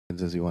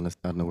As you want to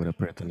start now with a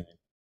prayer tonight.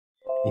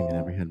 Amen.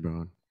 Every head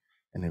bowed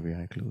and every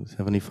eye closed.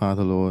 Heavenly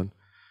Father, Lord,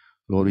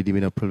 we give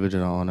you the privilege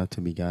and honor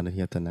to be gathered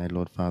here tonight,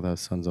 Lord Father,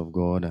 as sons of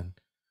God. And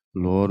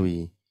Lord,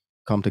 we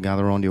come to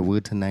gather around your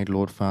word tonight,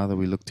 Lord Father.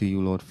 We look to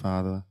you, Lord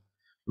Father.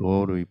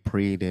 Lord, we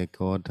pray, dear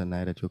God,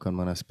 tonight that you come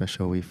on a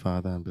special way,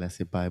 Father, and bless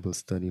the Bible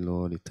study,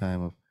 Lord, the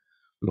time of,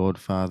 Lord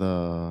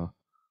Father,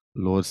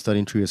 Lord,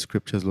 studying through your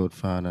scriptures, Lord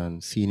Father,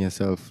 and seeing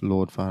yourself,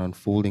 Lord Father,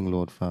 unfolding,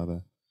 Lord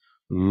Father.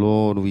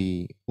 Lord,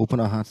 we open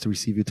our hearts to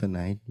receive you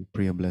tonight. We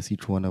pray you bless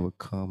each one that will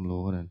come,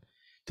 Lord, and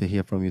to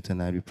hear from you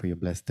tonight. We pray you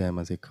bless them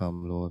as they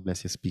come, Lord.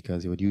 Bless your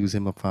speakers. You would use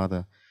him,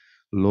 Father,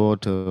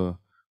 Lord, to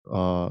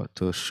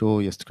show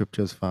your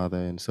scriptures, Father,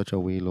 in such a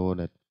way, Lord,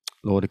 that,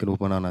 Lord, it could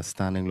open our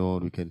understanding,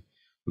 Lord.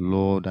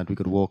 That we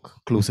could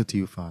walk closer to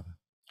you, Father.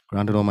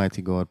 Granted,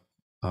 Almighty God,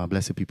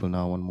 bless the people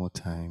now one more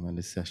time in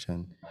this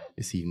session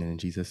this evening in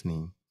Jesus'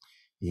 name.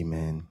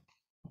 Amen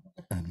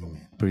and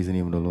amen. Praise the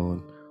name of the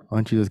Lord.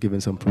 Aren't you just giving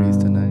some praise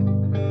tonight?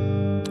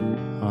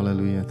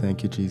 Hallelujah.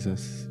 Thank you,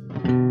 Jesus.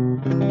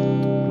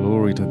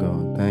 Glory to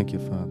God. Thank you,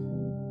 Father.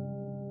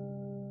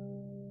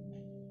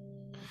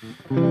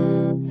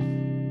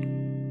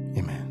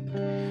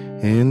 Amen.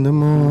 In the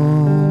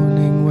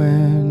morning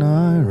when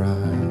I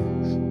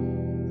rise,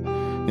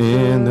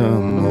 in the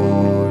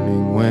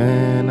morning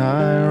when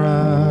I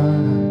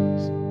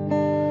rise,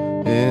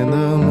 in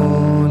the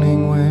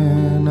morning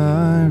when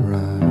I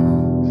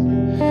rise,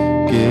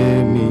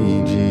 give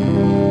me Jesus.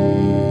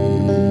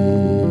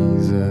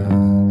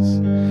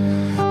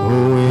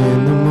 Oh,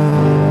 in the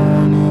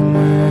morning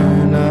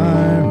when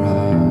I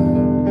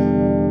rise,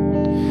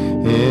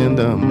 in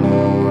the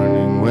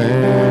morning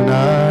when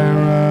I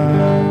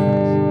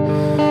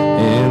rise,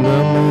 in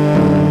the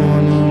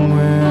morning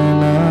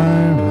when I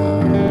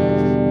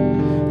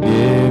rise,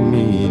 give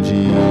me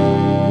Jesus.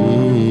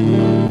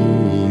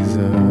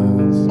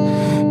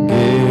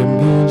 Give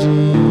me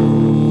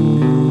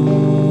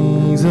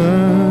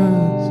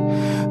Jesus.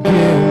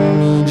 Give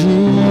me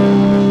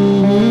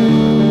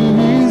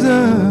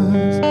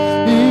Jesus.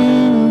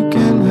 You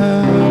can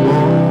have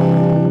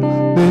all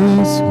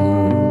this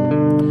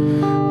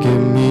world.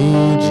 Give me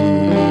Jesus.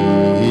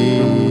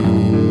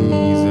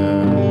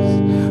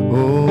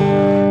 Oh,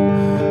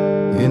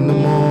 in the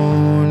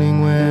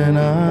morning when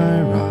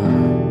I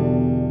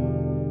rise,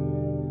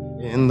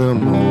 in the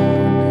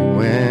morning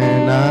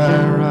when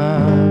I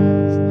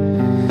rise,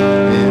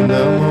 in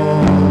the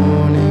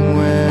morning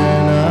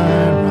when I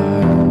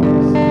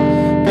rise,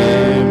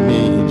 give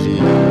me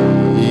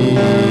Jesus.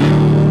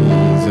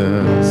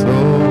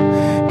 Oh,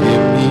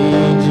 give me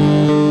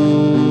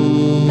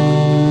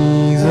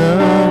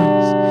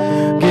Jesus.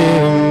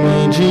 Give me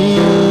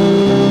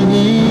Jesus.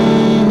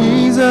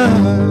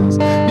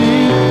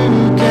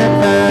 You can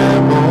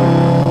have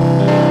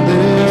all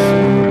this.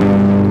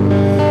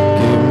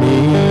 Give me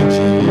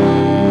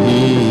Jesus.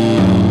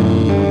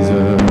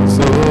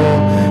 Oh,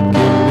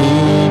 give me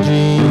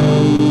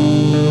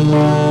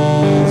Jesus.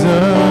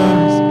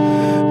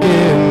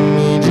 Give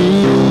me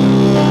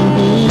Jesus.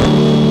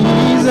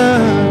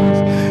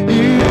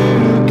 You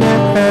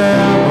can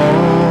have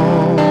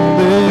all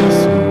this.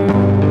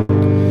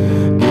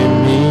 Give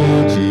me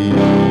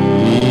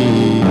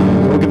Jesus.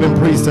 Oh, give him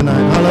praise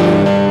tonight.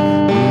 Hallelujah.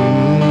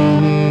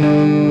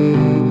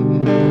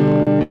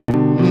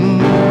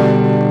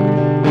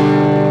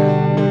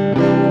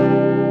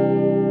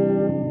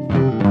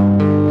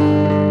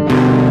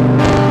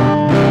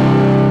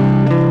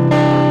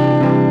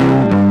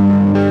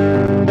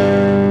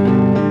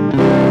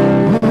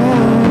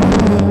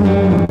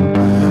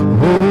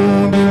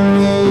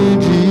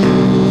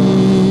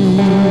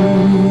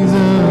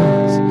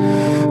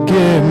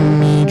 Give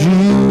me Jesus.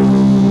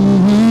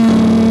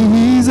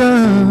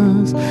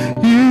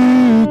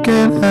 You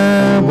can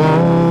have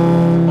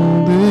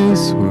all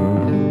this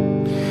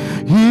world.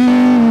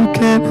 You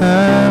can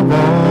have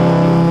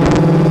all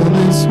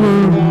this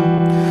world.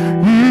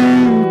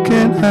 You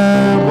can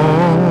have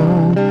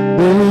all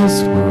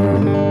this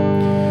world.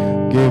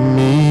 Give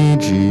me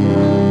Jesus.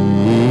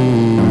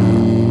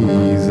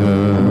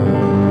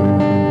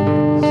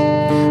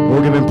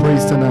 Oh, give him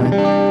praise tonight.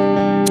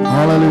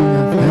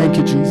 Hallelujah. Thank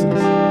you,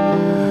 Jesus.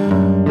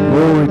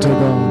 Glory to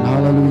God.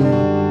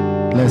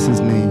 Hallelujah. Bless his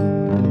name.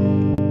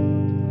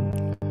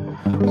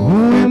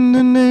 Oh, in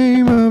the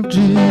name of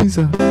Jesus,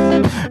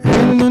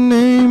 in the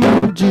name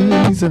of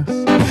Jesus,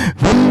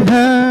 we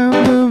have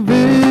the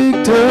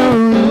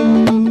victory.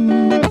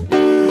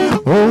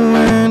 Oh,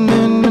 and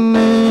in the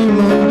name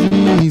of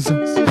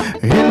Jesus,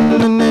 in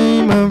the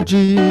name of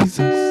Jesus,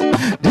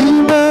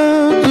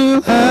 demons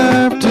will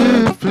have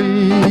to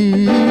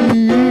flee.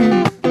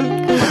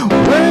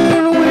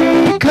 When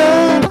we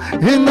come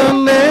in the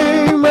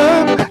name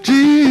of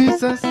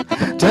Jesus,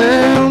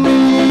 tell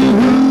me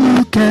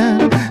who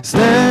can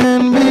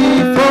stand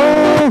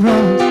before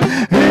us.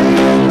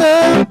 In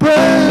the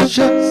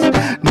precious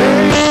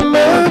name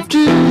of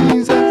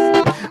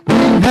Jesus, we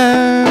have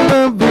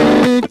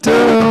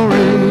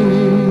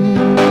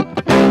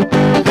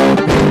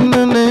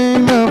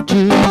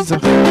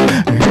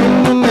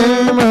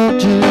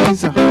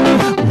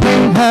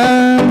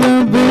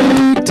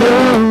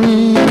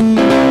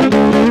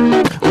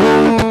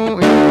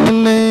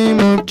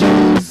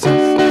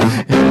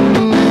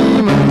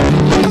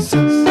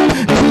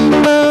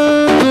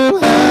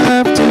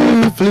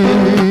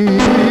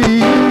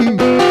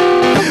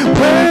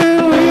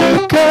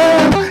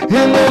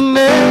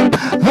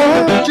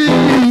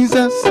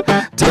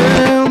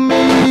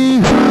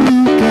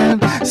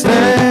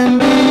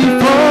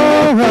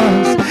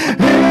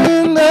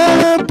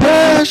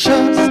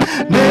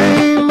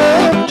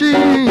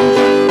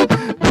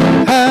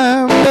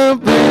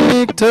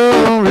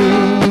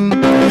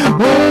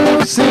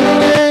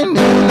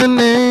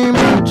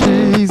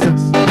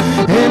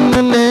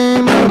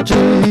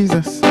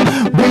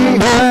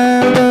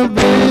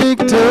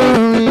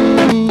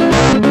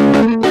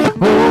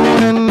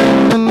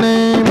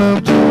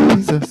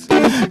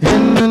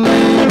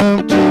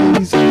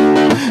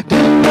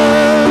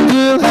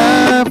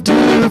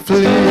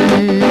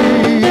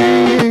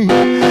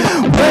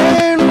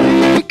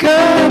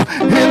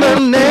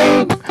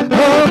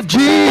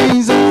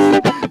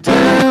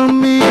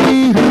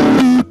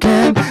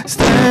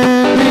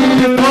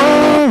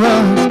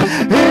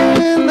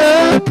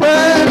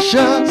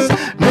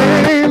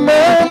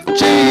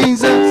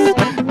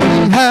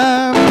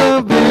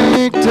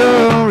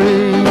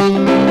victory.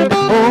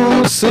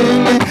 Oh,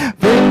 sing it.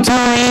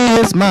 Victory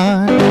is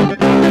mine.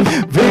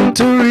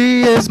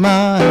 Victory is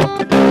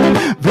mine.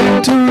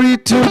 Victory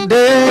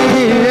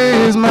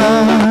today is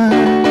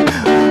mine.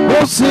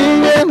 Oh,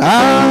 sing it.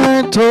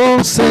 I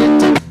told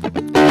Satan,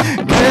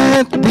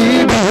 get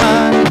thee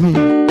behind me.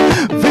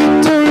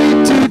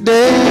 Victory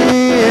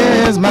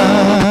today is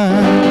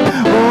mine.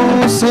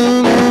 Oh,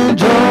 sing it.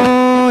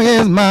 Joy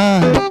is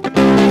mine.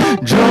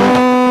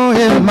 Joy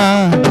is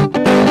mine.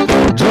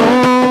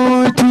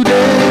 Joy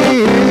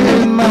today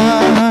is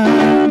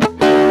mine.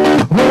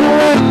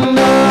 Oh, and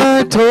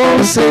I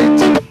told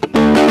Satan,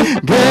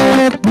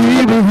 get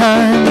thee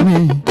behind me.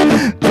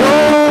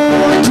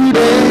 Joy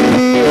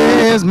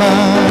today is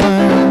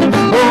mine.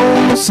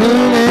 Oh,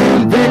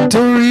 singing,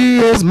 victory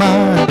is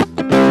mine.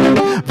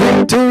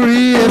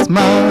 Victory is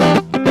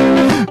mine.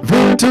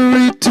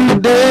 Victory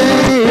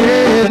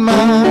today is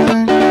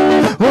mine.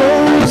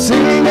 Oh,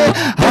 sing it.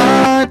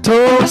 I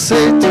told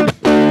Satan,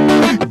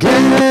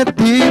 get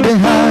thee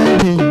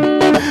behind me.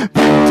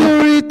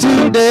 Victory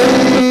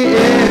today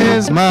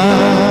is mine.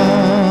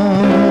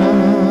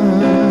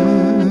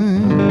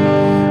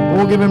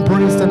 Oh, give him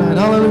praise tonight.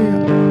 Hallelujah.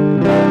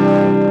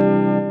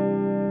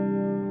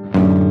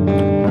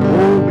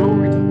 Oh,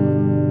 glory to God.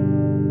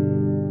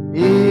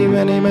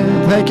 Amen, amen.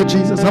 Thank you,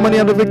 Jesus. How many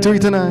have the victory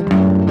tonight?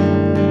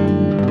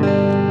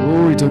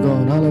 Glory to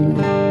God.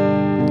 Hallelujah.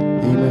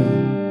 Amen.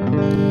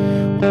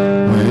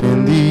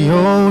 When the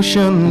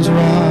oceans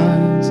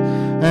rise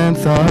and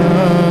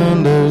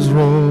thunders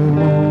roll,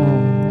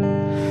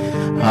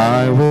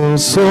 I will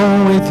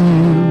soar with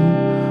you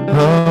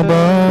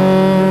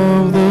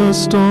above the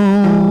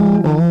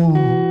storm.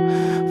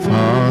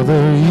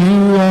 Father,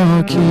 you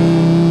are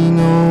king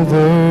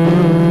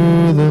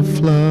over the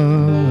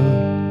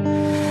flood,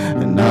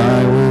 and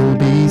I will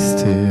be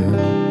still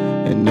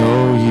and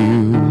know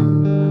you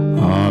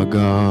are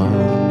God.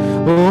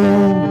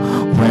 Oh,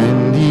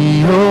 when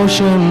the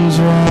oceans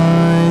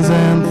rise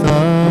and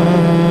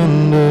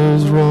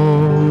thunders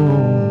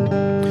roll,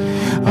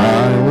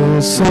 I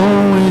will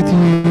soar with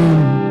you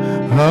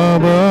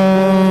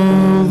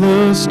above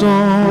the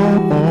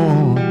storm.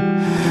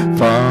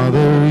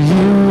 Father,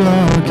 you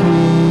are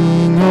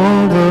king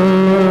over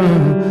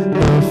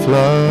the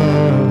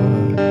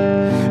flood,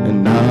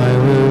 and I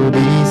will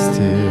be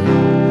still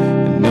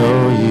and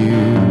know you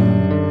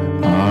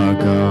are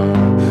God.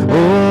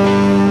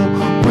 Oh,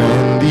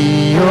 when the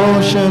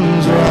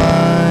oceans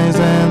rise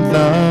and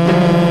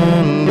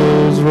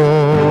thunders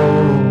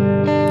roll,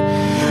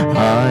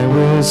 I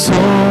will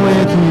soar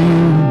with you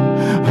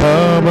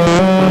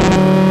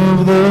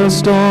above the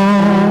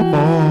storm.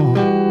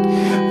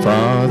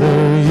 Father,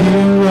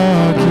 you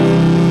are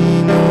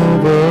king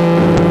over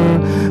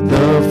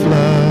the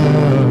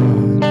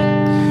flood,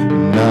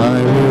 and I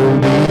will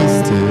be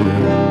still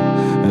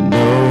and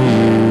know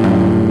you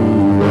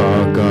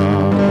are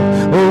God.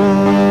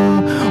 Oh,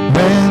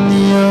 when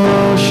the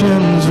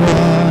oceans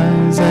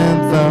rise and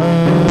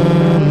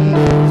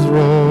thunders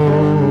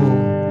roll,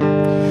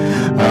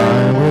 I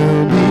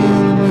will be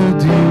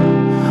with you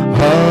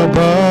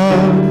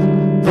above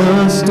the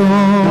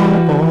storm.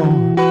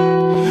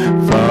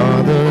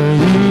 Father,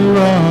 you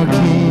are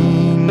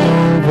king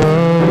over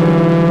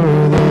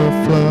the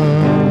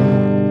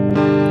flood,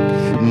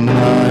 and I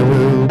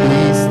will be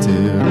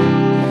still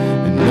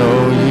and know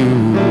you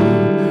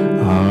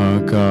are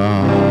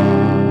God.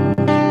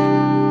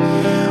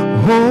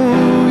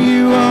 Oh,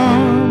 you are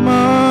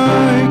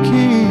my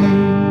king.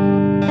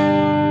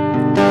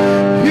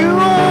 You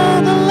are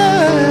the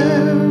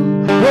Lamb,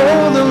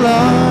 oh, the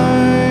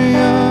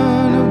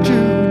Lion of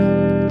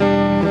Judah,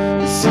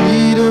 the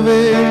seed of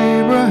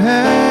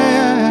Abraham,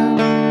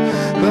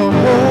 the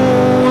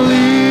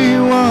Holy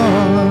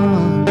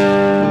One,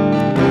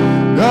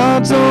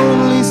 God's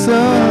only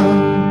Son.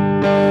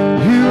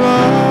 You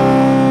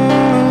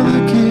are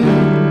the King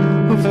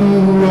of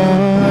who I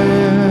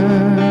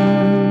am.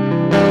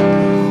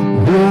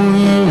 Oh,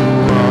 you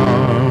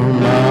are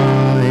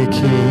my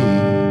King.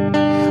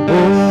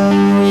 Oh,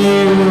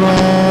 you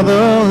are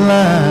the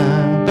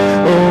Lamb,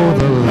 oh,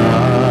 the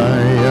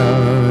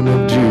Lion of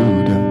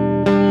Judah,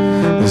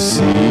 the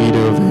seed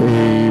of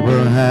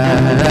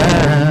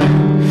Abraham,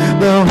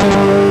 the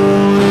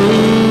Holy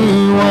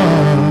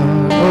One,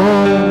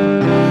 oh,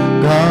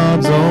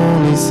 God's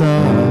only Son.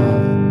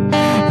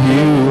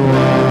 You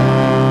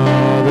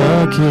are the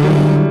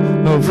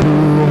King of who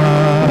I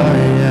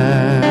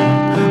am.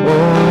 Oh,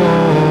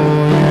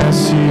 yes,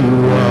 you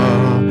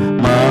are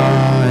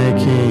my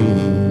King.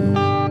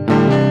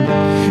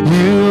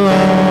 You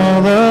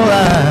are the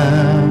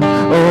Lamb,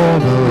 oh,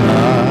 the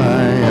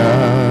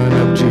Lion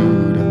of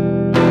Judah,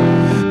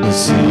 the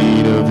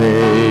seed of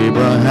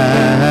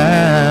Abraham,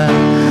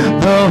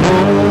 the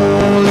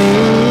Holy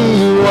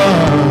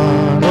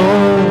One,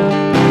 oh,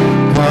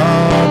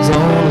 God's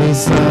only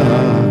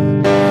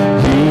Son.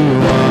 You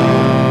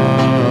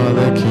are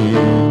the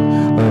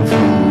King of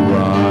who I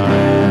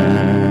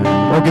am.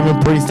 Oh, give him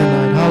praise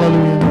tonight.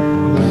 Hallelujah.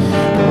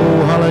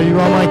 Oh, hallelujah. You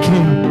are my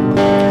King.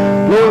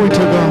 Glory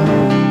to God.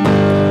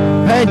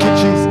 Thank you,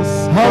 Jesus.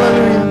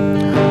 Hallelujah.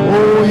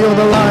 Oh, you're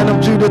the Lion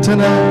of Judah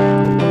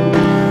tonight.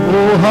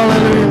 Oh,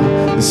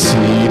 hallelujah. The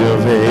seed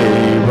of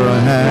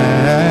Abraham,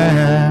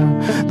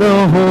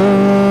 the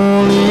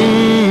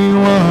Holy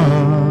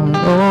One.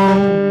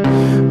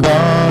 Oh,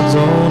 God's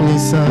only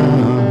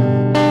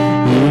Son.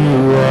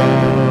 You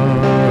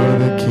are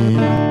the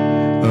King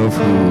of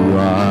who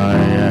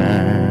I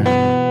am.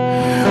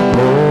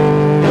 Oh,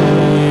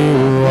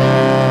 you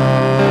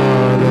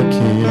are the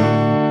King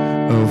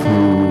of who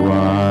I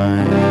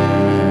am.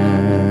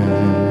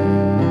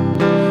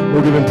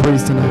 We'll give him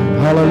praise tonight.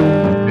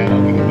 Hallelujah.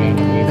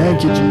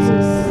 Thank you,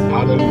 Jesus.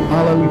 Hallelujah.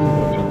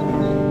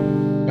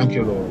 Hallelujah. Thank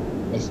you, Lord.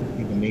 Blessed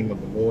be the name of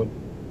the Lord.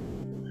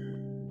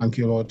 Thank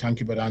you, Lord. Thank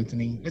you, Brother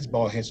Anthony. Let's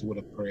bow our heads with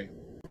a prayer.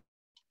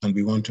 And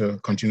we want to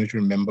continue to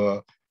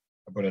remember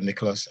Brother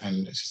Nicholas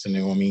and Sister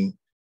Naomi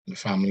and the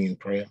family in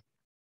prayer.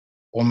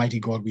 Almighty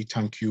God, we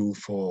thank you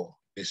for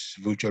this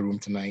virtual room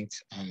tonight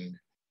and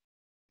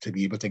to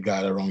be able to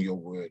gather around your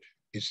word.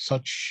 It's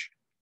such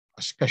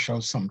a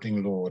special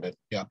something, Lord, that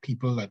there are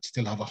people that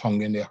still have a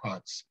hunger in their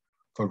hearts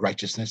for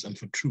righteousness and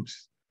for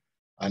truth.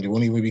 And the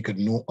only way we could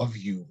know of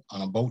you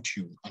and about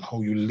you and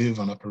how you live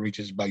and operate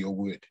is by your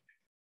word.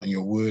 And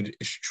your word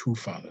is true,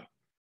 Father.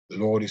 The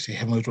Lord, you say,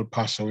 heaven will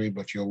pass away,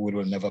 but your word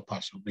will never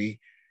pass away.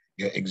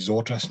 You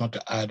exhort us not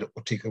to add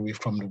or take away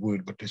from the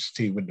word, but to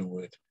stay with the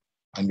word.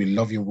 And we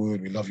love your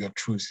word, we love your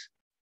truth,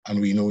 and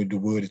we know the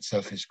word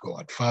itself is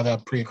God. Father, I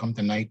pray come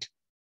tonight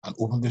and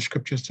open the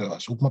scriptures to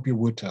us, open up your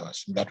word to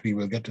us, that we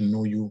will get to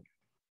know you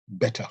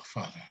better,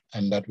 Father,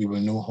 and that we will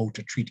know how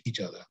to treat each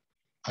other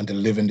and to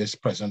live in this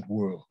present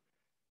world.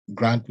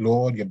 Grant,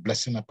 Lord, your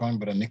blessing upon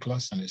Brother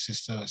Nicholas and his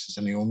sister,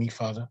 Sister Naomi,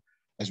 Father,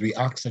 as we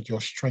ask that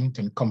your strength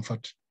and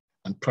comfort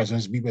and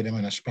presence be with them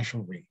in a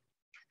special way.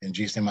 In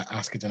Jesus' name, I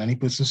ask it. And any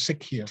person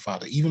sick here,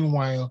 Father, even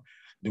while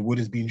the word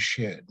is being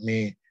shared,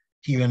 may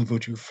healing and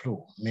virtue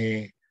flow.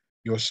 May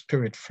your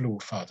spirit flow,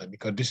 Father,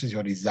 because this is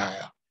your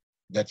desire,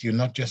 that you're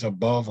not just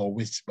above or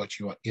with, but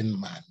you are in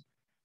man.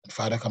 And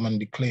Father, come and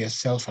declare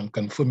yourself and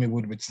confirm your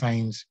word with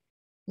signs,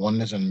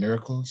 wonders, and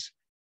miracles.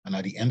 And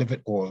at the end of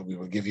it all, we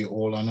will give you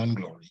all honor and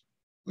glory.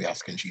 We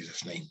ask in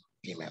Jesus' name.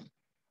 Amen.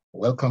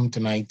 Welcome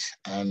tonight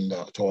and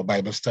to our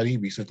Bible study.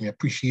 We certainly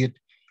appreciate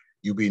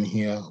you being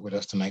here with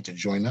us tonight to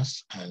join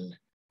us. And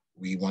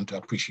we want to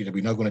appreciate it.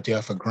 We're not going to take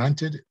it for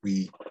granted.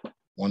 We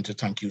want to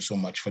thank you so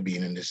much for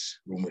being in this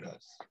room with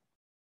us.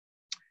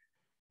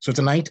 So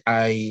tonight,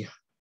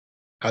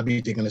 I'll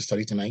be taking a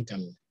study tonight,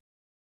 and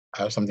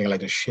I have something I'd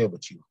like to share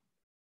with you.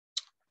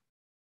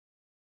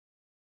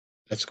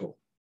 Let's go.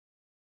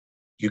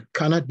 You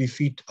cannot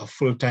defeat a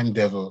full-time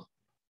devil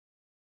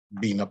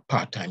being a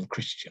part-time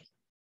Christian.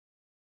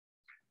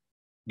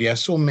 There are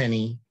so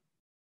many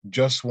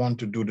just want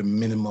to do the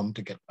minimum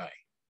to get by,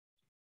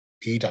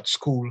 be it at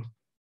school,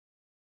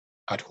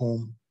 at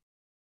home,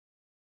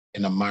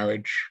 in a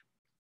marriage,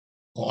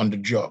 or on the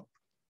job.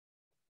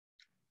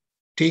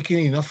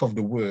 Taking enough of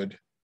the word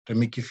to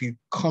make you feel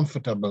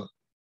comfortable,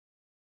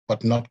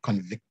 but not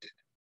convicted.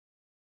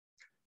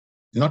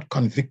 Not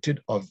convicted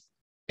of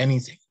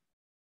anything.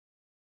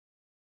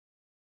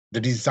 The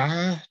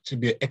desire to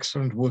be an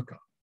excellent worker,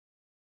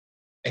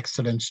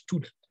 excellent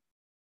student,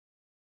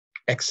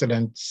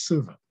 excellent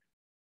servant.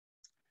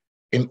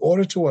 In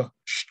order to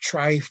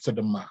strive to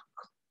the mark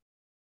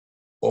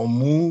or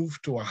move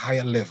to a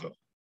higher level,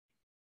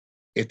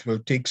 it will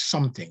take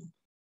something.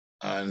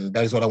 And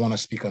that is what I want to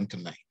speak on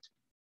tonight.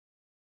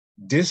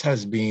 This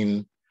has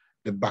been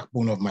the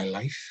backbone of my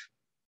life,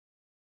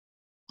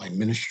 my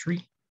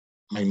ministry,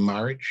 my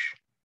marriage.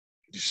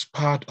 It is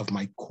part of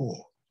my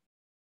core.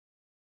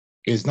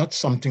 It is not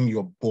something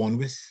you're born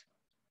with.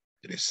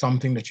 It is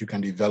something that you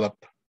can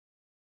develop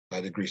by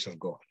the grace of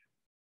God.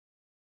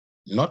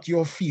 Not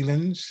your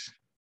feelings,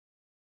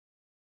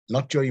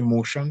 not your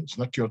emotions,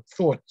 not your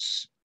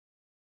thoughts,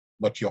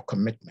 but your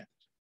commitment.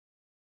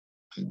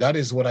 And that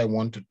is what I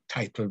want to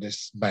title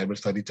this Bible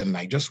study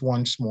tonight. Just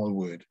one small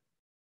word,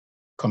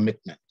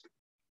 commitment.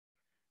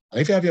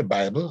 And if you have your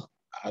Bible,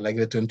 I'd like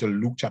you to turn to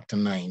Luke chapter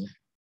 9,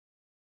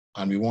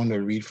 and we want to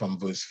read from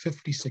verse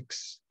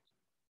 56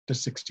 to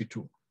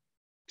 62.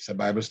 It's a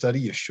Bible study.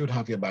 You should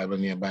have your Bible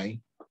nearby,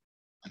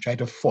 and try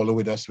to follow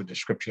with us with the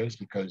scriptures,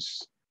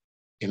 because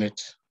in it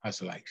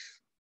has life.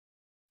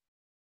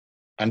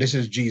 And this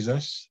is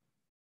Jesus,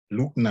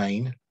 Luke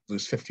 9,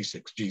 verse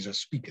 56, Jesus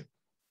speaking.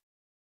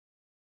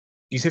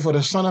 He said, "For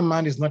the Son of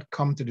Man is not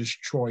come to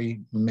destroy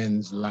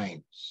men's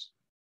lives,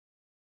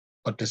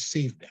 but to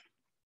save them."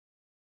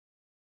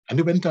 And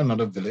they went to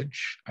another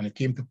village, and it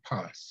came to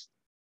pass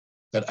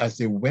that as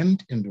they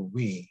went in the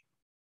way,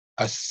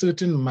 a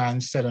certain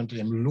man said unto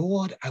him,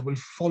 "Lord, I will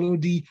follow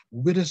thee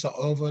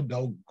whithersoever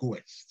thou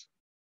goest."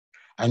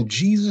 And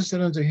Jesus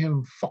said unto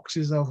him,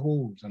 "Foxes have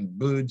holes, and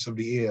birds of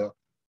the air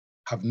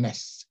have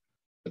nests,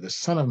 but the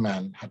Son of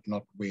Man hath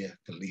not where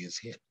to lay his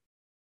head."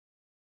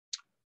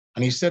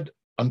 And he said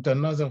unto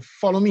another,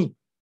 "Follow me."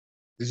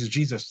 This is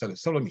Jesus telling,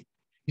 "Follow me."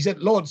 He said,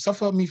 "Lord,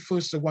 suffer me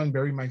first to go and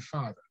bury my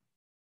father."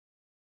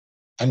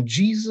 And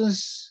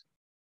Jesus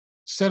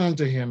said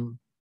unto him,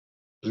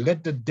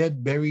 "Let the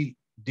dead bury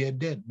they're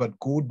dead, but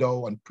go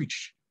thou and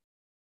preach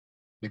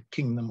the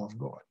kingdom of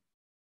God.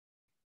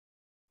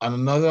 And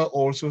another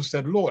also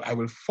said, Lord, I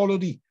will follow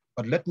thee,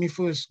 but let me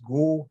first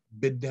go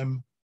bid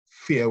them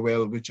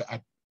farewell, which are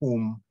at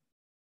home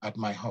at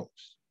my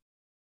house.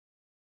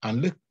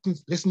 And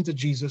listen to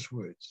Jesus'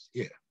 words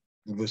here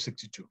in verse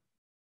 62.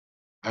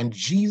 And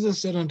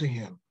Jesus said unto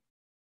him,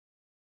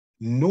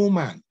 no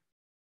man,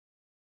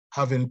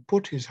 having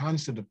put his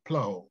hands to the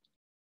plow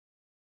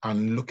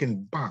and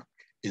looking back,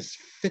 is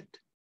fit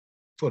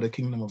for the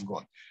kingdom of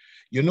God.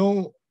 You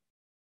know,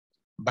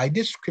 by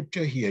this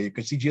scripture here, you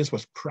can see Jesus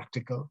was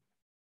practical.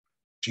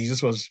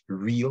 Jesus was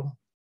real.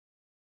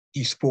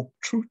 He spoke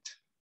truth.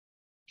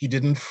 He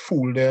didn't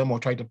fool them or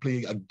try to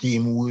play a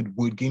game,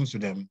 word games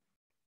with them.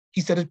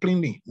 He said it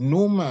plainly.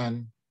 No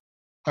man,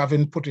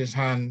 having put his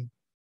hand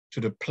to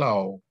the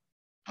plow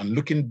and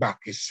looking back,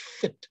 is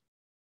fit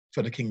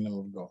for the kingdom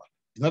of God.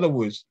 In other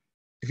words,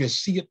 if you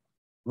see it,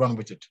 run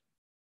with it.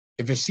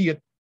 If you see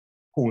it,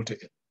 hold to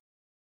it.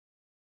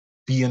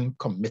 Being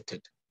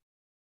committed,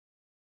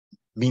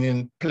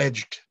 meaning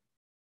pledged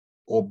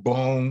or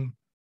bound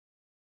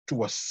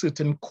to a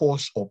certain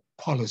course or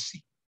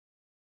policy.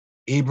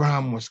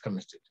 Abraham was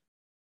committed.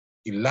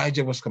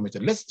 Elijah was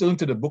committed. Let's turn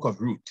to the book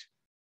of Ruth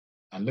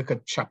and look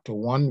at chapter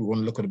 1. We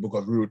want to look at the book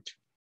of Ruth.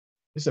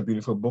 It's a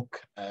beautiful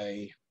book.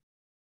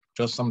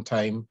 Just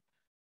sometime,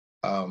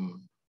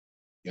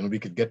 we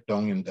could get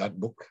down in that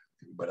book.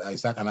 But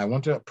Isaac, and I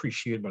want to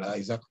appreciate, but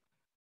Isaac,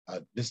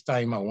 this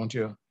time I want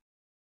you to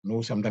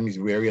know sometimes he's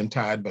weary and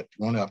tired, but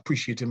you want to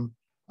appreciate him.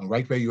 And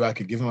right where you are, I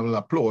could give him a little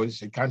applause.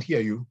 He can't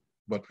hear you,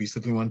 but we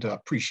certainly want to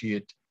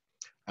appreciate.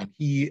 And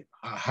he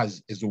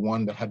is the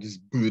one that had this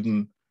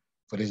burden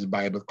for this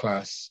Bible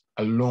class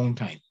a long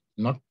time,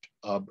 not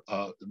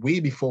way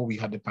before we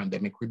had the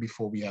pandemic, way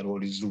before we had all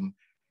this Zoom.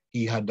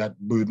 He had that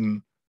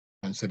burden,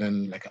 and so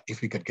then, like,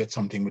 if we could get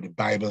something with the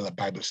Bible, a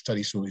Bible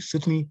study. So we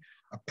certainly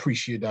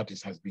appreciate that.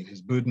 It has been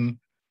his burden,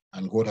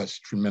 and God has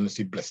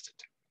tremendously blessed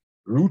it.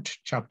 Ruth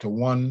chapter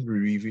 1,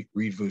 we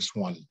read verse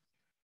 1.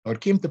 Now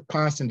it came to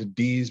pass in the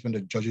days when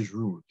the judges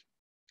ruled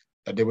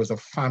that there was a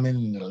famine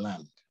in the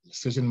land. A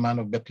certain man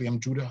of Bethlehem,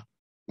 Judah,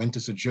 went to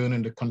sojourn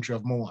in the country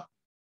of Moab,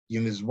 he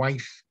and his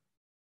wife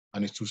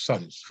and his 2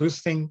 sons.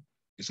 First thing,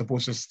 you're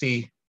supposed to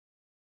stay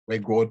where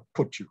God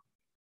put you.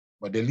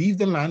 But they leave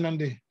the land and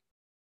they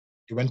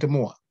went to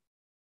Moab.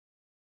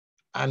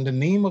 And the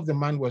name of the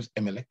man was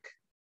Elimelech,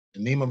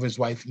 the name of his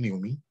wife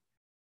Naomi,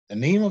 the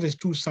name of his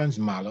 2 sons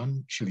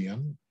Mahlon,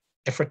 Chilion,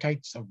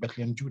 Ephrathites of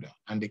Bethlehem, Judah.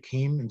 And they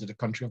came into the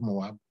country of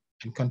Moab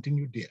and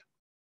continued there.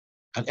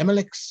 And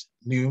Elimelech's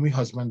Naomi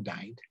husband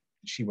died.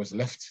 She was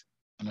left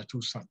and her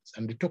 2 sons.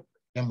 And they took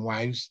them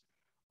wives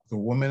of the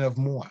women of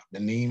Moab. The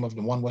name of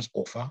the one was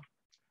Orpah.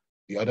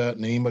 The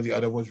name of the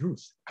other was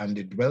Ruth. And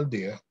they dwelled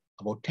there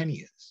about 10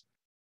 years.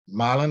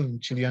 Mahlon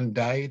and Chilion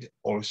died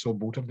also,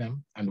 both of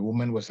them. And the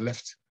woman was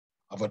left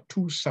of her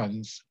 2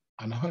 sons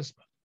and a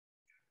husband.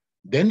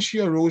 Then she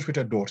arose with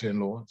her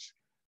daughter-in-laws,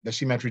 that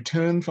she might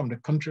return from the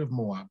country of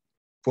Moab.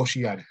 For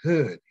she had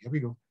heard, here we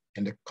go,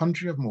 in the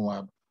country of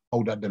Moab,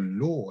 how that the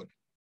Lord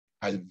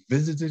had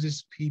visited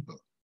his people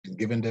and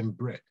given them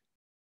bread.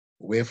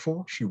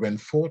 Wherefore she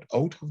went forth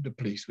out of the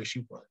place where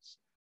she was,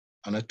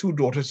 and her 2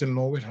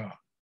 daughters-in-law with her,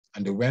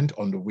 and they went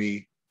on the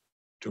way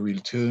to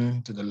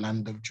return to the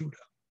land of Judah.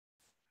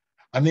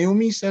 And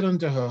Naomi said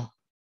unto her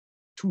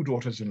 2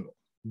 daughters-in-law,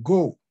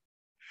 go,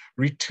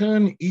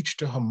 return each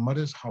to her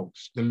mother's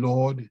house. The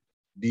Lord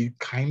deal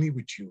kindly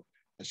with you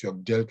as you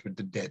have dealt with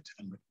the dead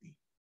and with me.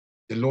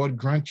 The Lord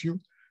grant you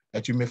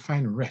that you may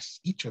find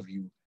rest, each of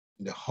you,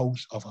 in the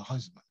house of her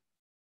husband.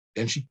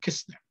 Then she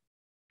kissed them.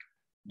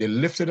 They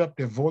lifted up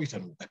their voice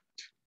and wept.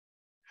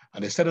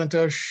 And they said unto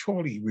her,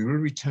 surely we will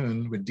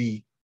return with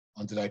thee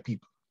unto thy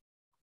people.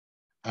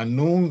 And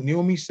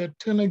Naomi said,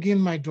 turn again,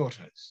 my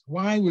daughters.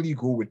 Why will you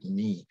go with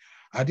me?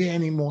 Are there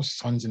any more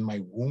sons in my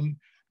womb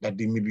that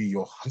they may be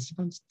your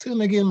husbands?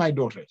 Turn again, my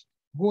daughters.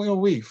 Go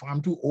away, for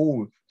I'm too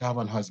old to have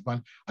a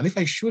husband. And if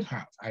I should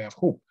have, I have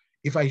hope.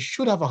 If I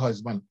should have a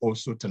husband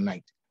also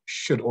tonight,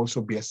 should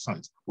also bear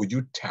sons, would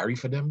you tarry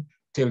for them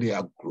till they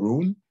are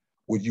grown?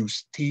 Would you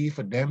stay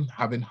for them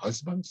having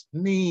husbands?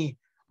 Nay,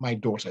 my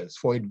daughters,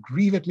 for it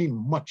grieveth me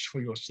much for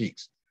your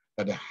sakes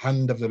that the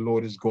hand of the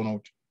Lord is gone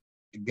out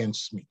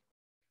against me.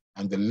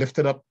 And they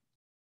lifted up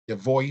their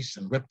voice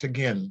and wept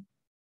again.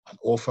 And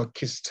Orpah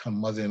kissed her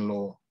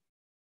mother-in-law,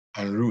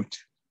 and Ruth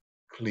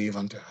clave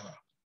unto her.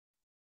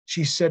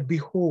 She said,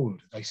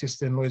 behold, thy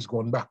sister-in-law is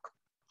gone back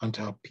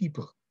unto her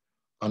people,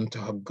 unto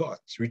her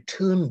gods.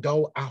 Return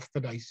thou after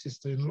thy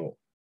sister-in-law.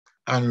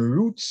 And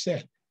Ruth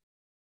said,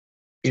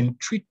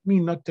 entreat me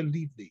not to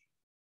leave thee,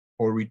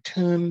 or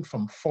return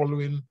from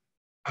following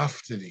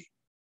after thee.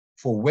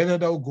 For whither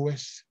thou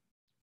goest,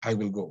 I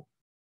will go.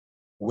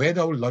 Where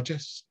thou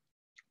lodgest,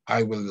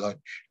 I will lodge.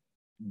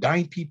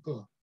 Thy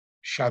people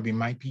shall be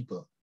my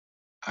people,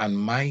 and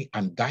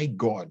thy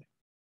God,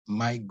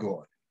 my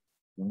God.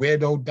 Where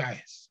thou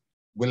diest,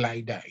 will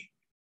I die.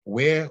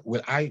 Where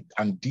will I,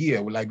 and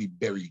there will I be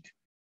buried.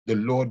 The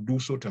Lord do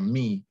so to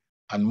me,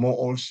 and more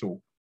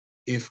also,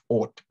 if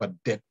aught but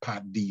death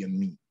part thee and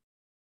me.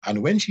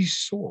 And when she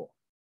saw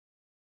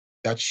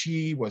that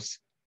she was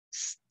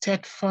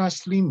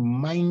steadfastly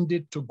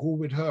minded to go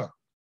with her,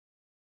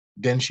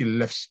 then she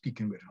left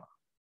speaking with her.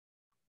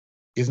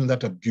 Isn't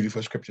that a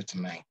beautiful scripture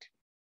tonight?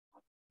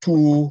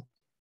 Two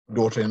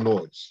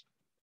daughter-in-laws.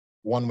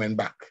 One went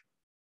back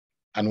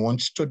and one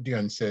stood there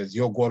and says,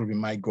 your God will be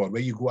my God.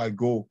 Where you go, I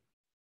go.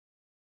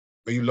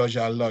 Where you lodge,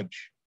 I'll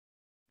lodge.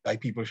 Thy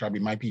people shall be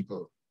my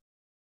people,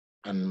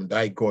 and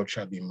thy God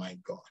shall be my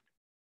God.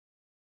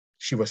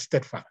 She was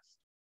steadfast.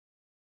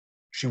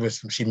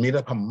 She made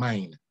up her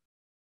mind.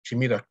 She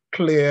made a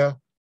clear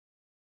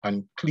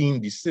and clean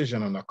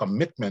decision and a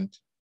commitment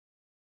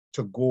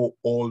to go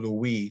all the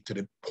way to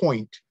the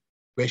point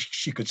where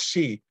she could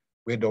say,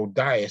 where thou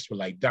diest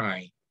will I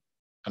die,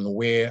 and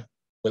where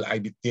will I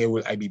be, there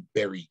will I be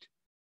buried.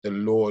 The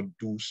Lord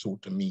do so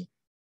to me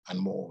and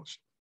more.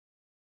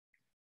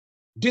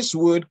 This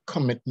word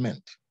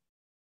commitment,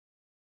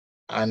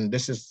 and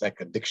this is like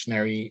a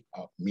dictionary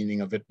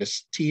meaning of it, the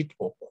state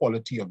or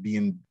quality of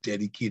being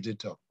dedicated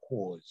to a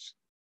cause,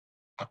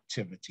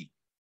 activity.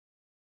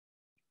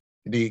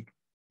 The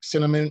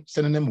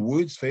synonym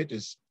words for it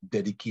is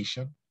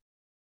dedication,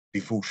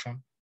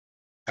 devotion,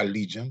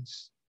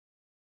 allegiance,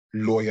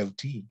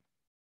 loyalty,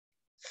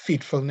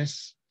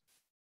 faithfulness,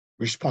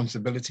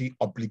 responsibility,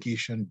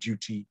 obligation,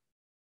 duty,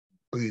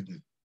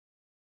 burden.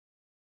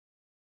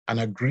 An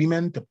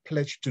agreement, a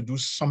pledge to do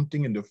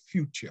something in the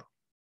future,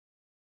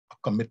 a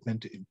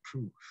commitment to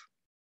improve.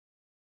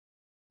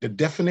 The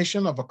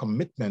definition of a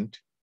commitment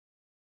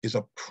is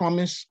a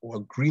promise or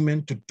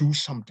agreement to do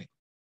something.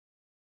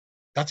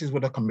 That is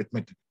what a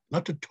commitment is,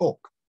 not to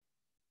talk,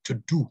 to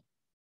do.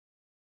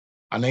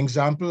 An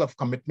example of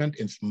commitment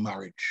is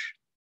marriage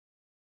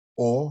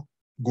or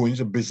going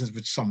to business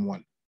with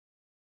someone.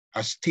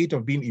 A state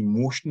of being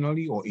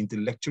emotionally or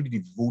intellectually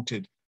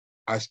devoted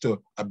as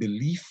to a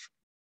belief,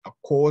 a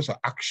cause, or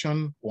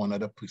action, or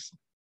another person.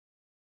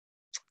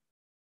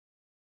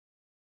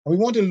 We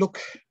want to look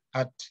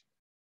at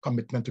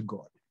commitment to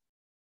God.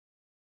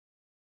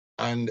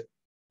 And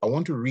I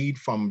want to read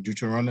from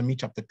Deuteronomy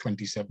chapter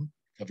 27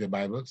 of your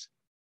Bibles.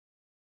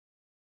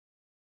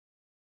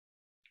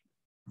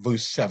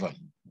 Verse 7.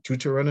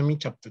 Deuteronomy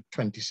chapter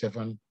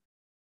 27,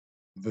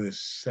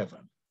 verse 7.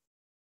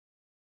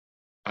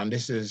 And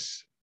this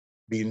is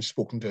being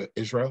spoken to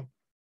Israel.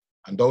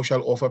 And thou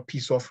shalt offer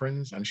peace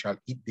offerings and shalt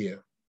eat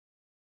there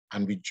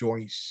and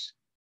rejoice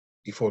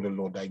before the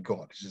Lord thy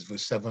God. This is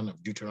verse 7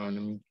 of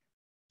Deuteronomy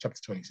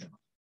chapter 27.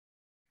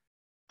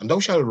 And thou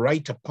shalt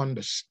write upon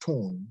the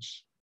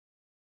stones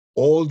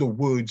all the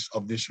words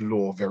of this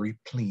law very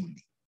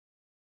plainly.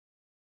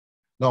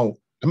 Now,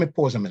 let me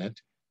pause a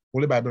minute.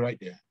 Hold the Bible right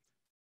there.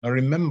 Now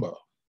remember,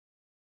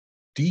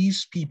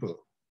 these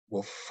people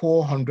were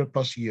 400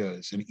 plus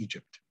years in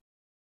Egypt.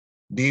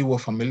 They were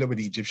familiar with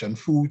Egyptian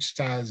food,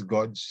 styles,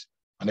 gods,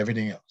 and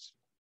everything else.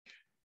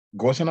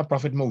 God sent a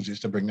prophet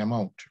Moses to bring them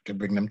out, to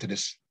bring them to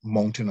this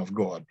mountain of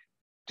God,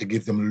 to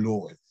give them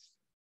laws,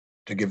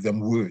 to give them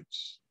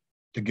words,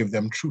 to give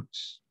them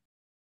truths,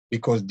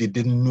 because they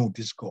didn't know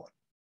this God.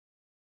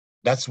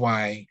 That's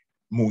why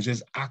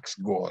Moses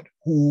asked God,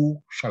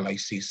 who shall I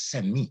say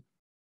send me?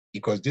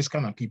 Because this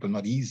kind of people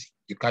not easy.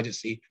 You can't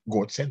just say,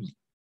 God send me.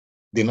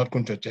 They're not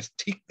going to just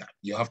take that.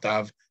 You have to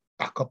have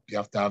backup. You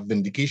have to have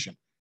vindication.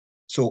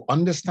 So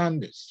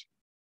understand this.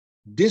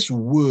 This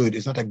word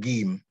is not a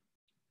game.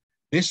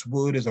 This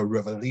word is a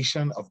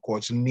revelation of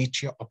God's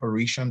nature,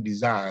 operation,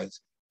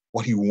 desires,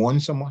 what he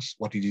wants from us,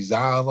 what he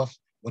desires of us,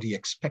 what he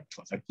expects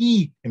from us. And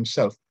he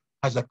himself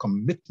has a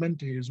commitment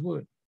to his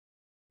word.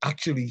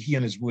 Actually, he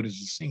and his word is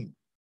the same.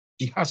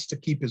 He has to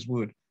keep his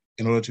word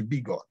in order to be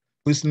God.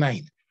 Verse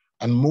 9,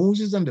 and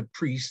Moses and the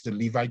priests, the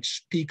Levites,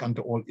 speak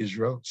unto all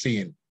Israel,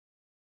 saying,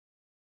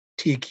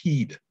 take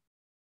heed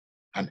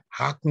and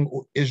hearken,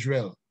 O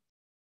Israel.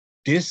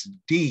 This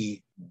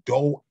day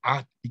thou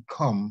art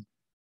become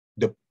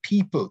the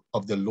people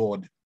of the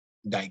Lord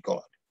thy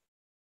God.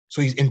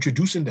 So he's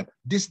introducing them.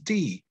 This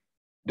day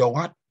thou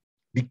art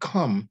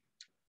become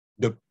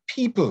the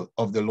people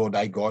of the Lord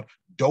thy God.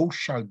 Thou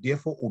shalt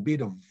therefore obey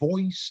the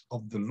voice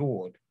of the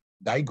Lord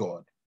thy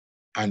God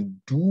and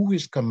do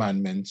his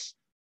commandments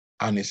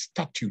and his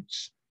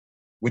statutes,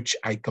 which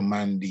I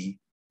command thee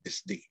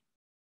this day.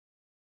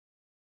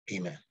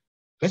 Amen.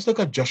 Let's look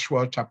at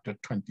Joshua chapter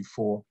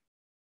 24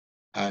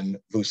 and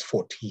verse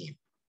 14.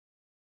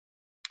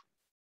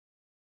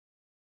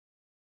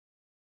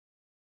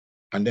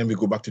 And then we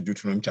go back to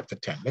Deuteronomy chapter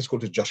 10. Let's go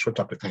to Joshua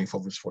chapter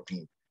 24, verse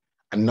 14.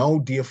 And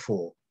now,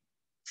 therefore,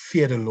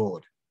 fear the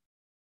Lord.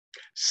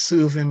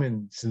 Serve him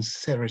in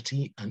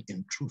sincerity and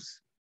in truth.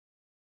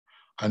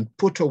 And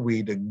put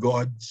away the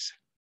gods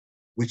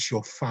which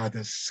your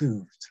fathers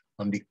served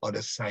on the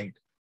other side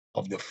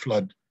of the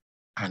flood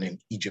and in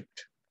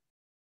Egypt,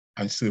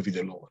 and serve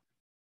the Lord.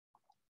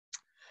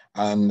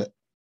 And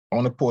I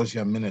want to pause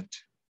here a minute.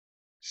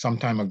 Some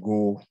time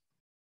ago,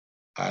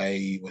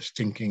 I was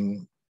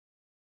thinking,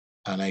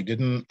 and I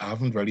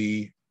haven't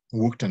really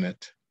worked on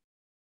it,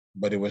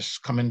 but it was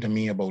coming to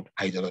me about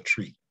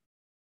idolatry.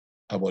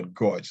 about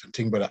gods. I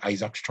think Brother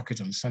Isaac struck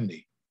it on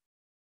Sunday.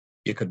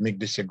 You could make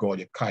this your God,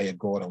 your car your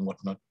God, and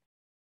whatnot.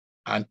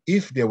 And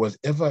if there was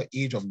ever an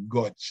age of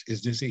gods,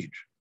 is this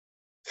age.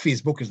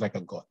 Facebook is like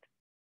a god.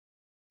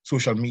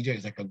 Social media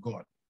is like a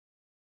god.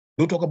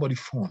 Don't talk about the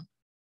phone.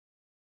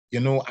 You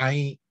know,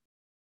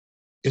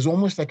 it's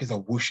almost like it's a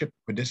worship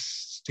with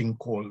this thing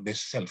called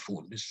this cell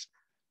phone,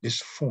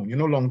 this phone. You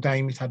know, long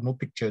time it had no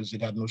pictures,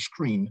 it had no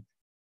screen.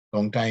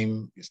 Long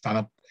time you stand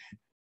up,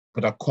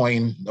 put a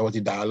coin, that was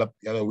the dial up,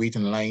 you had to wait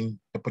in line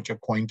to put your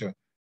coin to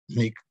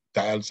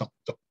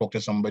talk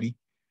to somebody.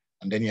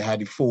 And then you had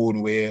the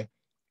phone where it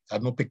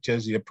had no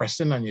pictures, you're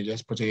pressing and you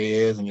just put your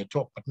ears and you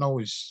talk. But now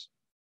it's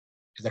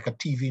like a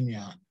TV in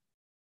your hand.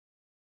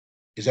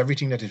 It's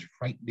everything that is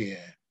right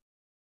there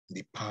in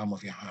the palm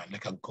of your hand,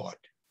 like a god.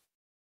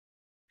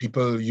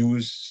 People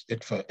use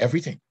it for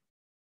everything.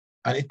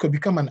 And it could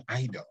become an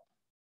idol.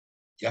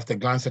 You have to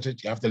glance at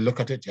it, you have to look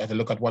at it, you have to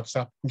look at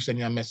WhatsApp, who sent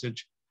you a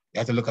message, you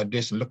have to look at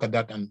this and look at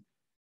that. And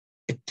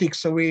it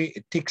takes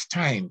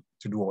time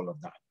to do all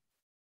of that.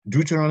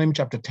 Deuteronomy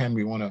chapter 10,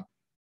 we want to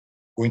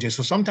go into.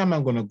 So sometime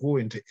I'm going to go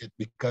into it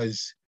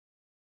because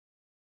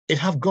it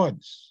have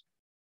gods.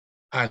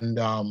 And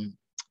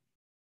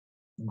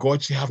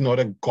gods, you have no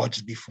other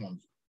gods before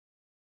me.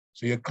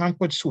 So you can't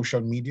put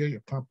social media,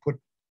 you can't put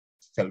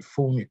cell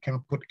phone, you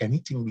can't put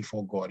anything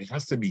before God. It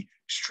has to be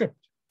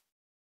stripped.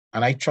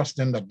 And I trust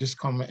then that this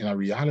comes in a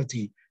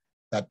reality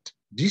that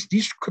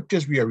these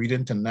scriptures we are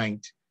reading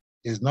tonight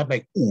is not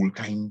like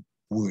old-time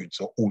words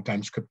or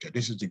old-time scripture.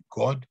 This is the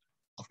God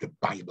of the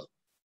Bible.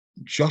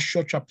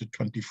 Joshua chapter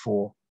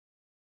 24,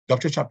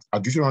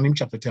 Deuteronomy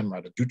chapter 10,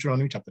 rather.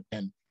 Deuteronomy chapter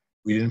 10,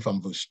 reading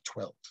from verse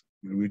 12.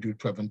 We'll read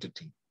 12 and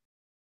 13.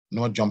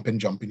 Not jumping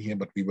here,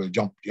 but we will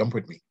jump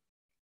with me.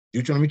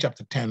 Deuteronomy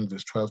chapter 10,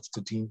 verse 12 to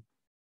 13.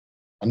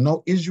 And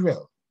now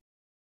Israel,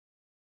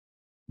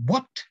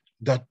 what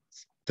doth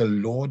the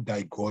Lord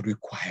thy God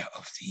require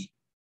of thee,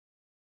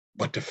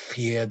 but to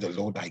fear the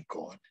Lord thy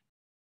God,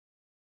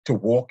 to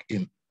walk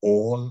in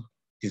all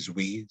his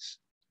ways,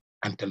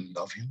 and to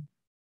love him,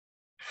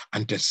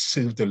 and to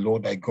serve the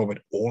Lord thy God with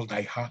all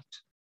thy heart,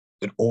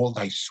 with all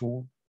thy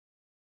soul,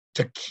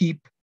 to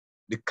keep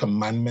the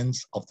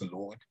commandments of the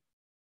Lord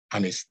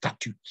and his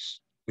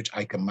statutes, which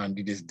I command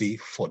thee this day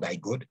for thy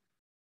good,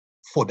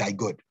 for thy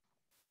good.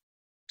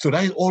 So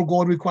that is all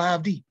God requires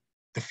of thee,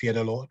 to fear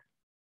the Lord,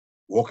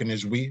 walk in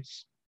his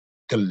ways,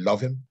 to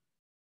love him,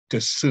 to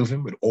serve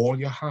him with all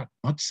your heart,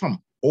 not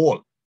some,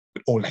 all,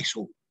 with all thy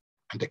soul,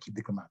 and to keep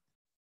the command.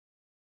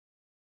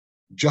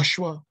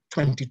 Joshua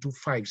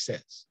 22:5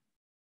 says,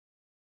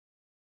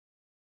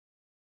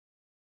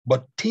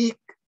 but take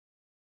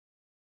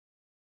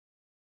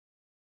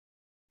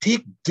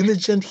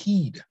diligent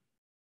heed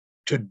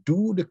to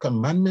do the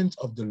commandments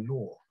of the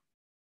law,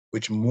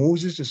 which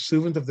Moses, the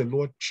servant of the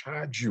Lord,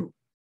 charged you,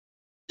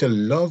 to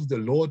love the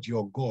Lord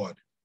your God,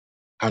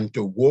 and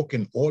to walk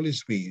in all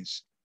his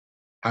ways,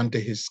 and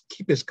to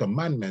keep his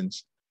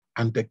commandments,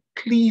 and to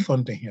cleave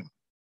unto him,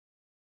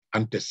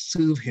 and to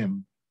serve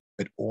him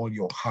with all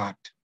your heart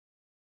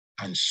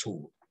and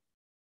soul.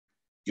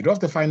 You don't have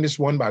to find this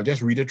one, but I'll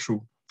just read it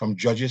through from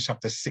Judges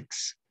chapter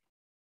 6,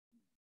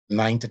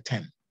 9 to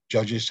 10.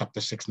 Judges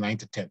chapter 6, 9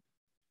 to 10.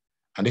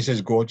 And this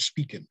is God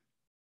speaking.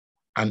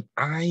 And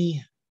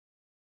I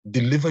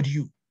delivered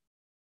you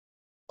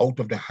out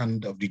of the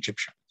hand of the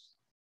Egyptians.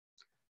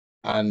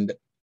 And,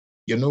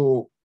 you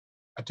know,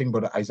 I think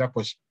Brother Isaac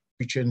was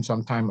preaching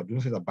sometime, I don't know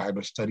if it's a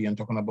Bible study, and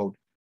talking about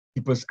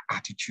people's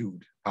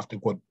attitude after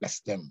God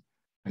blessed them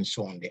and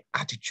so on, their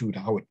attitude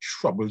and how it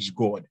troubles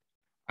God.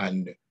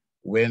 And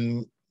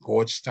when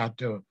God started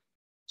to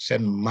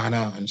send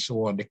manna and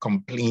so on, they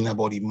complain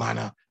about the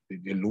manna,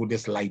 they load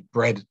this light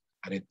bread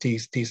and it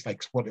tastes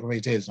like whatever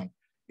it is. And,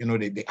 you know,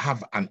 they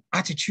have an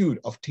attitude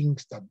of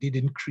things that they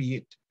didn't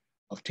create,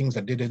 of things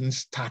that they didn't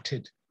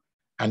started.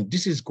 And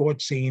this is God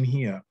saying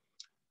here,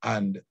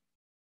 and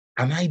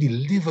I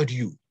delivered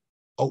you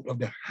out of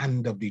the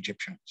hand of the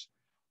Egyptians,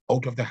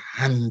 out of the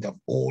hand of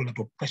all that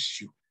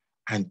oppress you,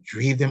 and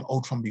drave them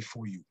out from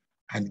before you,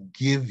 and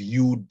give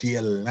you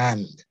their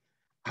land.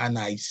 And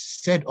I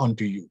said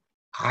unto you,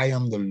 I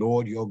am the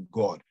Lord your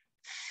God.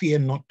 Fear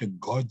not the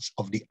gods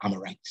of the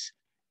Amorites,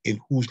 in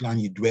whose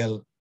land you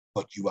dwell,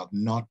 but you have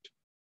not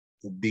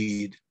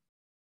obeyed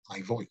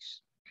my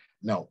voice.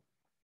 Now,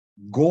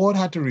 God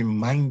had to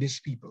remind these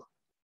people,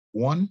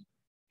 one,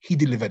 he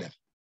delivered them.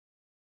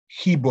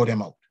 He brought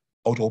them out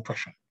of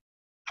oppression.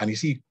 And you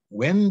see,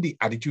 when the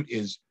attitude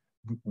is,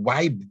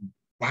 why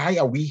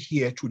are we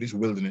here through this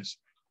wilderness?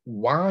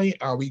 Why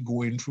are we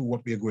going through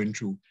what we are going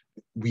through?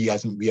 We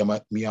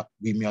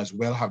may as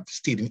well have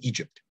stayed in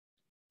Egypt.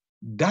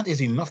 That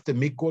is enough to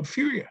make God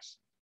furious,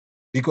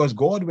 because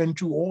God went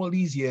through all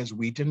these years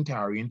waiting,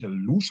 tarrying to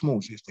loose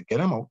Moses, to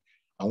get him out.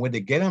 And when they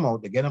get him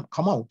out,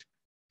 come out,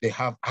 they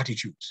have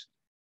attitudes.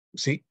 You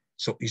see?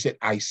 So he said,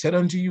 I said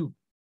unto you,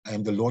 I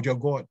am the Lord your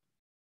God.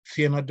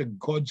 Fear not the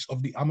gods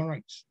of the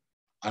Amorites.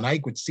 And I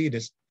could say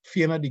this,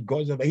 fear not the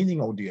gods of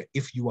anything out there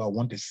if you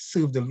want to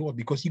serve the Lord,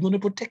 because he's going to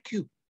protect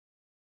you.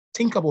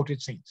 Think about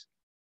it, saints.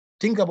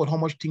 Think about how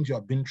much things you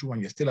have been through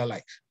and you're still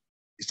alive.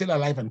 You're still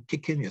alive and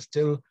kicking. You're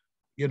still,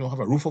 have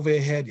a roof over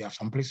your head. You have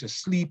some place to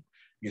sleep.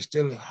 You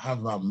still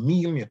have a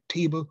meal on your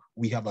table.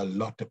 We have a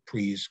lot to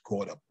praise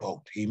God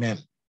about. Amen.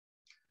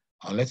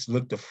 Let's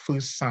look to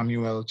 1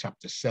 Samuel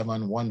chapter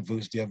 7, one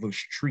verse there,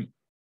 verse 3.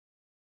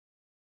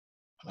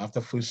 And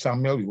after 1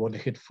 Samuel, we want to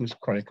hit 1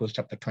 Chronicles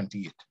chapter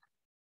 28.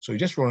 So we're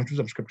just running through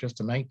some scriptures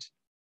tonight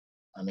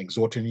and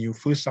exhorting you.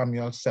 1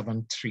 Samuel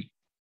 7, 3.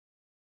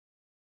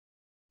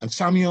 And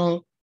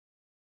Samuel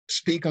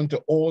spake unto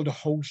all the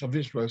house of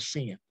Israel,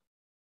 saying,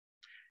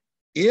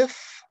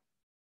 if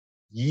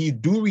ye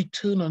do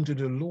return unto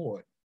the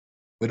Lord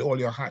with all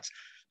your hearts.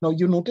 Now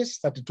you notice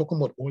that they're talking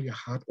about all your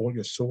heart, all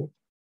your soul.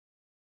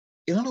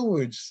 In other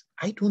words,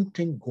 I don't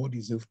think God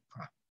deserves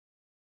part.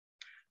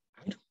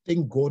 I don't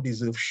think God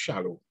deserves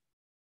shallow.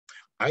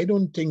 I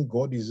don't think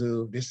God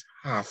deserves this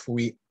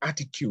halfway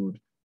attitude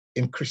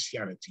in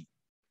Christianity.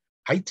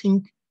 I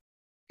think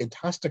it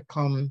has to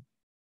come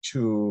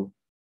to,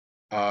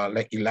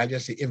 like Elijah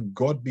said, if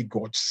God be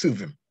God,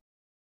 serve him.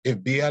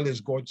 If Baal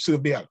is God,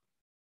 serve Baal.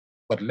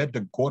 But let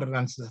the God that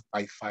answers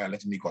by fire,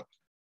 let him be God.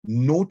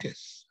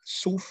 Notice,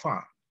 so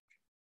far,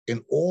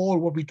 in all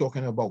what we're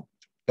talking about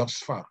thus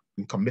far,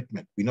 in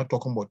commitment, we're not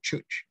talking about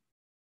church.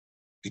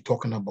 We're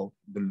talking about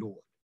the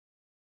Lord.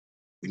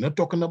 We're not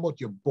talking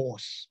about your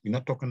boss. We're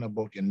not talking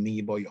about your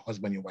neighbor, your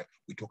husband, your wife.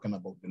 We're talking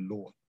about the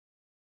Lord.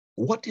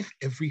 What if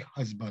every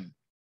husband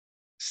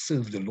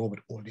serves the Lord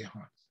with all their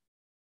hearts?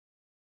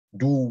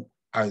 Do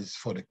as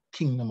for the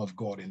kingdom of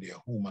God in their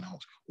home and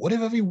house. What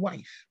if every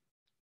wife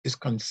is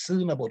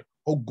concerned about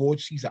how God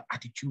sees her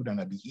attitude and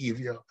her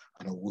behavior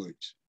and her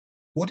words?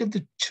 What if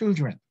the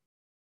children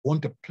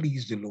want to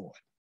please the Lord?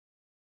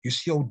 You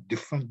see how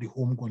different the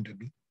home going to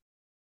be?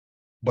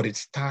 But it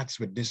starts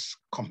with this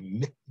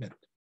commitment.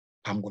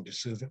 I'm going to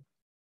serve him.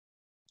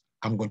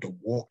 I'm going to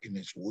walk in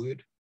his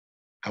word.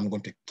 I'm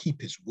going to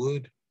keep his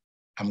word.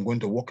 I'm going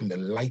to walk in the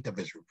light of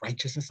his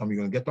righteousness. And we're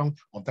going to get on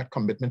of that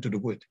commitment to the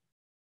word.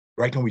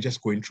 Right now, we're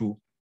just going through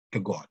to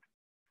God.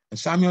 And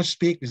Samuel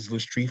spake, this is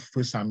verse 3,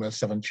 1 Samuel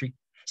 7, 3.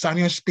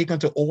 Samuel spake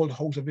unto all the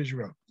house of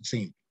Israel,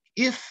 saying,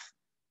 if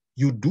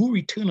you do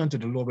return unto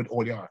the Lord with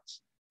all your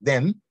hearts,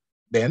 then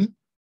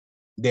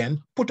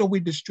put away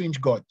the strange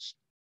gods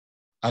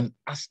and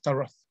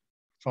Ashtaroth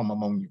from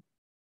among you,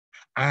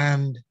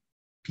 and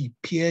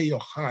prepare your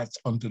hearts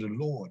unto the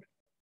Lord,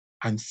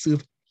 and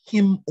serve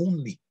him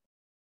only.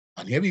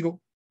 And here we go.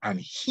 And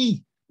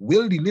he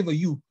will deliver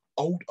you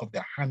out of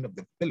the hand of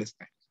the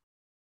Philistines.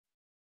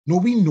 Now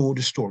we know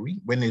the story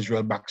when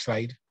Israel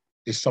backslide.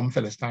 There's some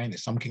Philistine,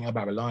 there's some king of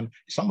Babylon,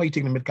 somebody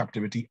taking them into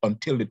captivity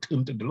until they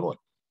turn to the Lord.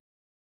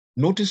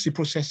 Notice the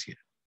process here.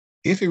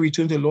 If you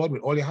return to the Lord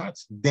with all your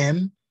hearts,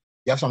 then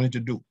you have something to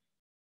do.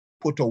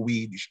 Put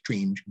away the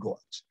strange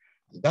gods.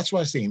 And that's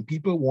why I'm saying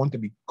people want to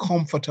be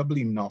comfortable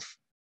enough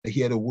to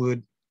hear the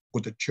word, go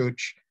to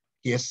church,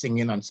 hear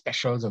singing and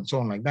specials and so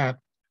on like that,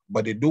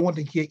 but they don't want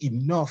to hear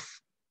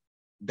enough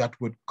that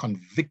would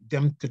convict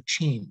them to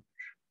change.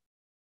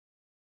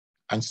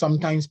 And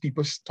sometimes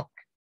people stuck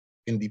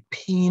in the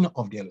pain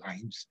of their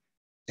lives,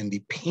 in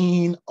the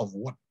pain of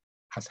what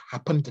has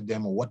happened to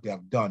them or what they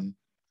have done,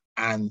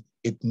 and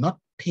it's not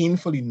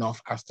painful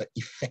enough as to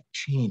effect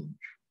change.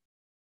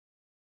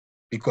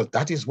 Because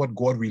that is what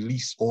God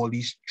released all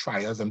these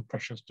trials and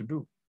pressures to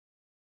do.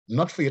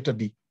 Not for you to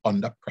be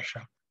under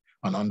pressure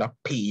and under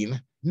pain,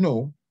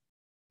 no,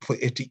 for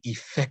it to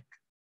effect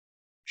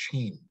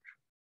change.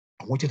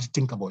 I want you to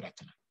think about that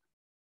tonight.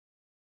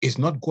 It's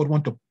not God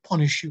want to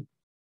punish you.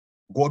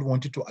 God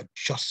wanted to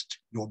adjust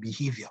your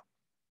behavior.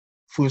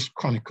 1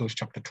 Chronicles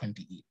chapter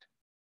 28.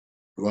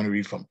 We want to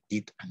read from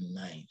 8 and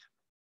 9.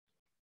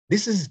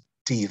 This is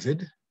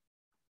David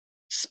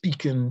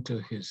speaking to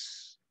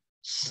his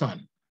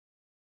son.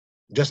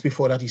 Just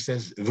before that, he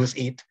says, verse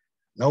 8,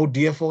 now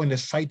therefore in the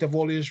sight of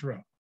all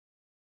Israel,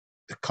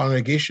 the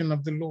congregation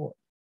of the Lord,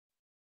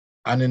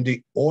 and in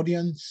the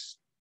audience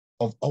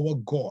of our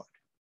God,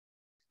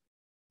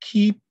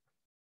 keep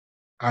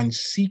and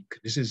seek.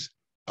 This is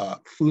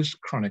 1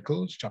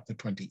 Chronicles chapter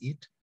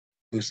 28,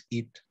 verse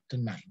 8 to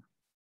 9.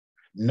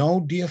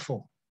 Now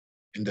therefore,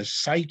 in the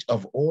sight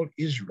of all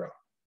Israel,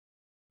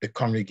 the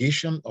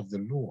congregation of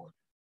the Lord,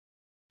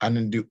 and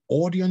in the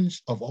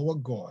audience of our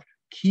God,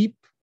 keep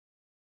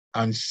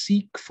and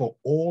seek for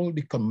all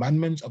the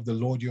commandments of the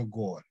Lord your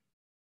God,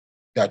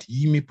 that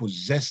ye may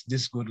possess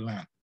this good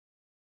land,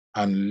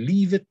 and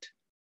leave it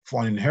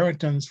for an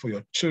inheritance for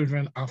your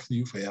children after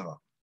you forever.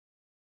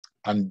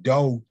 And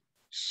thou,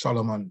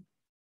 Solomon,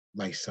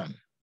 my son.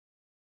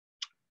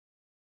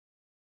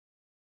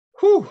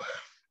 Whew.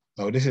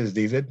 Now this is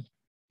David.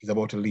 He's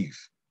about to leave.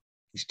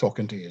 He's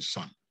talking to his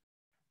son.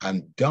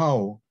 And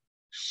thou,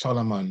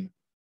 Solomon,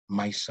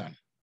 my son,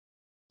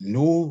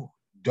 know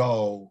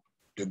thou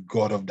the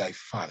God of thy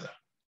father,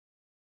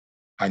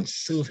 and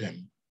serve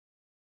him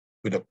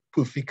with a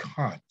perfect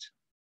heart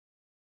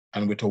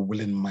and with a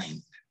willing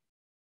mind.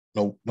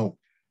 No,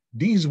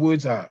 these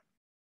words are,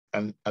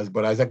 and as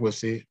Brother Isaac will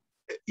say,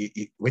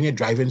 when you're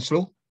driving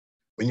slow,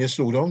 when you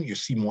slow down, you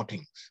see more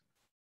things.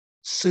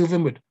 Serve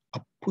him with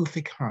a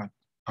perfect heart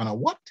and a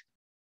what?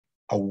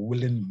 A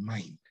willing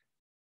mind.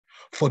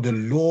 For the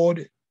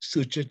Lord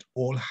searcheth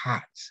all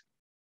hearts.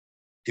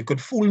 You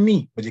could fool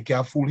me, but you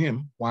can't fool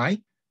him.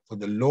 Why? For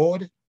the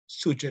Lord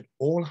searcheth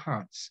all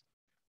hearts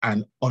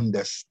and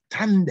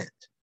understandeth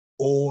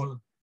all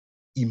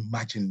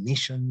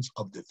imaginations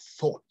of the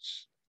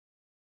thoughts.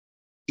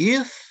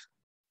 If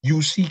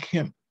you seek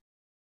him.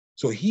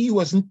 So he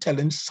wasn't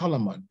telling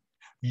Solomon,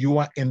 you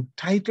are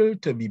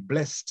entitled to be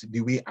blessed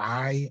the way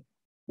I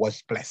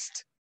was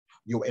blessed.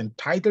 You're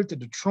entitled to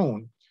the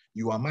throne.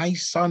 You are my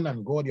son,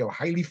 and God, you're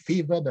highly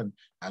favored, and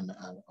I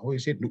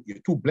always say, look, you're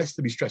too blessed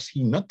to be stressed.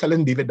 He's not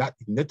telling David that.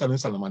 He's not telling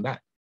Solomon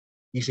that.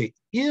 He said,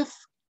 if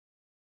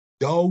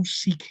thou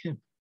seek him,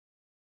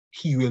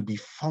 he will be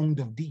found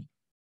of thee.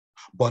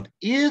 But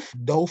if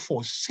thou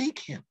forsake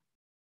him,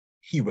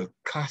 he will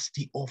cast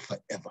thee off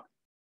forever.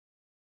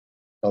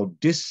 Now,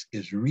 this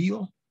is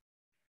real.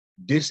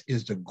 This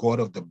is the God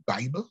of the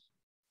Bible.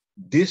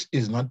 This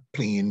is not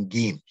playing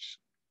games.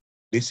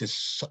 This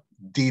is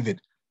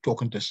David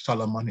talking to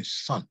Solomon, his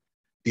son.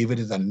 David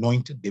is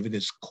anointed. David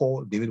is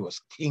called. David was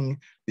king.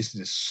 This is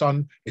his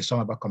son. His son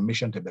about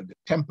commission to build the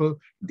temple.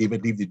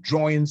 David leave the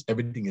drawings.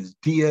 Everything is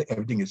dear.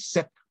 Everything is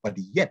set. But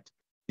yet,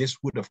 this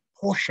word of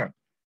portion,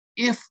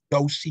 if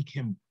thou seek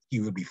him, he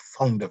will be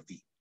found of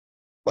thee.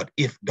 But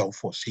if thou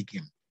forsake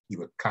him, he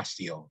will cast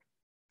thee out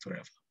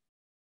forever.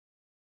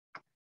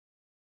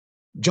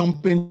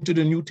 Jump into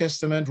the New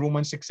Testament,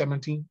 Romans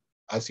 6:17.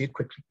 I'll say it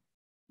quickly.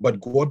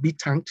 But God be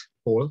thanked,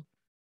 Paul,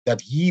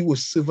 that ye were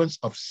servants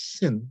of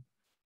sin,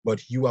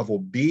 but you have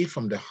obeyed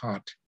from the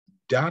heart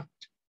that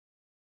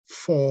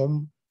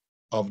form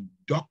of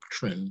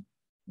doctrine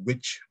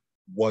which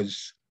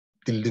was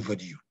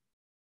delivered you.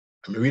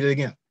 Let me read it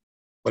again.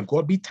 But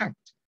God be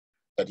thanked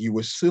that you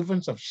were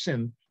servants of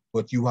sin,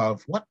 but you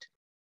have what?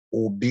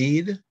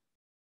 Obeyed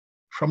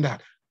from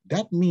that.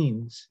 That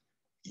means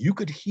you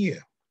could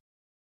hear,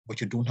 but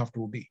you don't have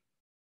to obey.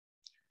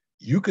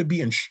 You could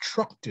be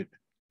instructed,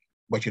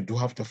 but you do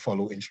have to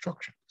follow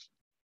instructions.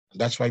 And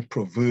that's why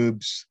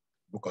Proverbs,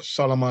 Book of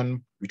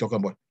Solomon, we talk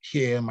about,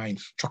 hear my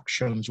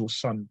instructions, O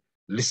son,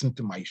 listen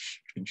to my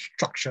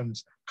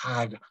instructions,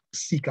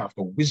 seek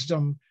after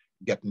wisdom,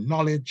 get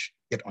knowledge,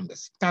 get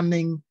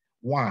understanding.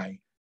 Why?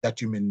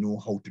 That you may know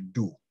how to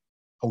do,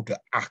 how to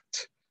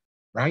act,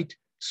 right?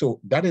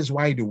 So that is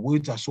why the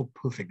words are so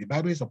perfect. The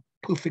Bible is a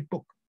perfect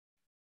book.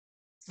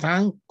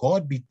 Thank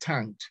God be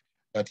thanked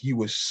that ye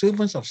were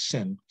servants of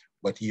sin,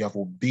 but ye have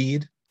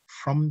obeyed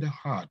from the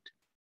heart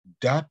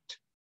that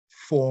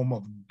form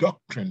of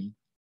doctrine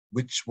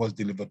which was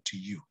delivered to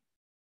you.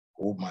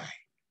 Oh my.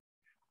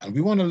 And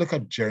we want to look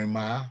at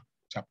Jeremiah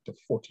chapter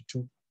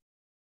 42.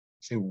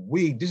 Say,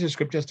 wait, this is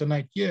scriptures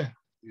tonight. Yeah,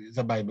 it's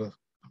a Bible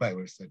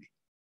study.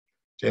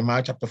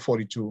 Jeremiah chapter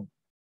 42,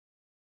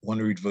 I want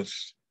to read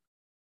verse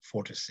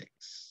 4 to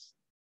 6.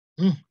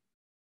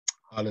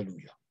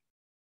 Hallelujah.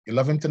 You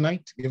love him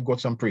tonight? Give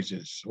God some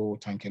praises. Oh,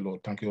 thank you,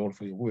 Lord. Thank you all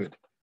for your word.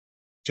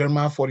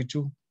 Jeremiah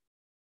 42,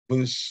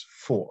 verse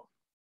 4.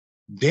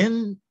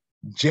 Then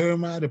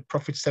Jeremiah the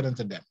prophet said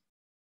unto them,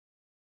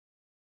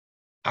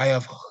 I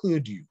have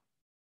heard you.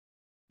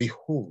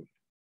 Behold,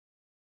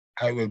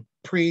 I will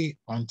pray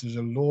unto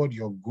the Lord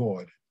your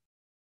God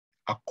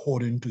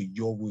according to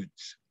your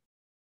words.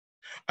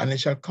 And it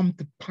shall come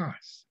to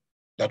pass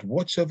that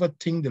whatsoever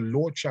thing the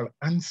Lord shall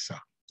answer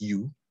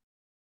you,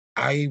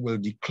 I will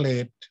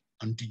declare it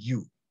unto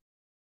you.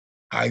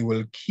 I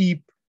will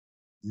keep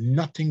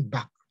nothing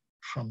back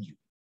from you.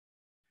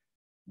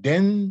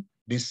 Then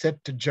they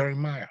said to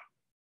Jeremiah,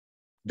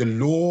 the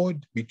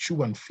Lord be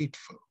true and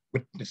faithful,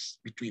 witness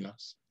between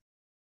us.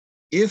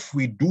 If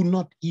we do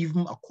not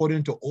even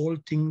according to all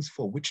things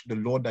for which the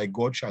Lord thy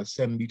God shall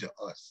send thee to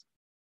us,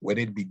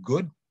 whether it be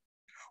good,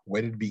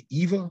 whether it be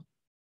evil,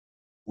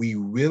 we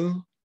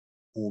will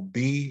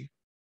obey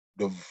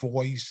the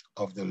voice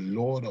of the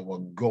Lord our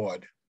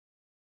God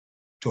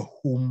to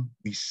whom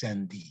we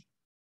send thee.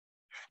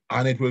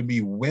 And it will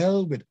be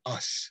well with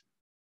us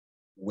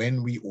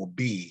when we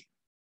obey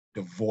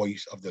the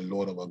voice of the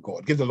Lord our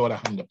God. Give the Lord a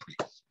hand of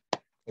praise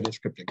for the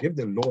scripture. Give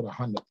the Lord a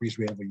hand of praise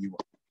wherever you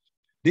are.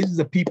 This is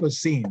the people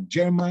saying,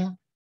 Jeremiah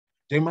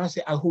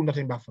said, I'll hold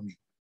nothing back from you.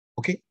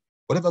 Okay?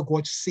 Whatever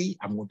God say,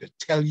 I'm going to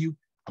tell you.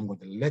 I'm going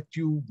to let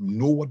you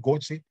know what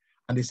God said.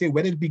 And they say,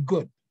 whether it be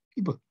good,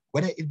 people,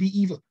 whether it be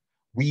evil,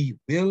 we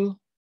will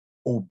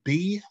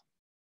obey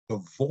the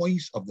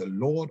voice of the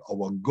Lord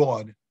our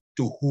God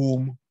to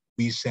whom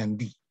we send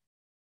thee.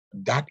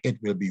 That it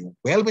will be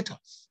well with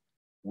us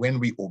when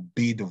we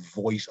obey the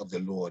voice of the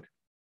Lord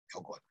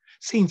our God.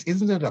 Saints,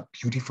 isn't it a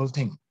beautiful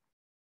thing?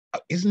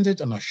 Isn't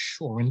it an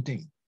assuring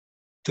thing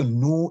to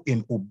know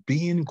in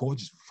obeying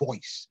God's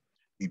voice,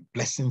 the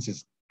blessings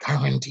is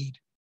guaranteed?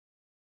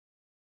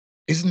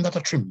 Isn't that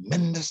a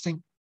tremendous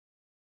thing?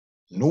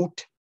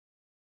 Note,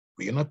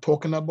 we are not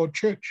talking about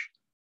church.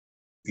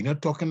 We're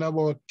not talking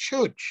about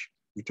church.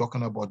 We're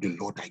talking about the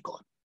Lord thy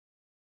God.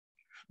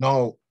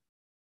 Now,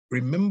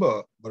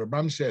 remember, Brother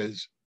Bram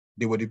says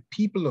they were the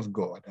people of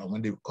God, and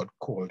when they got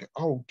called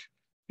out,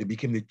 They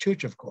became the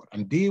church of God.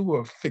 And they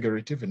were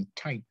figurative and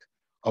type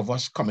of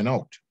us coming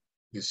out,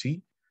 you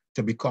see,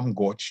 to become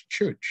God's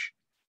church.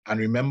 And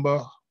remember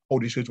how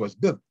the church was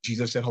built.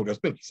 Jesus said how it was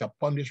built. He said,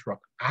 upon this rock,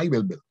 I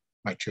will build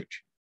my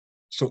church.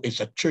 So it's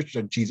a church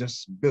that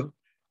Jesus built.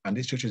 And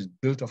this church is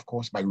built, of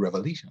course, by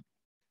revelation.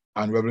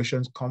 And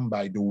revelations come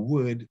by the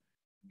word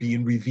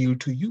being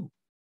revealed to you.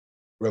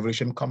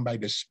 Revelation come by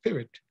the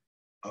Spirit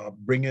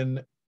bringing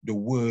the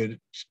word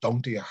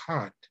down to your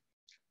heart.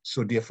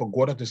 So therefore,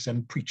 God had to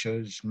send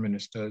preachers,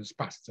 ministers,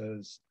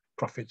 pastors,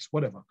 prophets,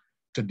 whatever,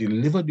 to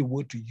deliver the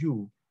word to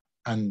you.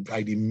 And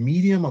by the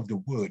medium of the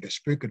word, the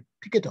Spirit could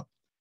pick it up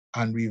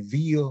and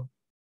reveal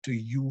to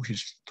you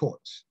his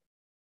thoughts.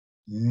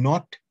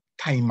 Not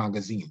Time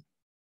magazine,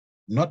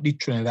 not the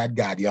Trinidad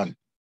Guardian,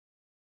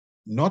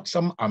 not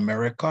some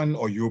American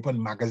or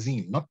European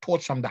magazine, not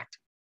thoughts from that.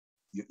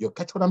 You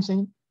catch what I'm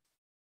saying?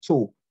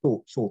 So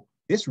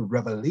this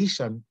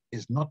revelation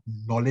is not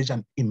knowledge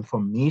and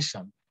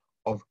information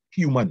of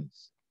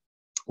humans.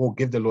 Oh,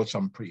 give the Lord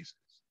some praises.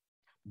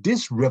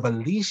 This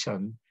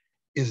revelation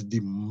is the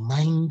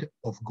mind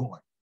of God.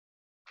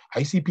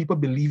 I see people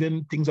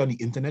believing things on the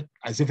internet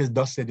as if it's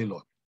thus said the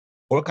Lord.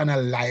 All kind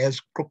of liars,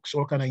 crooks,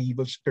 all kind of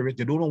evil spirits.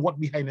 They don't know what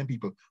behind them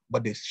people,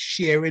 but they're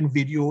sharing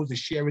videos, they're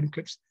sharing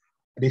clips,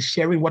 they're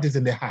sharing what is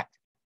in their heart.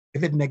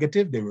 If it's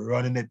negative, they're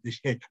running it, they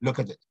share, look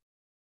at it.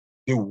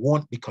 They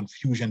want the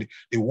confusion.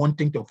 They want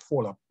things to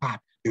fall apart.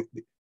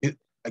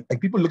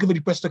 Like people looking for the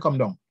press to come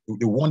down.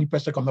 They want the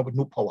press to come down with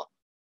no power.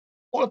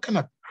 All kind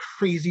of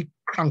crazy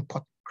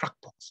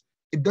crackpots.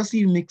 It doesn't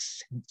even make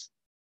sense.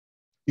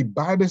 The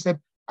Bible said,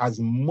 as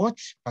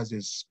much as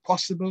is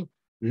possible,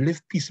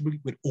 live peaceably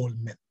with all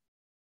men.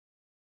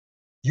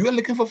 You are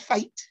looking for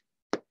fight.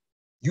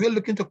 You are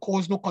looking to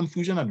cause no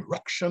confusion and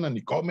ruction, and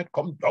the government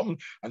come down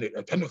and they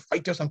tend to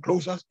fight us and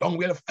close us down.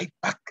 We have to fight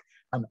back.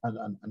 And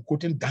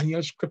quoting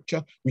Daniel's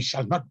scripture, we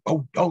shall not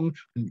bow down.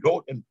 And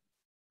Lord, and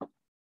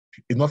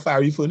it's not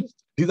fiery furnace.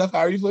 These are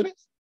fiery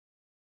furnace.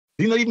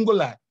 These not even go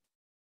lie.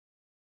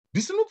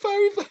 This is not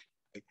fiery furnace.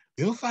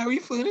 It's not fiery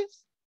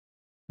furnace.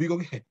 We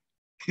go ahead.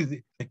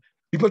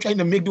 People trying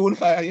to make their own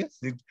fire, yes?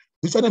 They're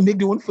trying to make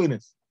their own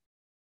furnace.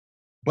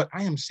 But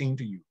I am saying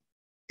to you,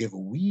 if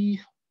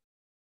we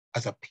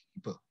as a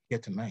people here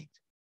tonight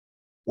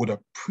would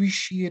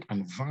appreciate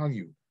and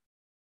value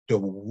the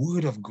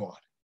word of God,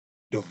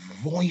 the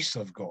voice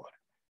of God,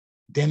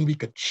 then we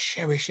could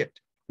cherish it.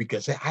 We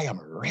could say, I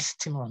am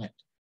resting on it.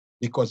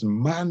 Because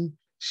man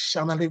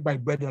shall not live by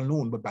bread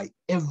alone, but by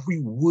every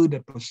word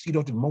that proceeds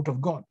out of the mouth of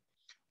God.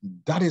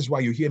 That is why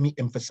you hear me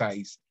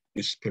emphasize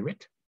the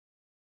Spirit,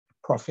 the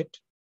prophet,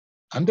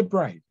 and the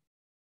bride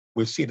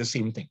will say the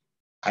same thing.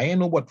 I ain't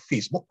know about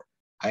Facebook.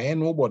 I ain't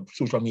know about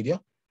social media.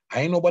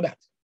 I ain't know about that.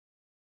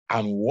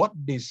 And what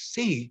they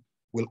say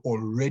will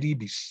already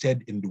be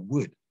said in the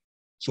word.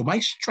 So my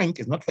strength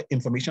is not for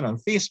information on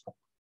Facebook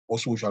or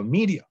social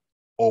media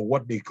or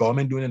what the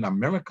government doing in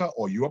America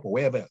or Europe or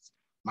wherever else.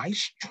 My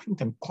strength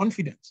and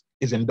confidence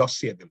is in thus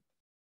saith the Lord.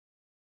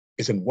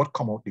 It's in what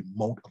come out the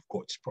mouth of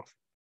God's prophet.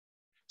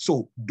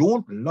 So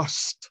don't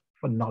lust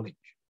for knowledge.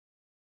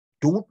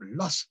 Don't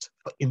lust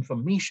for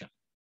information.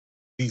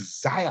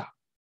 Desire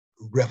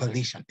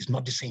revelation is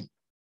not the same.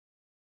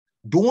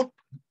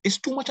 It's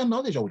too much of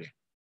knowledge out there.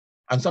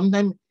 And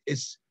sometimes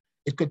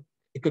it could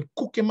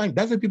cook your mind.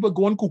 That's why people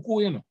go on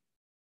cuckoo, you know.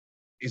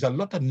 It's a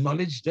lot of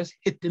knowledge just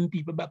hitting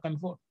people back and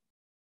forth.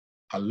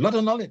 A lot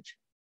of knowledge.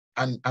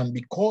 And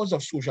because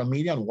of social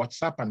media and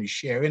WhatsApp and the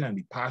sharing and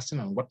the passing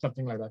and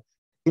something like that,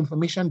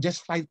 information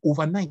just flies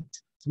overnight.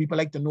 So people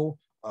like to know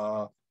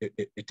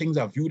the things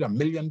are viewed 1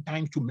 million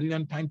times, 2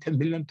 million times, 10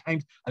 million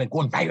times, and it's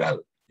going viral.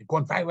 It's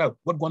going viral.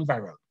 What gone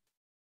viral?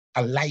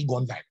 A lie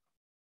gone viral.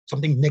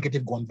 Something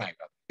negative gone viral.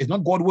 It's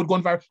not God's word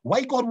gone viral.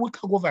 Why God's word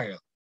can go viral?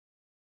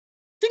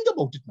 Think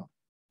about it now.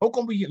 How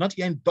come we not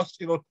hearing thus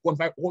say the Lord going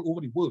viral all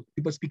over the world?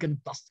 People speaking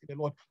thus say the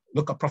Lord.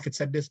 Look, a prophet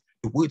said this.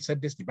 The word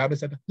said this. The Bible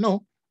said that.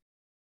 No.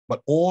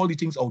 But all the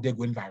things out there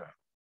going viral.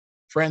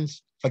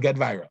 Friends, forget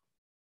viral.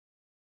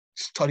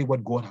 Study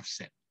what God has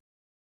said.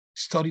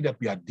 Study that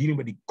we are dealing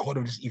with the God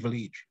of this evil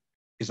age.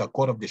 It's a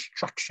God of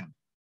distraction.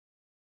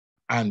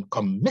 And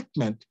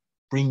commitment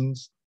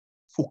brings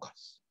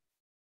focus.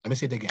 Let me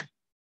say it again.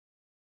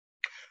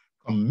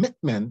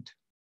 Commitment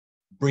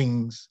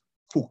brings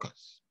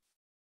focus.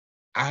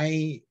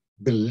 I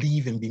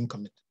believe in being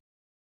committed.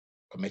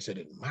 Committed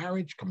in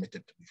marriage,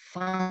 committed to the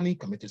family,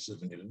 committed to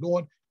serving the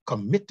Lord,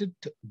 committed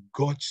to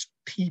God's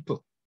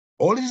people.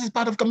 All this is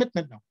part of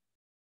commitment now.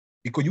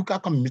 Because you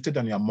can't committed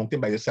on your mountain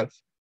by yourself.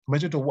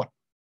 Committed to what?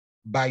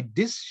 By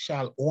this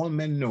shall all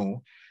men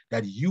know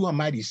that you are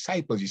my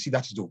disciples. You see,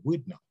 that's the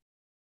word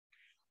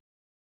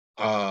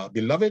now.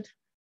 Beloved,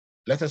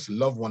 let us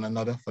love one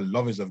another, for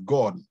love is of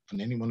God,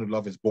 and anyone who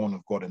loves is born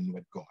of God and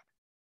knoweth God.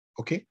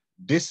 Okay?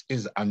 This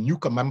is a new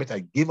commandment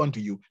I give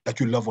unto you, that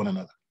you love one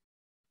another.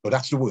 So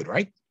that's the word,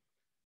 right?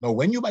 Now,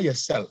 when you by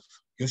yourself,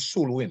 you're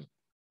soloing,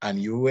 and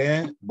you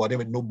body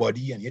with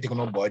nobody, and you're taking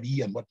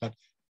nobody and whatnot,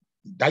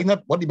 that's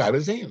not what the Bible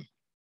is saying.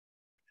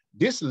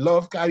 This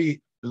love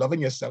carry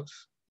loving yourself.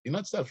 You're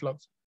not self-love.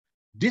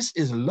 This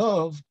is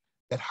love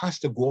that has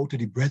to go out to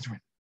the brethren.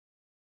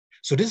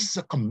 So this is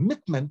a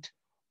commitment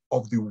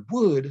of the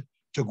word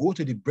to go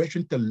to the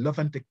brethren, to love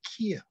and to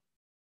care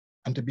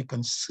and to be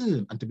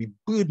concerned and to be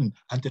burdened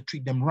and to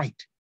treat them right.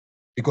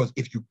 Because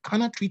if you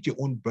cannot treat your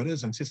own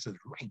brothers and sisters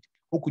right,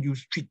 how could you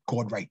treat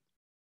God right?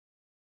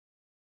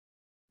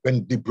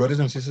 When the brothers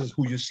and sisters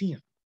who you're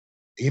seeing.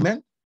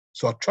 Amen?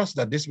 So I trust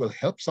that this will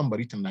help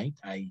somebody tonight.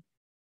 I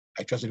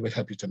trust it will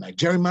help you tonight.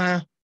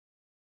 Jeremiah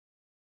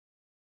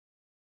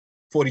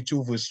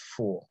 42 verse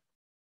 4.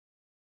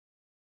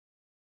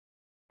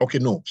 Okay,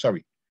 no,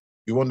 sorry.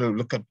 You want to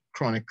look at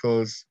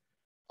Chronicles,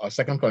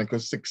 2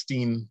 Chronicles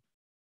 16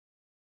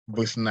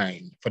 verse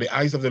 9. For the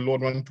eyes of the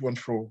Lord run to and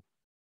fro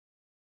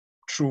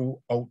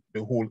throughout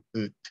the whole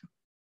earth.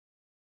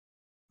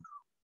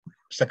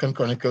 2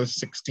 Chronicles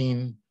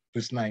 16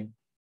 verse 9.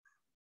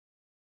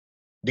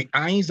 The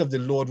eyes of the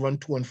Lord run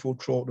to and fro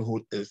throughout the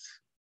whole earth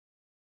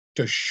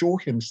to show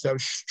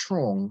himself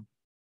strong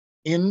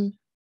in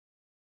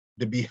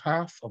the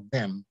behalf of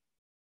them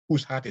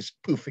whose heart is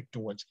perfect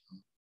towards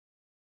him.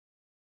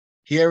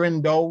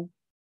 Herein thou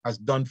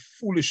hast done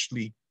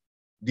foolishly,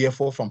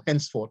 therefore from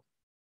henceforth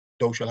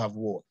thou shalt have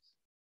wars.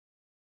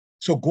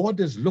 So God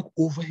does look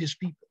over his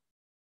people.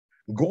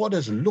 God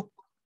does look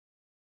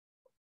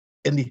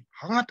in the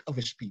heart of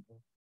his people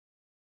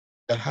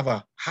that have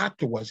a heart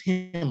towards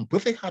him,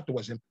 perfect heart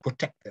towards him,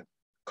 protect them,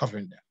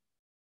 covering them.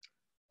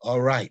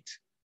 All right.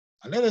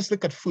 And let us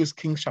look at 1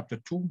 Kings chapter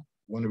 2. I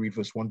want to read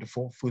verse 1 to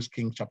 4. 1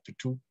 Kings chapter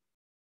 2,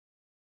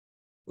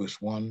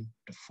 verse 1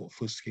 to 4.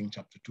 1 Kings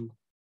chapter 2,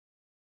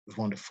 verse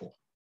 1 to 4.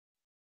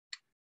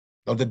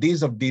 Now the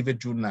days of David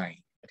drew nigh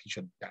that he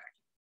should die.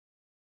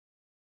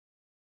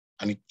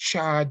 And he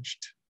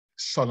charged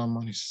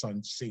Solomon his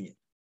son, saying,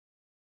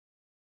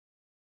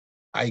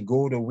 I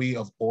go the way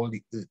of all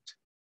the earth.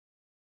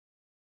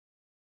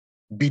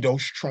 Be thou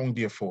strong,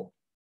 therefore,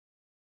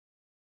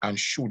 and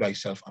show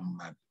thyself a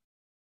man.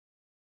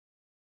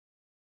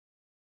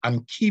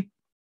 And keep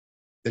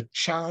the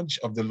charge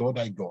of the Lord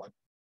thy God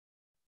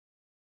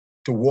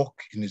to walk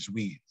in his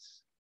ways.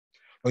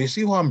 Now you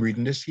see how I'm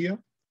reading this here?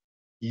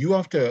 You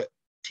have to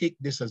take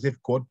this as if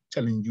God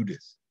telling you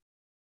this,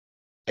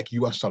 like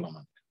you are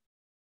Solomon.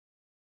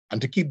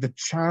 And to keep the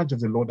charge of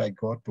the Lord thy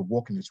God to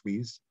walk in his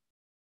ways,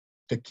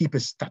 to keep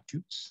his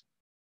statutes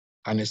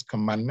and his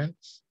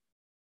commandments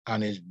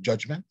and his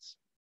judgments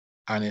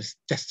and his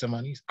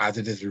testimonies, as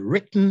it is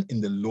written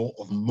in the law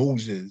of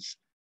Moses.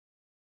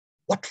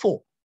 What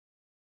for?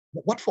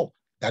 What for?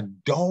 That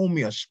thou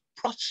mayest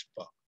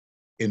prosper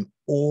in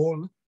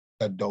all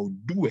that thou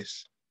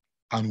doest,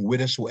 and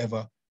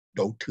whithersoever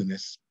thou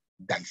turnest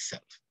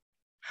thyself.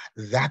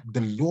 That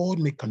the Lord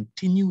may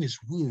continue his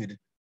word,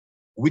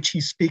 which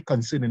he spake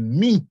concerning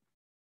me,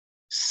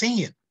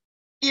 saying,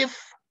 if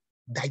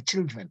thy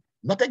children,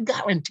 not a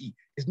guarantee,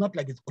 it's not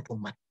like it's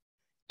automatic.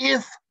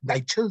 If thy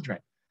children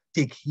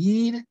take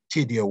heed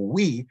to their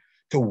way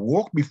to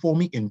walk before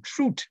me in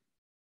truth,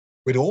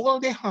 with all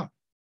their heart,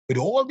 with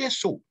all their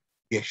soul,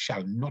 there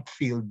shall not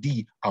fail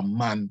thee a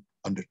man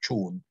on the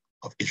throne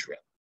of Israel.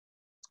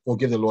 Oh,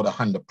 give the Lord a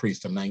hand of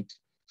praise tonight.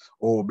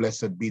 Oh,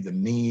 blessed be the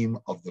name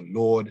of the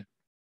Lord.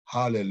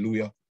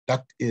 Hallelujah.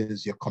 That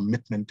is your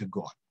commitment to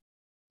God.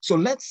 So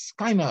let's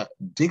kind of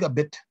dig a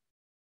bit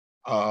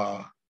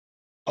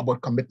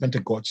about commitment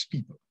to God's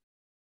people.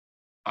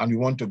 And we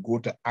want to go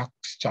to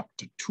Acts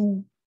chapter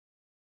 2,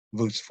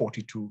 verse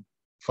 42,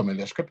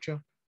 familiar scripture.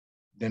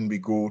 Then we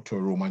go to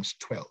Romans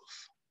 12.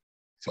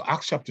 So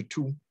Acts chapter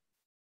 2,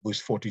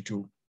 verse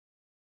 42.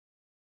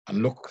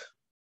 And look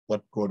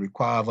what God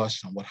requires of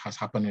us and what has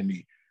happened in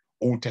the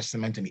Old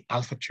Testament in the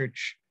Alpha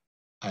Church,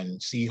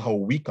 and see how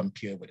we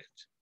compare with it.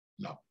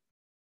 Now,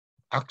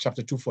 Acts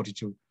chapter 2,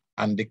 42.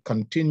 And they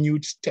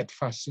continued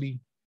steadfastly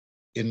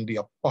in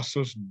the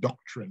apostles'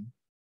 doctrine,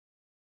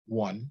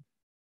 1,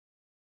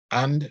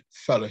 and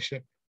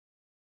fellowship,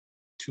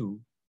 2,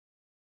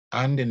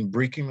 and in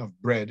breaking of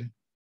bread,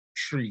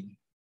 3,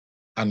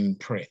 and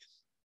prayer.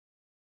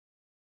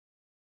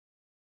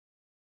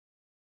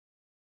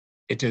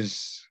 It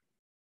is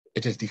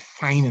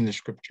defined in the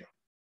scripture.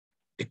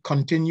 They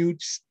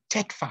continued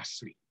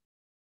steadfastly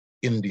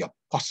in the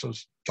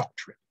apostles'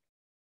 doctrine.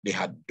 They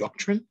had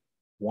doctrine,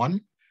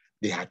 1,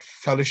 they had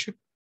fellowship,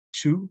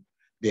 2,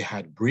 they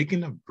had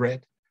breaking of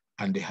bread,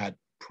 and they had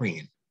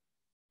praying.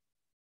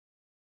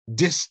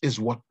 This is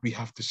what we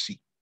have to see.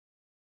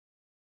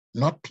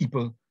 Not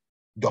people,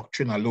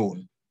 doctrine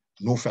alone,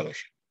 no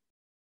fellowship.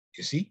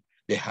 You see,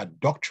 they had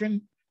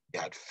doctrine, they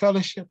had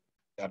fellowship,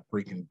 they had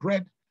breaking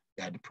bread,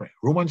 they had prayer.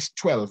 Romans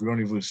 12, we're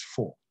on verse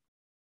 4.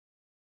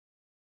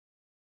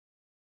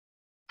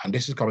 And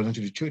this is coming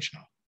into the church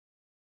now.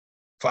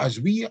 For as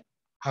we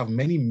have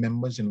many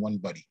members in one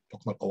body,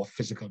 talking about our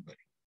physical body,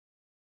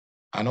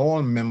 and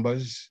all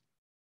members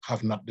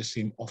have not the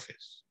same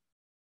office.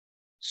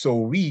 So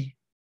we,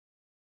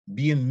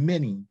 being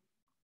many,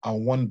 are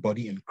one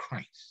body in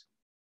Christ.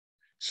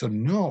 So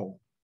now,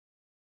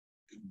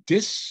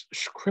 this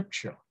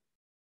scripture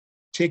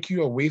take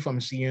you away from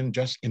seeing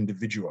just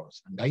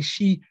individuals, and I,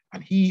 she,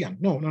 and he,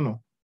 and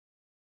no.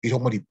 He's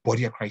talking about the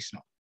body of Christ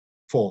now.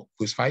 4,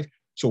 verse 5.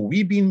 So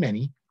we being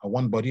many are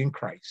one body in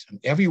Christ, and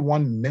every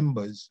one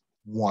members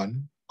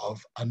one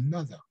of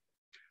another,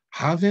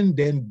 having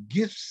then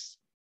gifts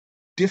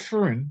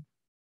differing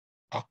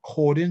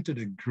according to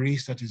the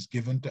grace that is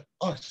given to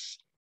us,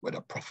 whether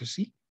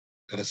prophecy,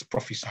 let us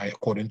prophesy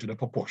according to the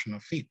proportion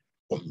of faith,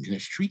 or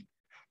ministry,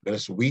 let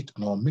us wait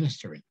on our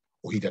ministering,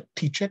 or he that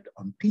teacheth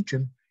on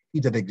teaching,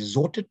 he that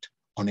exhorteth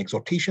on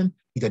exhortation,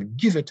 he that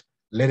giveth,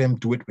 let him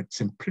do it with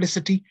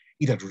simplicity,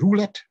 he that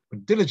ruleth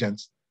with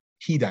diligence,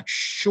 he that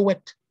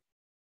showeth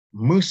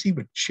mercy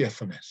with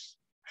cheerfulness.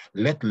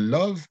 Let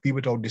love be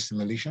without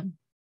dissimulation,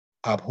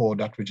 abhor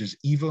that which is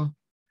evil,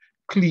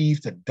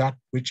 cleave to that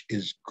which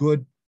is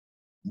good,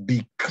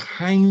 be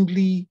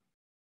kindly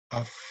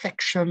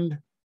affectioned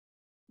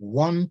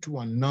one to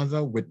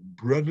another with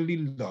brotherly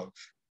love,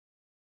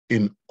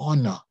 in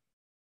honor,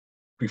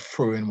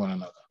 preferring one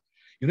another.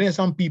 You know,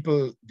 some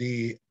people,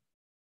 they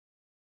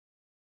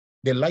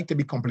like to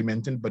be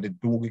complimented, but they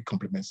don't give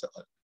compliments to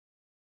others.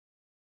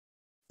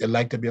 They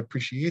like to be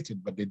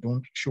appreciated, but they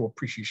don't show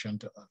appreciation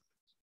to others.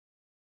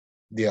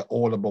 They are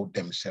all about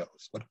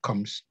themselves, what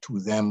comes to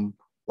them,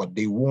 what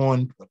they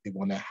want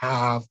to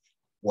have,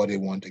 what they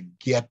want to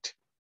get,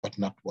 but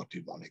not what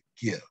they want to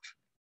give.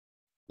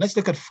 Let's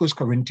look at 1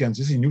 Corinthians.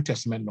 This is New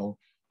Testament now,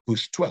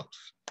 verse 12.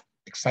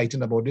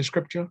 Excited about this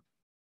scripture.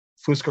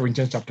 1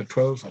 Corinthians chapter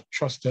 12. I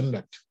trust in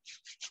that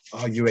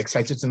you're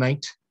excited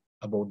tonight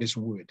about this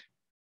word,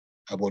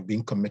 about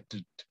being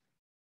committed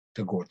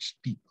to God's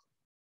people.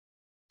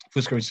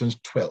 1 Corinthians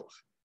 12,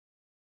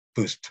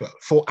 verse 12.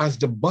 For as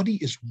the body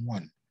is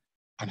one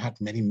and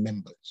hath many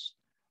members,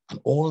 and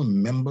all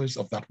members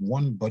of that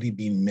one body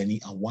being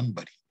many are one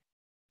body,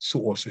 so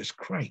also is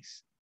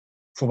Christ.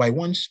 For by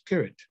one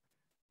Spirit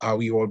are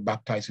we all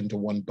baptized into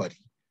one body,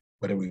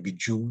 whether we be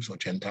Jews or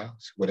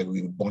Gentiles, whether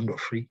we be bond or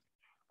free,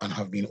 and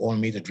have been all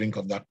made to drink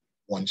of that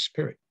one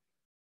Spirit.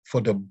 For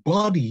the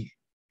body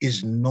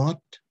is not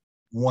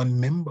one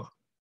member,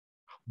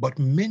 but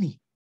many.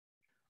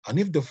 And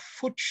if the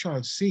foot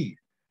shall say,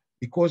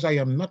 because I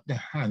am not the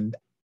hand,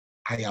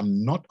 I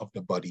am not of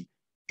the body,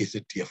 is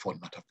it therefore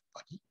not of the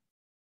body?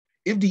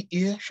 If the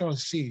ear shall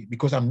say,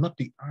 because I'm not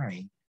the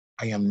eye,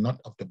 I am not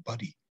of the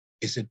body,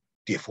 is it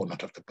therefore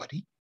not of the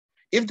body?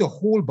 If the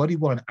whole body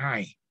were an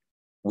eye,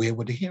 where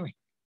would the hearing?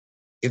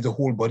 If the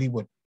whole body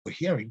were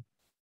hearing,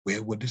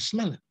 where would the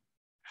smelling?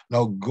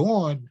 Now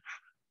God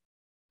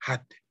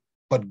had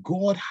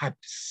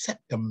set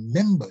the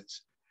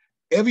members,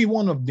 every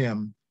one of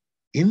them,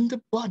 in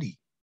the body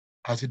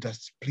as it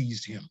has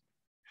pleased him.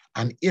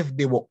 And if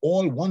they were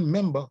all one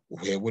member,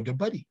 where would the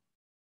body?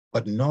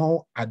 But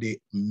now are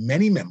they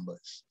many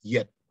members,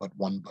 yet but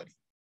one body.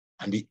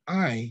 And the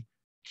eye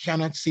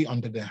cannot say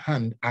unto the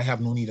hand, I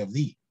have no need of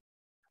thee.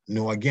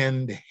 Nor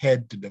again the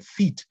head to the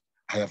feet,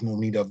 I have no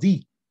need of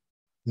thee.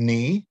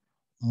 Nay,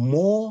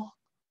 more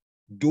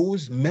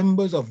those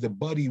members of the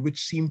body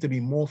which seem to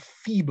be more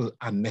feeble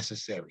are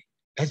necessary.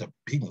 That's a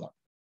big one.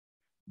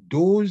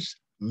 Those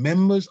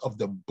members of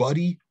the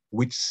body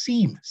which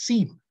seem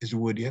is the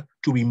word here,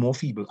 to be more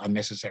feeble are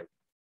necessary.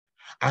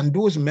 And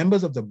those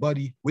members of the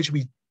body which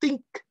we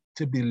think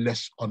to be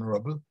less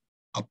honorable,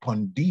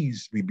 upon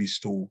these we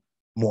bestow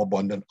more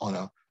abundant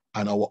honor,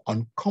 and our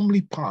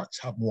uncomely parts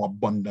have more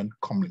abundant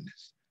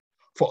comeliness.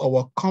 For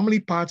our comely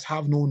parts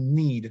have no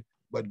need,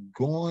 but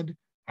God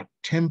hath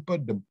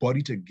tempered the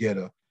body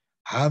together,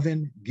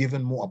 having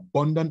given more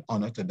abundant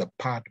honor to the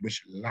part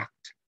which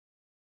lacked,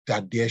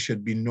 that there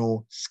should be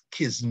no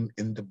schism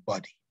in the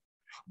body,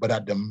 but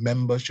that the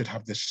members should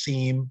have the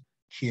same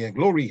care.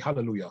 Glory,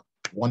 hallelujah,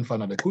 one for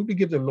another. Could we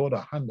give the Lord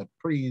a hand of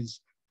praise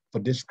for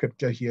this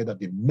scripture here, that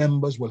the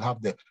members will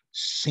have the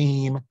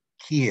same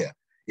care?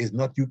 It's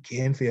not you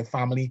caring for your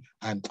family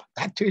and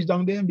that church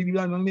down there,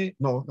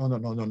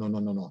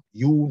 no.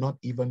 You not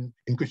even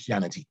in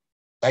Christianity.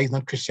 That is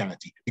not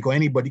Christianity, because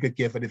anybody could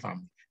care for the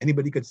family.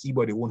 Anybody could see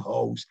about their own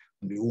house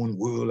and their own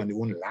world and their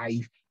own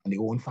life and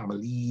their own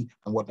family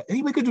and whatnot.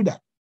 Anybody could do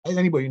that. As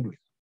anybody can do it.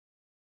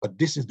 But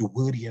this is the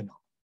word here now,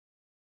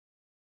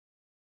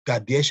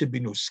 that there should be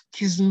no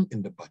schism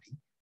in the body,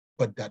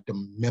 but that the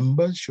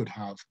members should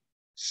have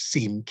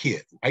same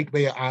care. Right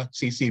where you are,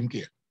 say same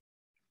care.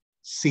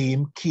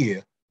 Same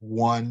care,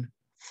 one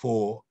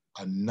for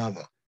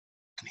another.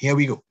 And here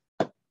we go.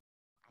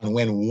 And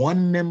when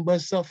one member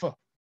suffer,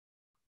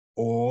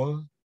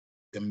 all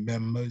the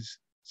members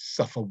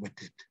suffer with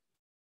it.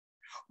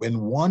 When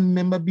one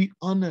member be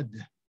honored,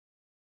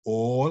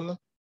 all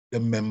the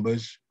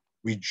members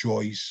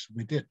rejoice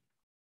with it.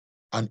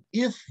 And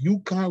if you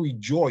can't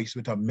rejoice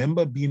with a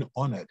member being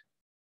honored,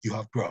 you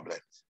have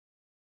problems.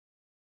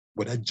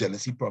 Whether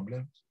jealousy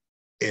problems,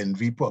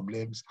 envy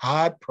problems,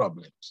 hard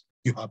problems,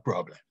 you have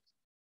problems.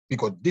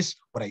 Because this,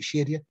 what I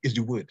shared here, is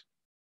the word.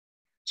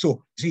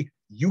 So, see,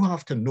 you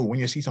have to know when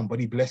you see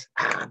somebody blessed,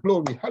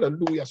 glory,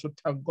 hallelujah, so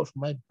thank God for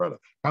my brother,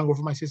 thank God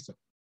for my sister.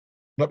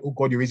 Not, oh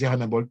God, you raise your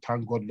hand about,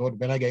 thank God, Lord,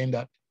 when I get in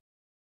that,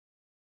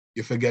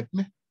 you forget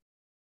me.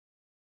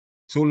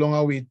 So long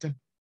I waiting.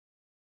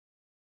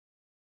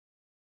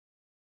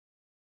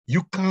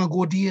 You can't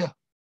go there.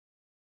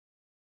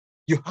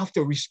 You have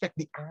to respect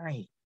the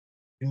eye,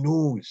 the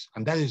nose,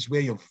 and that is where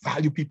you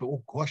value people.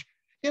 Oh gosh,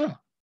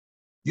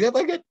 you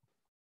ever get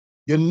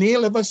your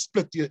nail ever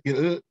split, your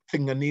little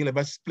fingernail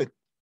ever split?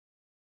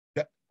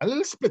 A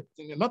little split,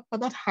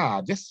 not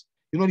hard, just,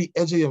 the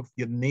edge of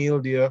your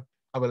nail there,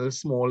 have a little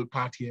small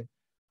part here.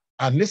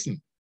 And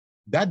listen,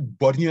 that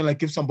body,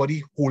 like if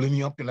somebody holding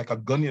you up like a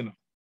gun,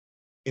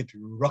 it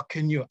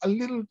rocking you. A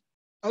little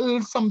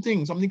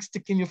something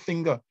sticking your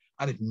finger,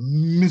 and it's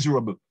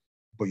miserable.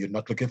 But you're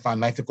not looking for a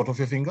knife to cut off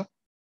your finger.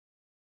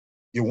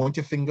 You want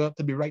your finger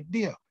to be right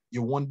there.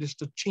 You want this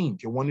to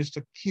change. You want this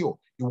to cure.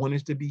 You want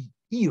this to be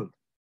healed.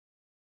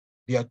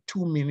 There are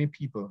too many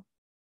people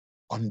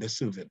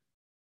underserving.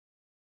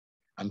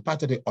 And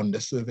part of the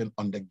underserving,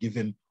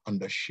 undergiving,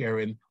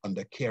 undersharing,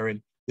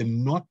 undercaring,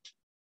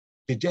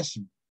 they're just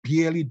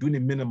barely doing the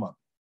minimum.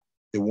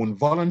 They won't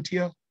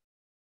volunteer.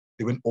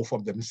 They won't offer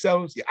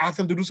themselves. You ask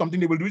them to do something,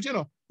 they will do it,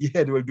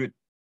 Yeah, they will do it.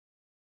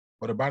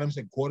 But the Bible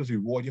said God is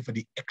rewarding you for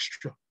the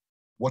extra,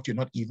 what you're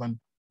not even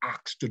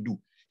asked to do.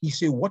 He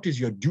said, what is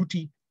your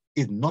duty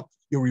is not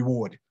your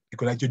reward,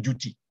 because that's your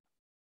duty.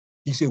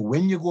 He said,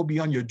 when you go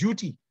beyond your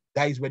duty,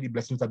 that is where the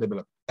blessings are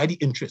developed. That's the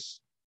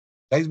interest.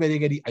 That is where they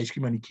get the ice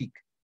cream and the cake.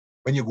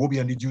 When you go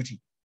beyond the duty,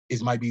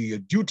 it might be your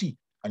duty,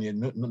 and you're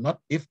not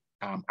if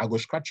I go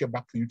scratch your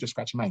back for you to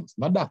scratch mine.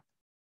 Not that.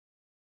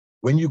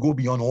 When you go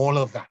beyond all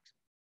of that,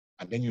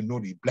 and then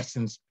the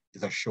blessings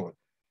is assured.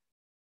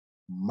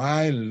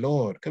 My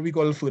Lord, can we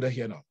go a little further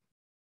here now?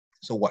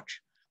 So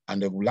watch.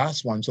 And the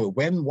last one, so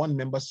when one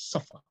member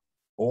suffer,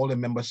 all the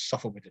members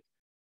suffer with it.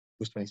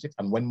 Verse 26,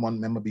 and when one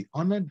member be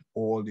honored,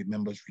 all the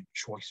members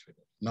rejoice with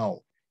it. Now,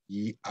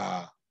 ye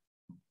are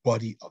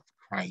body of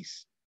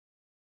Christ,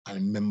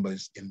 and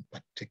members in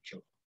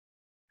particular.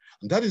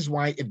 And that is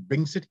why it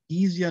brings it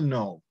easier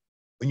now.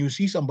 When you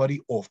see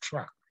somebody off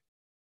track,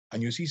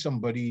 and you see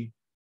somebody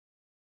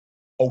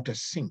out of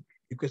sync,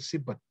 you could say,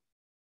 but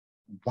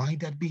why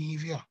that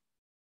behavior?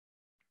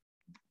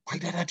 Why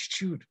that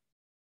attitude?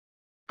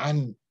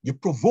 And you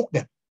provoke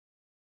them,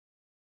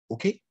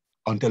 okay,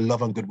 unto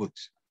love and good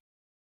works.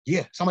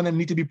 Yeah, some of them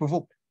need to be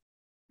provoked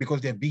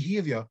because their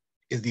behavior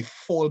is the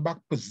fallback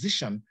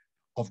position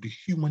of the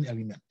human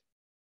element,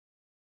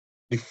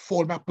 the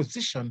fallback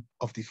position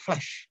of the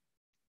flesh,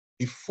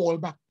 the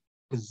fallback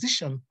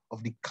position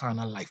of the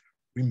carnal life.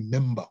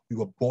 Remember, we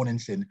were born in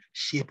sin,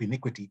 shaped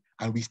iniquity,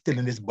 and we're still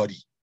in this body.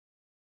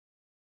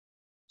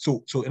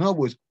 So in other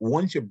words,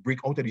 once you break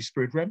out of the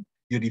spirit realm,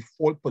 your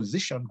default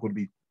position could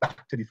be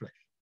back to the flesh,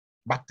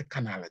 back to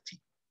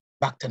carnality,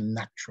 back to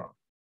natural.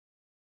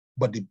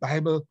 But the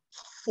Bible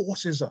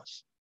forces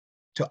us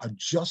to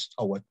adjust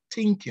our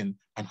thinking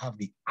and have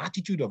the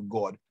attitude of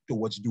God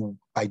towards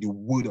by the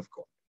word of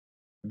God.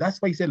 That's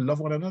why he said,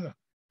 love one another.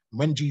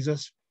 When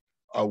Jesus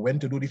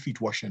went to do the feet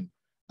washing,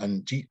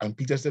 and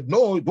Peter said,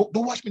 no,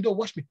 don't wash me, don't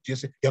wash me.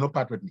 Jesus said, you're not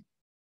part with me.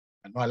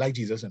 And I like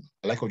Jesus, and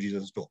I like how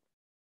Jesus talked.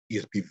 He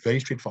has been very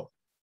straightforward.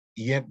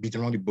 He ain't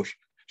beating around the bush.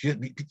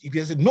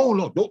 He said, no,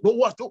 Lord, don't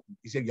wash. Don't.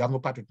 He said, you have no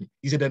part with me.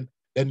 He said,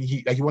 then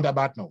he want a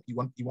bath now. He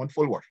want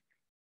full wash.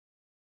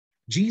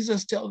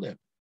 Jesus tell them,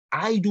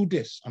 I do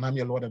this, and I'm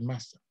your Lord and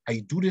Master.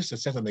 I do this to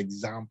set an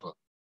example,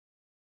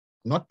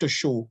 not to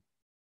show,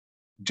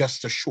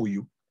 just to show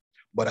you,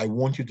 but I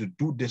want you to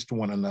do this to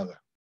one another.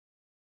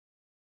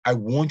 I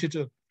want you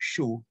to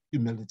show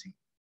humility.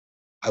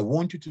 I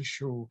want you to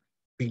show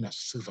being a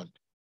servant.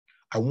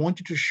 I want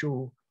you to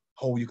show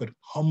how you could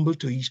humble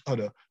to each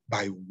other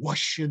by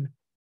washing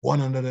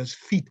one another's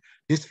feet.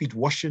 This feet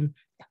washing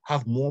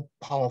have more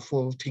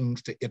powerful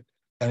things to it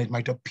than it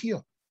might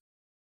appear.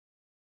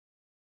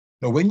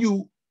 Now, when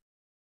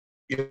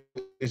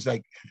it's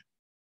like,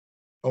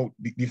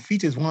 the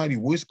feet is one of the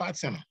worst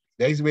parts, That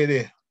is where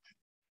they're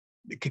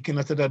kicking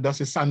us to the dust.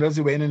 The sandals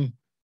are wearing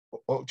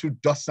through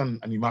dust and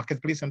the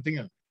marketplace and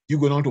things. You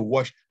go down to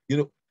wash.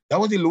 That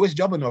was the lowest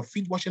job in our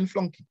feet washing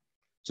flunky.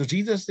 So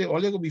Jesus said, all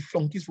they're going to be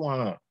flunkies for one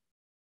another.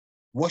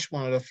 Wash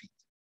one another's feet.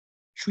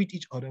 Treat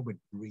each other with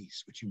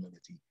grace, with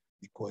humility,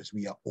 because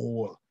we are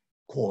all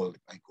called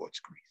by God's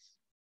grace.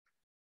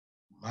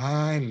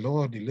 My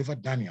Lord, deliver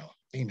Daniel.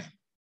 Amen.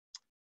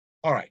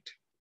 All right.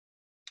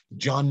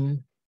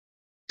 John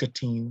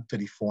 13,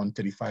 34 and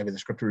 35 is a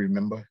scripture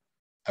remember,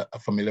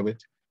 familiar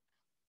with.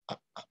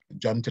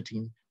 John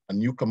 13, a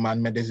new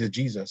commandment, this is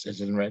Jesus,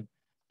 as in read.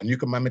 A new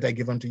commandment I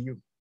give unto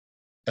you,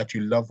 that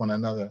you love one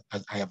another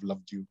as I have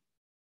loved you,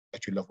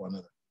 that you love one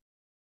another.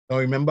 Now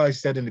remember I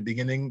said in the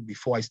beginning,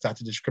 before I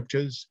started the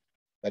scriptures,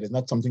 that is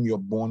not something you're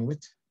born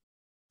with.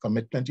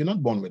 Commitment, you're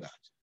not born with that.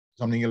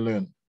 Something you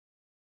learn,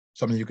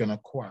 something you can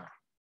acquire.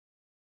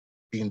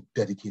 Being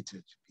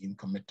dedicated, being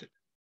committed.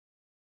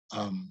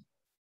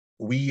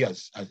 We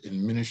as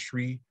in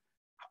ministry,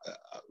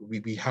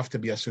 we have to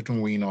be a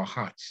certain way in our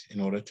hearts in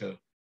order to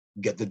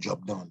get the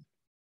job done.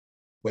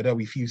 Whether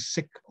we feel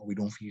sick or we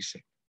don't feel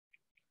sick.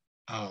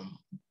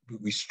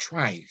 We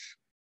strive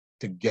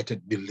to get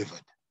it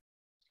delivered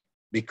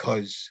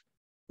because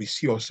we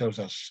see ourselves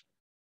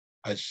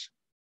as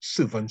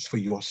servants for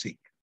your sake.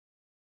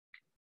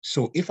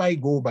 So if I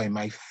go by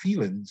my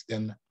feelings,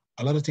 then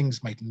a lot of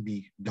things mightn't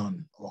be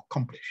done or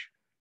accomplished.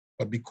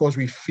 But because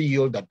we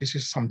feel that this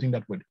is something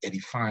that would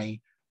edify,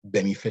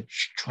 benefit,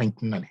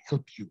 strengthen, and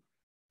help you,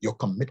 your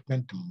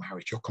commitment to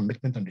marriage, your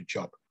commitment on the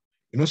job.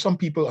 You know, some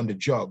people on the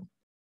job,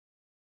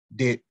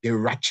 they're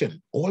ratchet.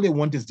 All they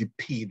want is the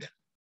pay them.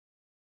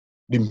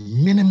 The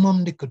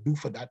minimum they could do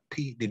for that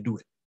pay, they do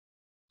it.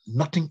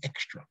 Nothing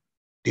extra.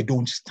 They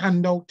don't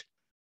stand out.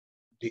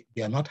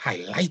 They are not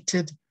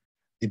highlighted.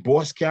 The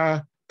boss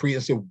can pray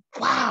and say,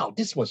 wow,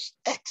 this was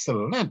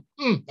excellent.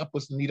 That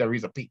person need a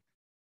raise of pay.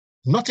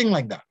 Nothing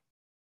like that.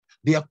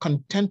 They are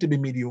content to be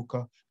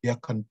mediocre. They are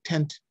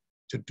content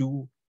to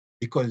do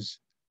because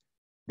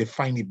they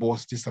find the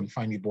boss this and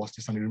find the boss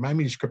this. And it reminds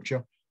me of the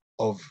scripture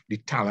of the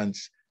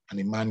talents, and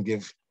the man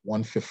gave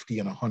 150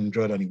 and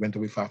 100, and he went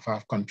away for a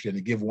far country, and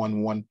he gave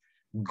one.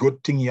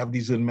 Good thing you have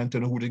discernment to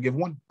know who to give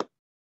one.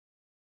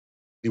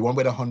 The one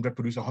with 100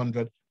 produce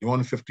 100, the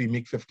 150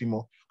 make 50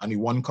 more, and the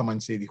one come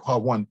and say the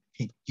one,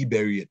 he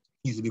bury it.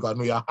 He said, because I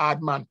know you're a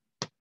hard man.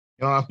 You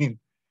know what I mean?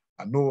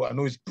 I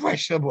know it's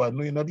pressure, but I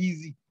know you're not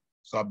easy.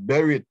 So I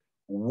bury it.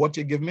 What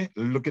you give me,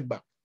 look it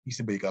back. He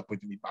said, but you got to put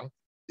it in the bank.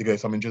 You got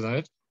some interest on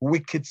it.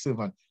 Wicked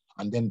servant.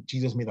 And then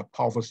Jesus made a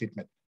powerful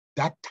statement.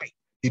 That time,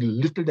 the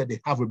little that they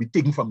have will be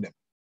taken from them.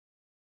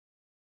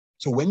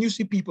 So when you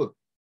see people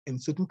in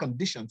certain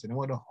conditions and you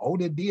wonder how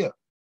they're there, you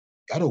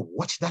got to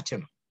watch that, you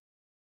know.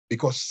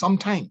 Because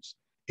sometimes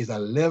it's a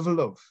level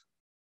of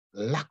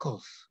lack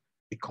of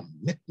the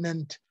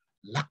commitment,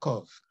 lack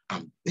of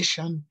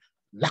ambition,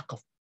 lack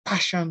of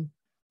passion,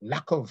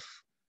 lack of,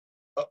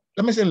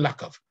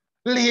 lack of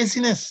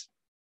laziness.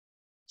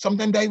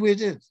 Sometimes that's what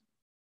it is.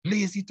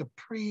 Lazy to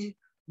pray,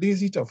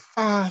 lazy to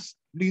fast,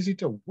 lazy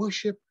to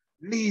worship,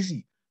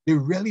 lazy. They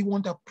really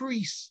want a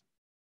priest.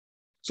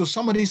 So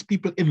some of these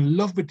people in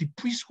love with the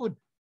priesthood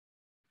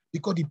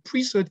because the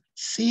priesthood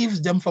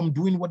saves them from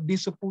doing what they're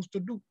supposed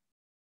to do.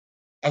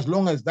 As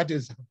long as that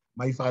is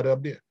my father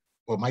up there,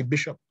 or my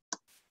bishop,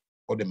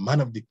 or the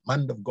man of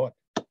God,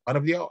 man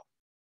of the hour.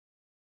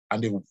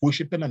 And they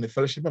worship him and they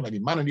fellowship him like the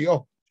man of the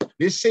hour.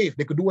 They're safe.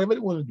 They could do whatever they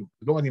want to do.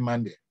 They don't want the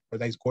man there,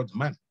 but that is God's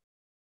man.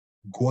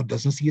 God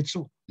doesn't see it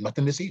so, not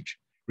in this age.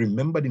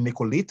 Remember the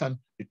Nicolaitan,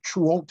 they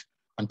threw out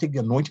and take the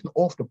anointing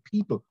off the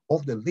people,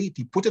 off the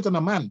laity, put it on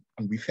a man,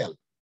 and we fell.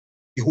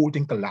 The whole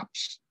thing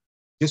collapsed.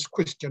 This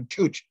Christian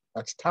church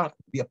that started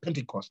to be a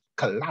Pentecost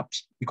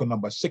collapsed because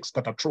number 6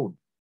 got a throne.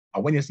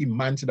 And when you see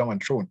man sit down on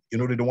throne, you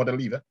know they don't want to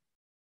leave.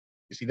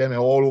 You see them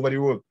all over the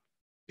world.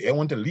 They don't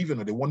want to leave, you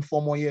know. They want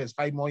 4 more years,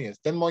 5 more years,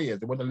 10 more years.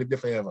 They want to live there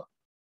forever.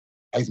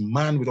 As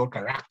man without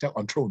character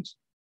on thrones.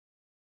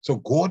 So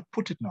God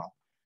put it now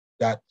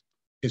that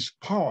his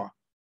power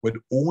would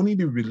only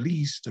be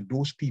released to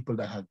those people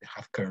that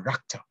have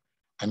character.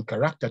 And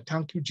character,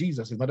 thank you,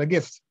 Jesus, is not a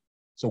gift.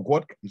 So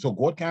God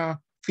can't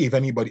favor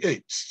anybody.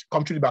 Hey,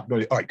 come to the back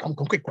door. All right, come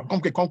quick.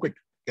 Okay,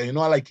 you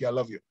know I like you, I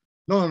love you.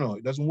 No,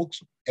 it doesn't work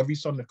so. Every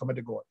son that comes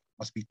to God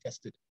must be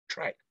tested,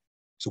 tried.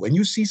 So when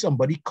you see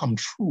somebody come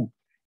true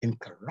in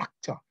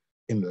character,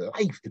 in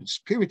life, in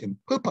spirit, in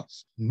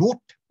purpose,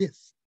 note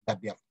this, that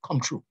they have come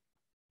true.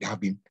 They have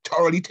been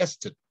thoroughly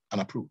tested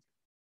and approved.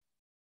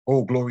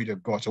 Oh, glory to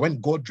God. So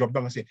when God dropped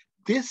down and said,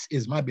 this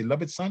is my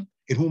beloved son,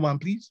 in whom I'm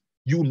pleased,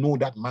 you know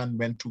that man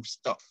went through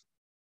stuff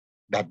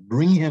that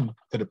bring him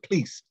to the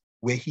place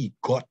where he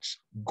got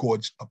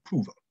God's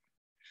approval.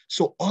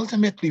 So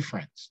ultimately,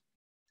 friends,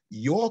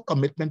 your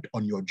commitment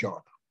on your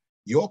job,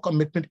 your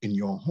commitment in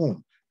your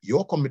home,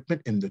 your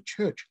commitment in the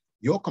church,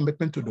 your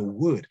commitment to the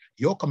word,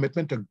 your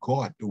commitment to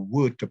God, the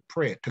word, to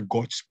prayer, to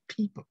God's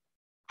people,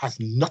 has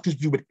nothing to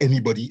do with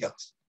anybody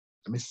else.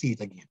 Let me say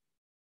it again.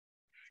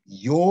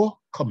 Your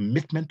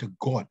commitment to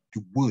God,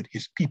 the word,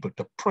 his people,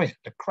 to prayer,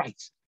 to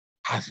Christ,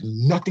 has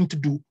nothing to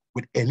do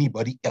with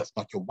anybody else.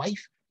 Not your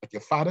wife, not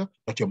your father,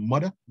 not your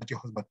mother, not your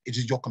husband. It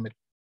is your commitment.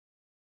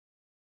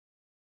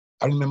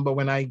 I remember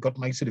when I got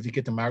my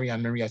certificate to marry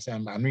Anne-Marie, I said,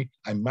 Anne-Marie,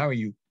 I marry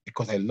you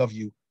because I love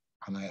you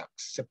and I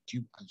accept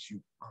you as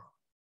you are.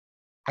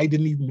 I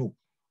didn't even know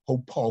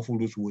how powerful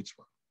those words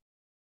were.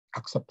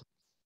 Acceptance,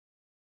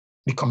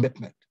 the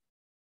commitment,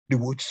 the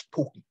words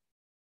spoken.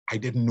 I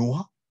didn't know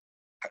her.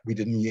 We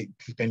didn't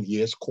spend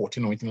years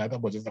courting or anything like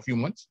that, but just a few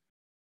months.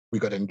 We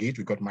got engaged,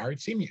 we got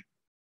married, same year.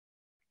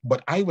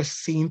 But I was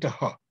saying to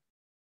her,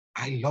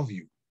 I love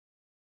you.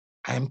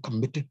 I am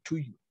committed to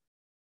you.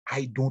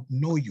 I don't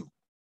know you,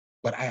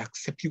 but I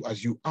accept you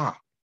as you are.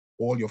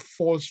 All your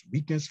faults,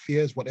 weakness,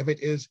 fears, whatever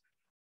it is,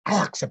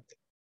 I accept it.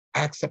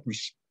 I accept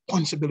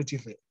responsibility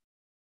for it.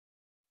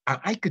 And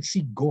I could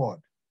see God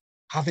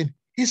having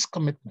his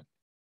commitment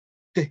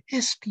to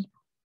his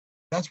people.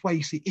 That's why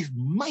you see, if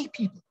my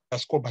people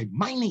that's called by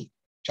my name,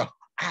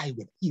 I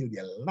would heal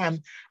their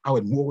land, I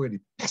would move away the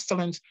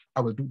pestilence,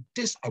 I will do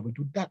this, I will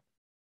do that.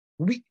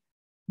 We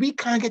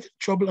can't get in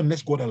trouble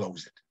unless God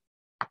allows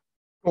it.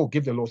 Oh,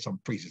 give the Lord some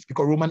praises,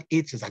 because Romans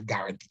 8 is a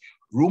guarantee.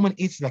 Romans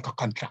 8 is like a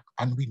contract,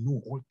 and we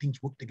know all things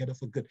work together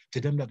for good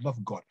to them that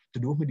love God, to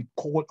those who be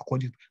called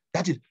according to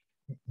that. Is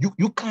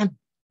you can't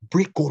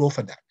break God off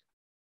of that.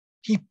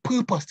 He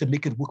purposed to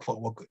make it work for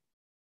our good.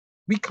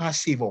 We can't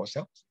save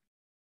ourselves.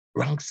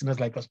 Rank sinners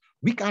like us.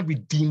 We can't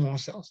redeem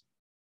ourselves.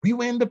 We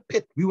were in the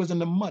pit. We was in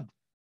the mud.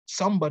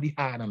 Somebody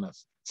higher than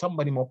us,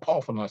 somebody more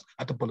powerful than us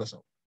had to pull us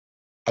out.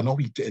 And now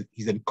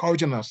he's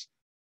encouraging us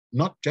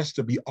not just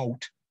to be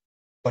out,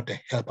 but to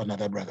help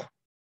another brother,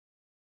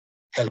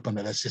 help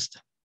another sister,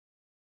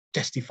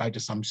 testify to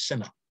some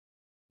sinner,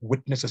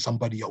 witness to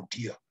somebody out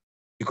here,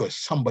 because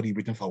somebody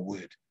written for a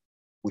word,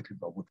 written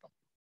for a word.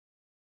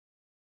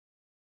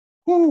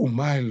 Oh,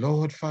 my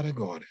Lord, Father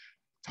God.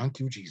 Thank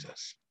you,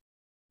 Jesus.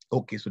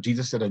 Okay, so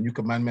Jesus said, a new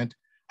commandment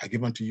I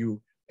give unto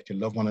you, that you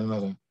love one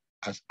another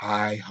as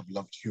I have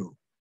loved you,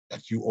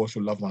 that you also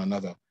love one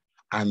another.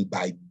 And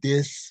by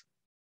this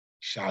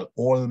shall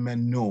all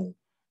men know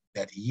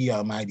that ye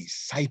are my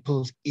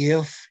disciples,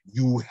 if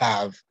you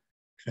have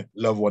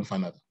loved one for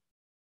another.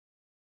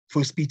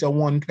 1 Peter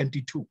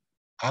 1:22.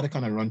 I had to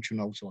kind of run through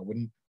now, so I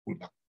wouldn't pull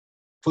back.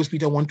 1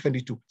 Peter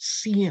 1:22.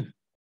 Seeing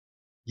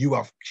you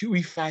have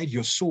purified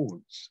your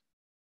souls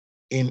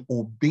in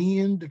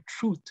obeying the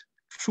truth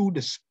through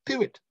the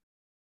Spirit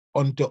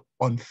unto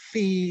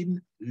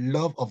unfeigned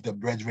love of the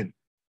brethren.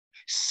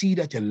 See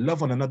that you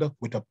love one another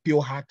with a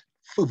pure heart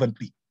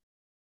fervently.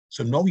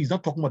 So now he's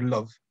not talking about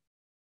love.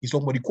 He's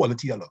talking about the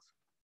quality of love.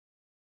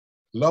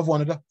 Love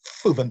one another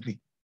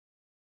fervently.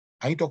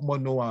 I ain't talking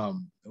about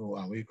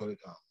what do you call it?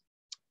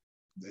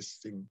 This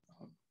thing,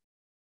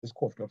 this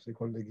cough drops, they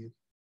call it again.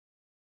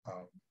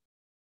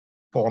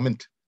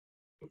 Empowerment.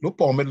 No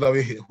empowerment, love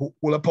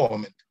whole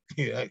empowerment.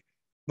 Yeah,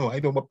 no, I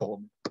don't about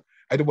empowerment.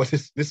 I don't about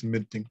this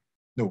mid thing.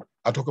 No,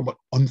 I'm talking about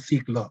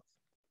unfake love.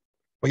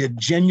 But you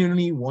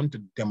genuinely want to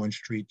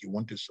demonstrate, you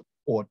want to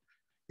support,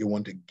 you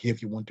want to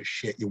give, you want to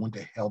share, you want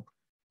to help,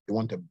 you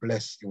want to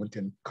bless, you want to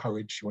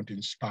encourage, you want to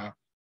inspire.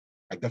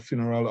 Like the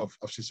funeral of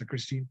Sister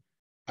Christine.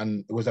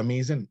 And it was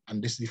amazing.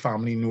 And this is the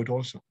family note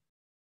also.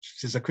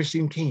 Sister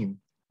Christine came,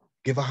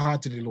 gave her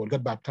heart to the Lord,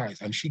 got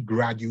baptized, and she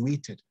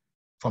graduated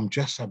from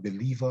just a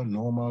believer,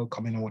 normal,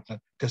 coming and whatnot,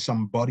 to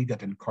somebody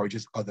that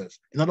encourages others.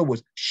 In other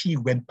words, she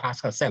went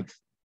past herself.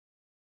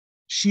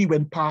 She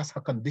went past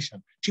her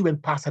condition. She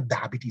went past her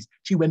diabetes.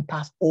 She went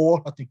past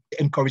all her things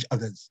to encourage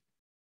others.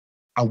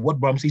 And what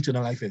Brahm's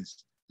eternal life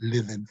is?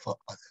 Living for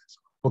others.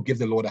 But give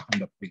the Lord a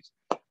hand of praise.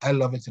 I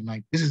love it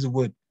tonight. This is the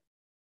word.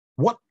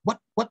 What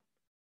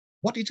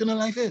eternal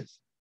life is?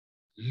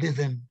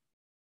 Living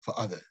for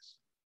others.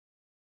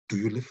 Do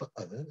you live for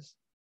others?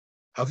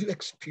 Have you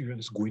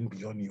experienced going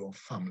beyond your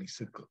family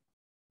circle?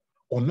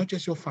 Or not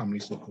just your family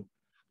circle,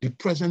 the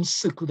present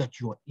circle that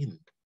you are in,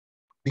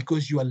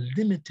 because you are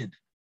limited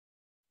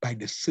by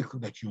the circle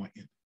that you are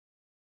in.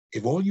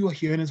 If all you are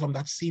hearing is from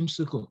that same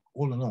circle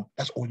all along,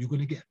 that's all you're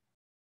going to get.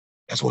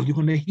 That's all you're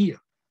going to hear.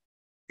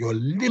 You're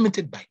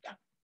limited by that.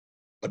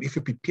 But if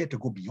you're prepared to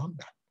go beyond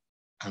that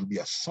and be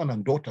a son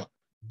and daughter,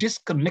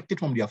 disconnected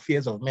from the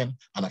affairs of men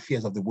and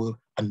affairs of the world,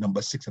 and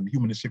number 6 in the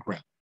humanistic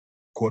realm,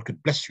 God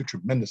could bless you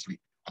tremendously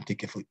and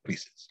take you for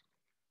places.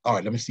 All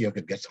right, let me see if I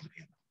can get something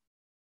here.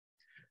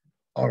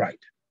 All right,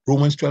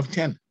 Romans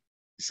 12:10. It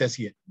says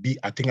here,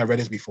 I think I read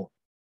this before.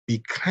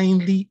 Be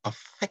kindly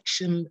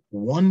affectioned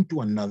one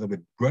to another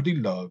with brotherly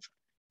love,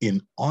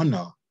 in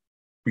honor,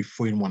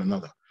 preferring one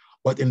another.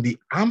 But in the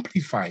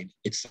Amplified,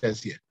 it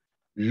says here,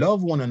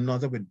 love one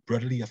another with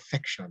brotherly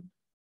affection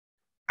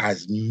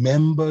as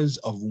members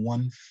of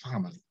one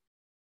family,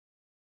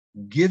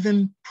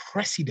 giving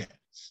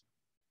precedence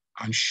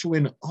and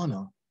showing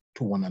honor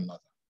to one another.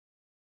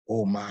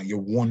 Oh man, you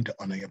want to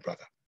honor your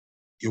brother.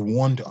 You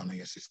want to honor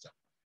your sister.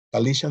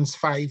 Galatians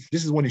 5,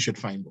 this is one you should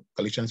find.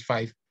 Galatians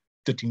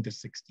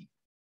 5:13-16.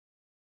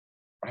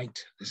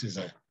 Right? This is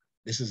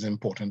an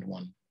important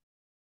one.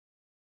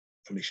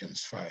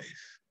 Galatians 5.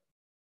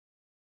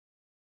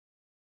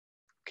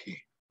 Okay.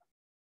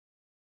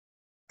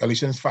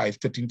 Galatians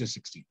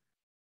 5:13-16. I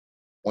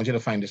want you to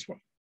find this one.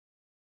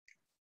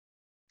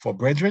 For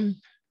brethren,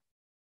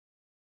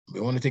 we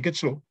want to take it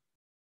slow.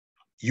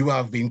 You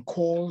have been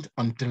called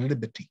unto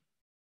liberty.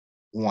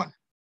 1.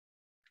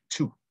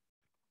 2.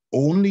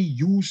 Only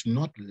use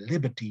not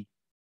liberty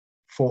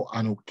for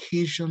an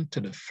occasion to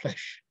the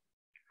flesh,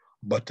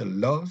 but to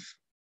love,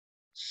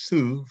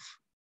 serve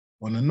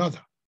one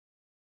another.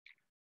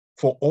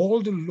 For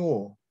all the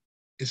law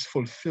is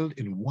fulfilled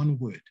in one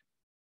word,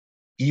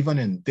 even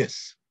in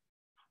this,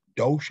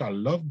 thou shalt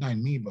love thy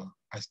neighbor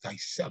as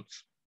thyself.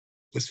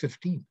 Verse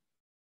 15.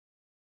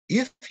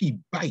 If he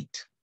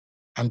bite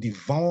and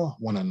devour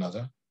one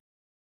another,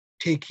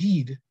 take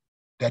heed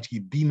that he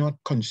be not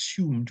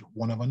consumed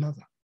one of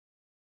another.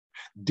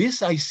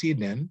 This I say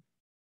then,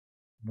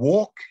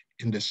 walk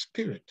in the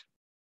spirit,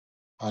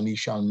 and ye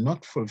shall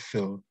not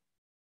fulfill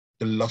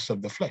the lust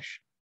of the flesh.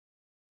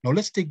 Now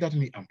let's take that in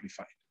the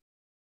Amplified.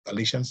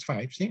 Galatians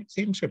 5,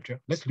 same scripture.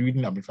 Let's read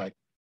in the Amplified.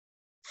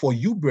 For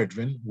you,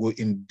 brethren, were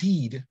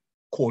indeed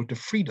called to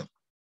freedom.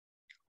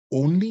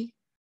 Only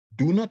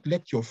do not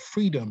let your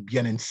freedom be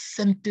an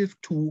incentive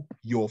to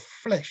your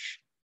flesh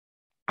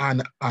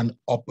and an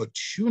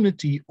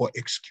opportunity or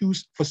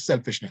excuse for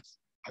selfishness.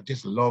 I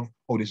just love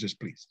how this is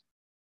placed.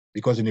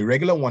 Because in the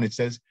regular one, it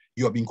says,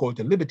 you have been called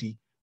to liberty,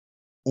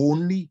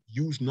 only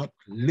use not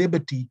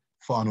liberty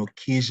for an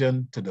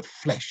occasion to the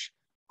flesh,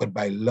 but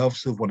by love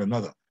serve one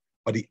another.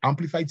 But the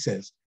Amplified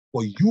says,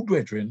 for you,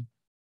 brethren,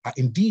 are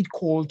indeed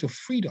called to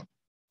freedom.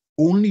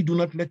 Only do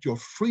not let your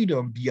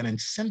freedom be an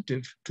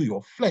incentive to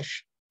your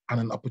flesh and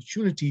an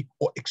opportunity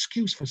or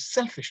excuse for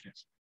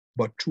selfishness,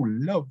 but through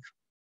love,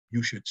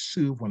 you should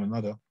serve one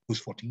another. Verse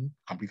 14,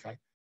 Amplified.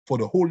 For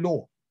the whole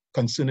law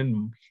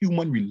concerning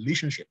human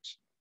relationships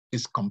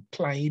is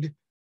complied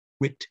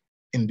with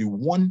in the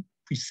one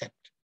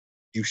precept: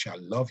 you shall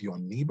love your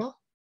neighbor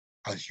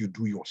as you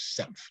do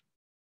yourself.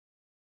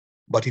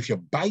 But if you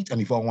bite and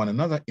devour one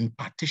another in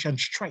partition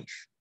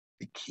strife,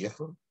 be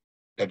careful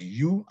that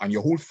you and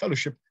your whole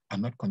fellowship are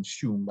not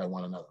consumed by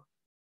one another.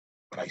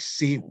 But I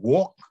say,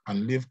 walk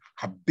and live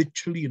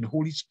habitually in the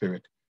Holy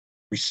Spirit,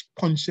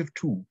 responsive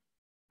to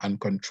and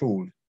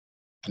controlled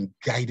and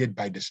guided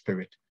by the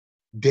Spirit.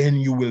 Then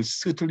you will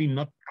certainly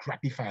not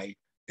gratify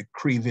the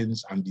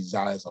cravings and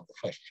desires of the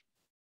flesh,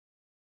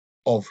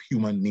 of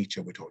human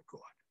nature without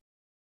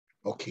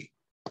God. Okay,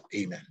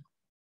 amen.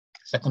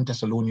 2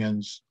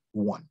 Thessalonians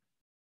 1.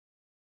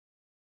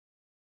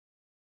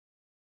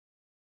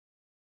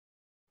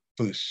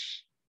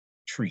 Verse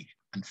 3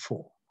 and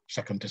 4.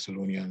 2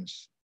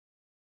 Thessalonians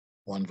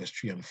 1, verse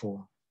 3 and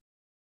 4.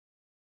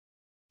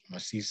 I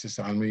see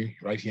Sister Henry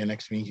right here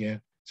next to me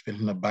here,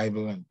 spinning the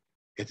Bible and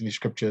getting the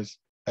scriptures.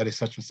 That is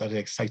such an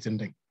exciting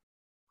thing.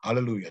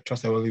 Hallelujah.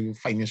 Trust I will even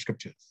find your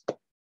scriptures.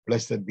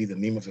 Blessed be the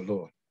name of the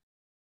Lord.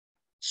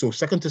 So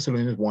 2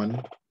 Thessalonians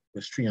 1,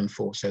 verse 3 and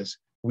 4 says,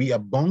 we are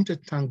bound to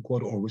thank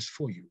God always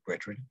for you,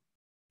 brethren,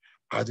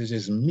 as it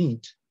is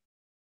meet,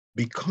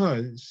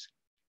 because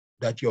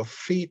that your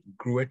faith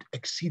groweth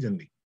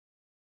exceedingly,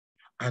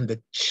 and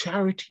the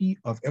charity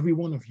of every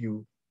one of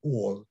you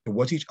all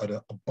towards each other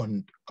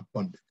abundant,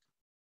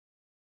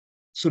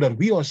 so that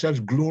we ourselves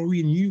glory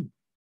in you,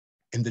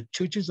 in the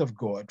churches of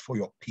God, for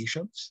your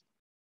patience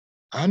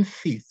and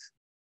faith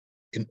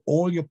in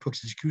all your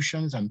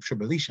persecutions and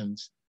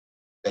tribulations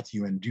that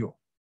you endure.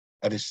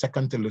 That is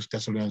 2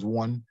 Thessalonians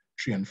 1,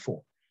 3 and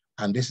 4.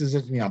 And this is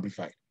it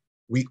Amplified.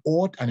 We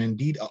ought and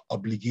indeed are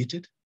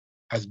obligated,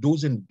 as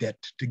those in debt,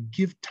 to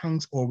give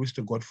thanks always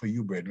to God for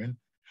you, brethren,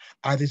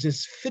 as it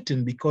is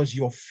fitting, because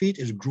your faith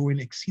is growing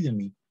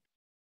exceedingly,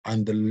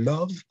 and the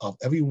love of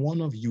every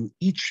one of you,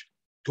 each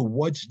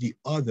towards the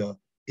other,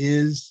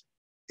 is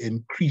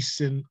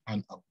increasing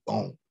and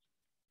abound.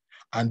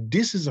 And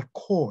this is a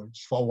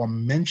cause for our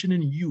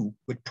mentioning you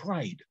with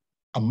pride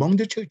among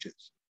the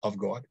churches of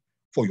God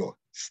for your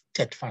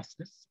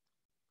steadfastness,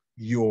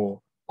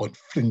 your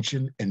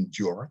unflinching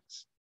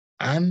endurance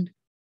and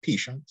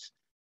patience,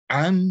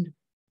 and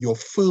your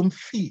firm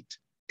faith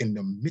in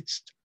the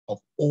midst of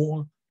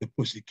all the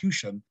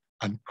persecution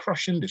and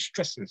crushing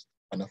distresses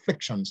and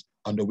afflictions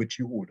under which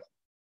you order.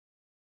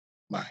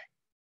 My.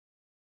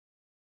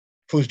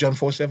 1 John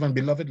 4:7,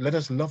 beloved, let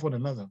us love one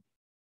another,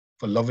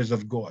 for love is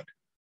of God,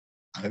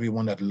 and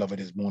everyone that loveth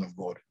is born of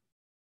God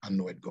and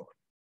knoweth God.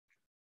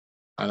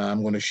 And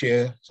I'm going to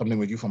share something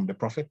with you from the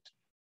prophet.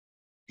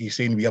 He's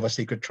saying we have a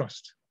sacred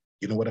trust.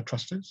 You know what a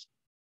trust is?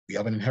 We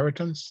have an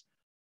inheritance.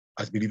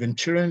 As believing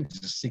children,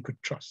 it's a sacred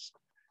trust.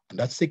 And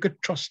that sacred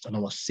trust and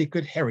our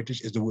sacred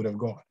heritage is the word of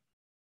God.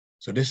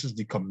 So this is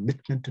the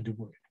commitment to the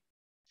word.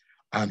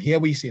 And here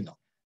we say now,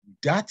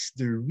 that's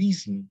the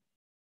reason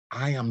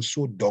I am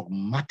so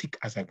dogmatic,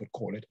 as I would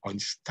call it, on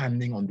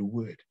standing on the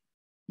word.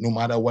 No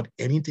matter what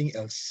anything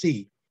else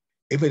say,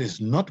 if it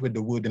is not with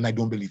the word, then I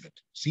don't believe it.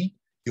 See,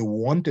 you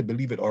want to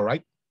believe it, all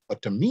right.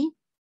 But to me,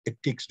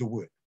 it takes the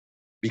word.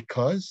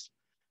 Because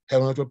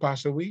heaven and earth will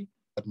pass away,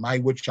 but my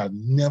word shall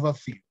never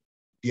fail.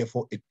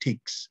 Therefore, it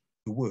takes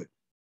the word.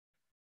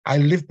 I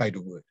live by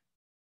the word.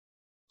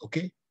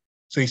 Okay?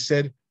 So he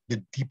said,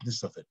 the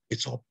deepness of it.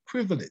 It's our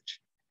privilege.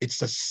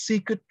 It's a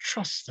sacred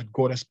trust that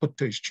God has put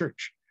to his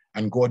church.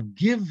 And God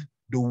give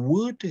the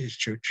word to his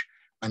church,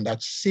 and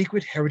that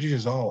sacred heritage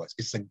is ours.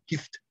 It's a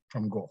gift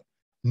from God.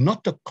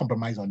 Not to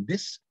compromise on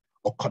this,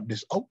 or cut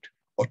this out,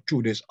 or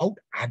throw this out,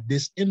 add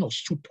this in, or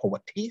suit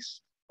our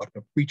taste, but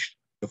to preach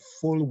the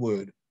full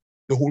word,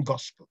 the whole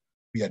gospel.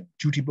 We are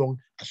duty-bound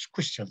as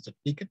Christians to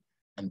take it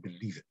and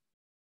believe it.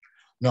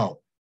 Now,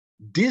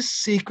 this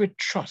sacred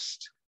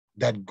trust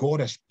that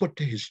God has put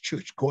to his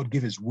church, God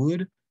gave his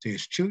word to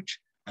his church,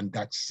 and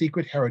that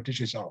sacred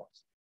heritage is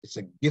ours. It's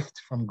a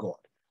gift from God,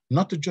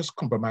 not to just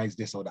compromise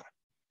this or that.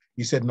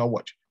 He said, now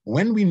watch,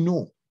 when we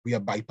know we are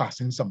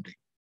bypassing something,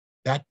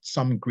 that's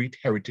some great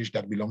heritage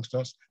that belongs to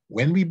us,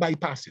 when we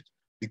bypass it,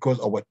 because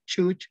our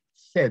church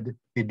said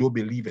they don't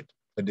believe it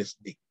for this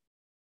day,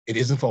 it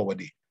isn't for our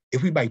day.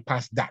 If we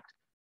bypass that,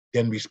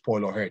 then we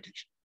spoil our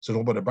heritage.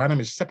 So Brother Branham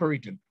is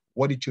separating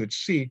what the church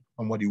say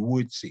from what the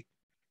word say.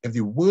 If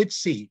the word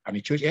say, and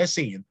the church is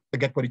saying,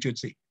 forget what the church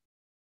say.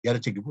 You have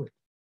to take the word.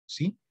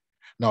 See?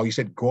 Now he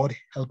said, God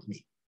help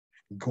me.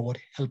 God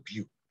help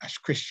you as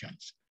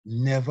Christians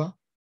never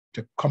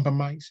to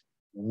compromise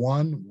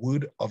one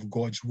word of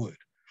God's word.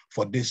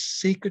 For this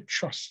sacred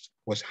trust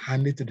was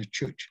handed to the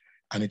church.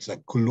 And it's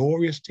a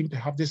glorious thing to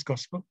have this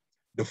gospel.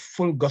 the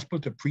full gospel,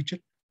 to preach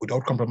it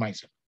without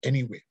compromising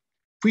anyway.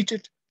 Preach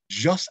it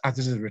just as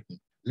it is written.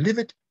 Live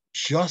it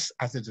just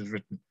as it is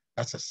written.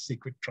 That's a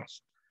sacred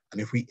trust.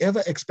 And if we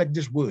ever expect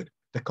this word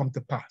to come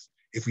to pass,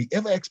 if we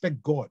ever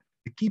expect God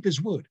to keep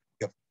his word,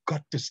 we have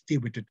got to stay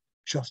with it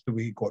just the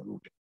way God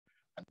wrote it.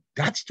 And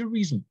that's the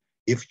reason,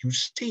 if you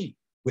stay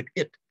with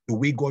it the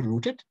way God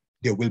wrote it,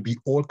 there will be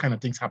all kinds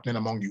of things happening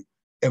among you.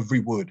 Every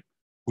word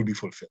will be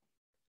fulfilled.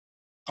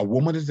 A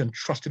woman is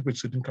entrusted with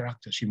certain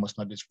characters. She must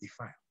not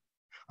defile.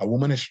 A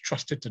woman is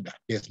trusted to that.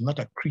 There's not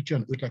a creature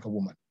on earth like a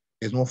woman.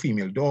 There's no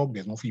female dog.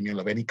 There's no female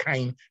of any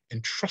kind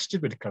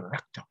entrusted with the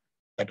character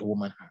that a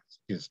woman has.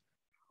 Yes.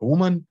 A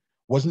woman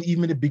wasn't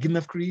even in the beginning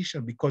of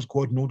creation because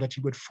God knew that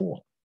she would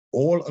fall.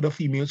 All other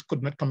females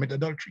could not commit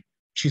adultery.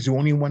 She's the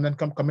only one that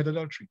can commit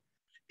adultery.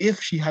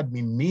 If she had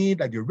been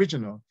made like the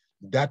original,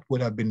 that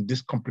would have been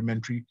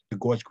discomplimentary to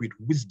God's great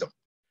wisdom.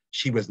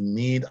 She was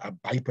made a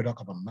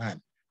byproduct of a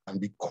man. And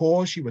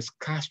because she was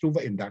cast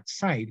over in that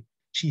side,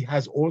 she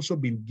has also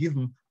been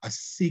given a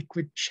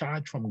sacred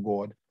charge from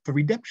God for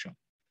redemption.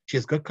 She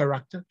has got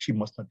character. She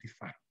must not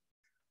defile.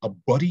 A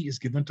body is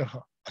given to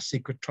her, a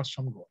sacred trust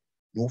from God.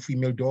 No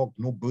female dog,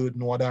 no bird,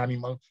 no other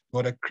animal, no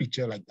other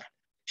creature like that.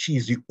 She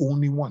is the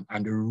only one.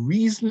 And the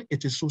reason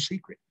it is so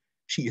sacred,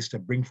 she is to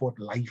bring forth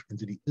life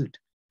into the earth.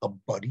 A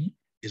body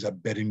is a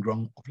bedding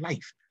ground of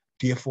life.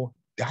 Therefore,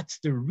 that's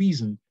the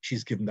reason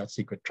she's given that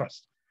sacred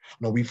trust.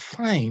 Now we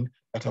find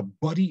that her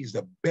body is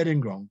the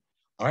bedding ground,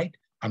 all right?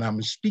 And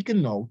I'm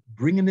speaking now,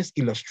 bringing this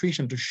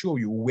illustration to show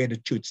you where the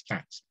church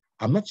stands.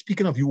 I'm not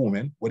speaking of you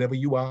women, whatever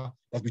you are,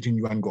 that's between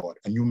you and God,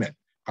 and you men.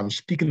 I'm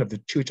speaking of the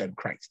church and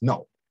Christ.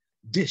 Now,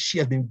 this, she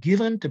has been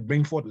given to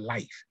bring forth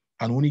life,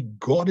 and only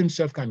God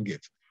himself can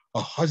give.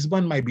 A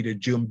husband might be the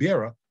germ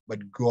bearer,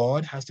 but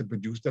God has to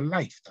produce the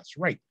life. That's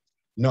right.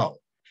 Now,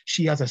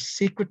 she has a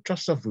sacred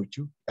trust of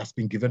virtue that's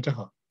been given to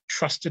her,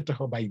 trusted to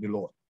her by the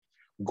Lord.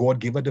 God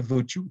gave her the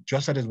virtue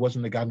just as it was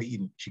in the Garden of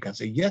Eden. She can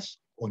say yes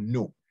or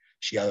no.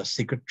 She has a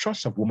sacred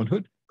trust of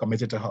womanhood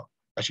committed to her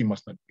that she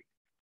must not be.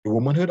 The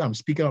womanhood I'm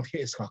speaking of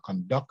here is her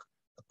conduct,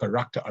 her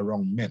character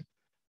around men.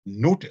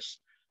 Notice,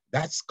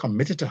 that's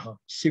committed to her,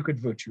 sacred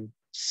virtue,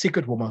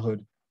 sacred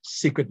womanhood,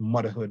 sacred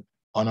motherhood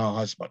on her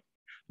husband.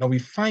 Now we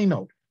find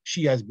out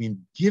she has been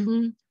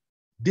given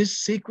this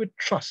sacred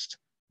trust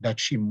that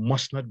she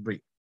must not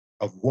break,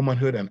 of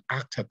womanhood and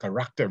act her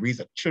character, raise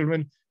her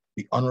children,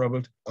 be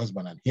honorable to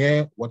husband. And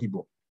here, what he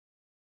broke.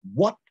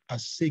 What a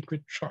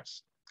sacred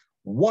trust.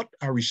 What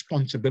a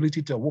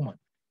responsibility to a woman.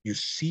 You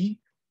see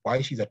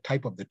why she's a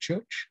type of the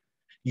church?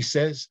 He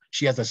says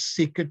she has a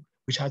sacred,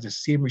 which has the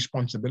same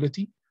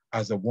responsibility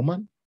as a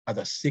woman, has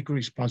a sacred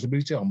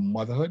responsibility to her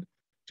motherhood,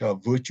 to her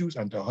virtues,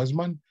 and to her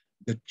husband.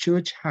 The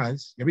church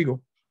has, here we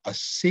go, a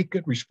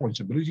sacred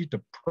responsibility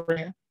to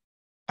prayer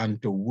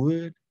and to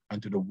word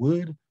and to the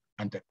word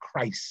and to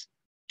Christ,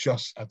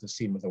 just as the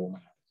same as a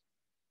woman has.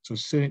 So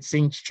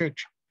Saints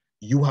Church,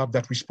 you have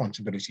that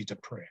responsibility to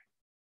prayer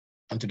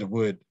and to the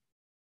word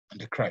and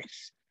to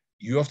Christ.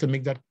 You have to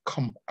make that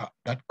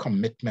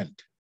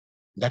commitment.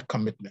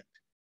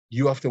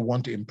 You have to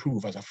want to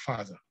improve as a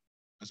father,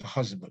 as a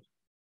husband,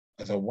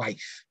 as a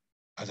wife,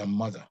 as a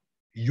mother.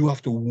 You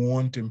have to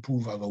want to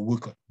improve as a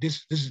worker.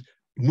 This is,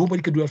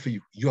 nobody can do it for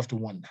you. You have to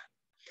want that.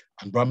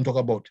 And Brahman talk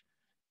about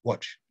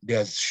what?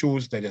 There's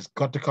shows that there's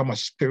got to come a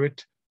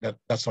spirit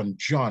that's on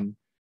John.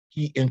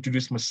 He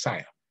introduced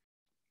Messiah.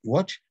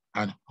 What?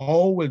 And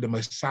how will the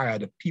Messiah,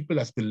 the people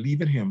that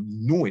believe in him,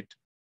 know it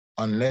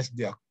unless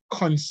they are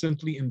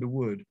constantly in the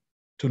word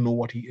to know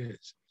what he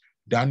is?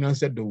 Daniel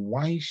said, the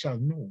wise shall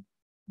know,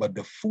 but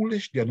the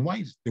foolish, the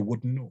unwise, they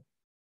wouldn't know.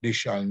 They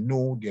shall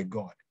know their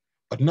God.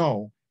 But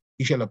now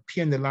he shall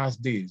appear in the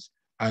last days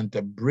and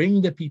to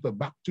bring the people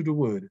back to the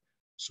word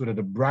so that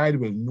the bride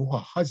will know her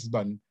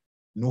husband,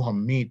 know her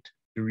mate,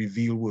 the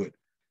revealed word.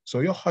 So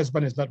your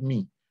husband is not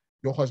me.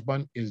 Your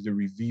husband is the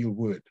revealed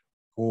word.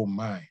 Oh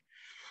my.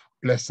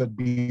 Blessed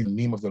be the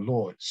name of the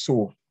Lord.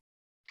 So,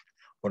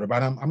 Brother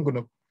Branham, I'm going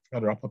to try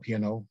to wrap up here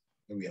now.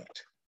 Where we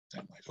at?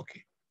 Time-wise,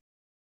 okay.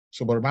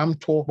 So, Brother Branham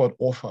talked about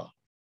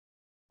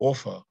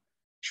Orpha.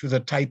 She was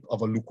a type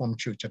of a lukewarm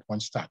church that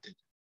once started.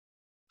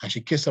 And she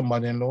kissed her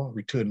mother-in-law,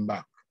 returned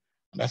back.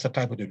 And that's a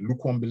type of the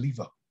lukewarm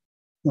believer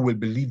who will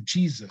believe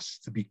Jesus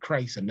to be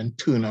Christ and then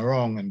turn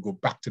around and go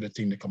back to the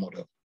thing they come out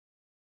of.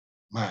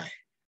 My,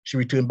 she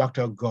returned back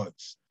to her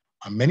gods.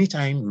 And many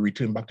times we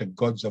return back to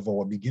gods of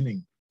our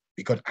beginning.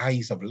 We got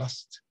eyes of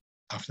lust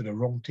after the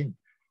wrong thing.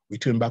 We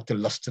turn back to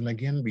lusting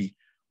again. We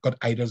got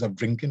idols of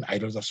drinking,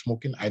 idols of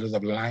smoking, idols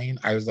of lying,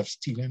 idols of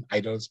stealing,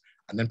 idols,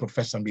 and then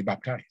profess and be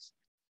baptized.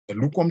 The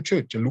lukewarm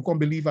church, the lukewarm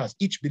believers,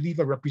 each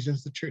believer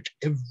represents the church.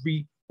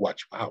 Every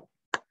watch, wow.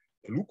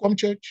 The lukewarm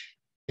church,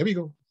 here we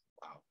go.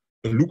 Wow.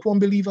 The lukewarm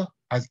believer,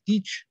 as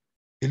each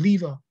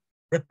believer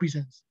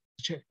represents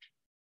the church.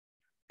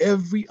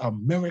 Every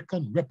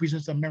American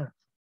represents America.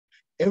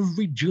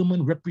 Every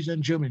German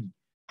represents Germany.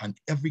 And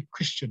every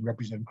Christian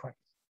represents Christ.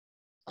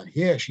 And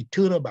here she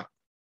turned her back,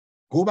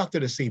 go back to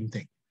the same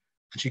thing.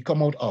 And she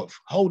come out of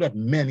how that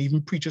men,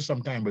 even preachers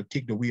sometimes, will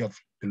take the way of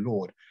the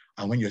Lord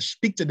And when you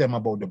speak to them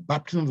about the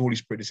baptism of the Holy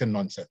Spirit, they say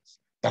nonsense.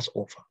 That's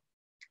over.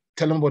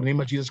 Tell them about the name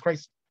of Jesus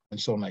Christ and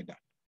so on like that.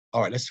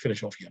 All right, let's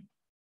finish off here.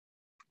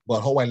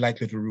 But how I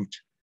like little Ruth,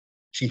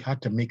 she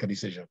had to make a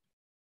decision.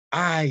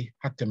 I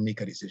had to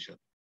make a decision.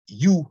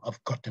 You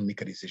have got to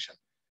make a decision.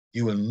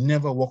 You will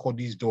never walk out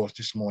these doors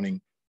this morning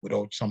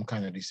without some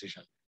kind of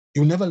decision.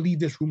 You'll never leave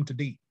this room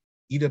today.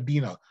 You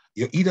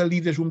either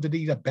leave this room today,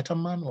 either better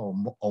man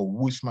or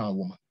worse man or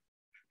woman.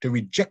 To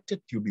reject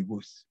it, you'll be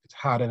worse. It's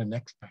harder the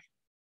next time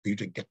for you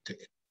to get to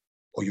it,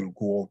 or you'll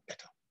go out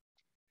better.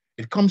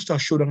 It comes to a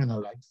showdown in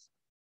our life.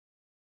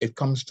 It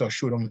comes to a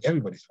showdown in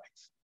everybody's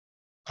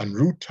life. And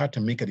Ruth had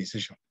to make a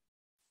decision.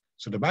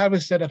 So the Bible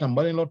said that her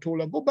mother-in-law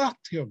told her, go back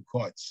to your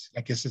gods,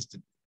 like your sister.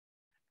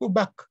 Go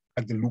back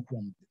like the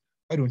lukewarm.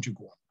 Why don't you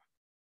go on?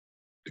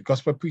 The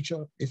gospel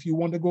preacher, if you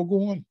want to go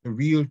on. The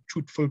real,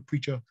 truthful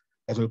preacher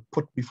that will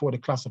put before the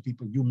class of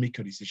people, you make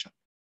your decision.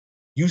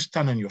 You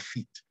stand on your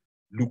feet,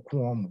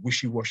 lukewarm,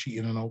 wishy-washy,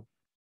 in and out.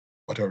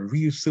 But a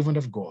real servant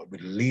of God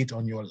will lay it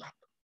on your lap.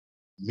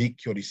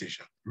 Make your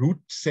decision. Ruth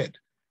said,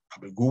 I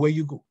will go where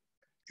you go.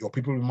 Your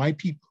people will be my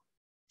people.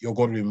 Your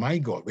God will be my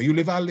God. Where you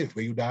live, I'll live.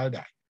 Where you die, I'll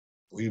die.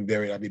 Where you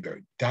bury, I'll be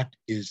buried. That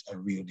is a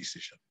real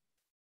decision.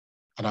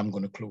 And I'm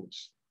going to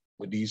close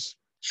with these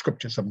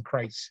scriptures from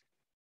Christ.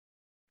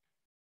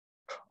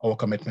 Our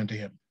commitment to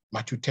him.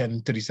 Matthew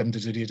 10, 37 to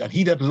 38. And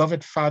he that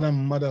loveth father and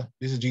mother,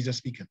 this is Jesus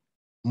speaking,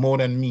 more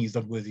than me is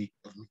not worthy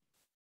of me.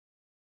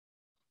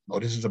 No,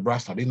 this is a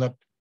brass tap. This is not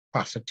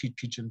pastor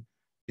teaching.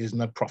 This is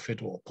not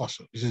prophet or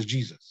apostle. This is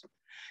Jesus.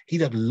 He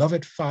that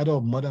loveth father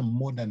or mother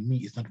more than me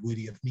is not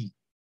worthy of me.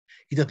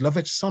 He that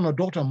loveth son or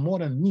daughter more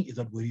than me is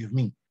not worthy of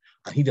me.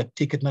 And he that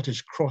taketh not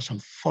his cross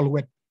and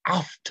followeth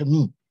after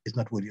me is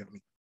not worthy of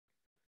me.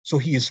 So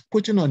he is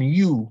putting on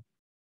you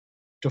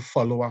to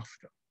follow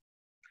after.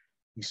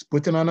 He's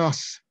putting on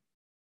us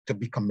to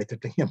be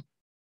committed to him.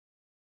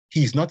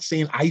 He's not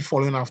saying, I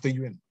following after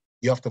you in.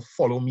 You have to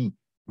follow me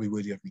to be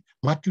worthy of me.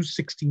 Matthew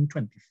 16,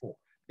 24.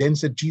 Then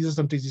said Jesus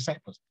unto his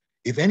disciples,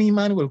 if any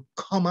man will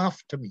come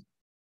after me,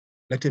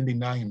 let him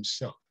deny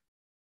himself,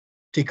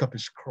 take up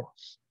his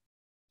cross,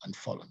 and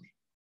follow me.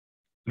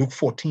 Luke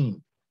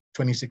 14,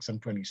 26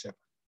 and 27.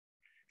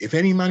 If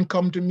any man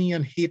come to me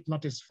and hate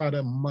not his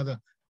father, mother,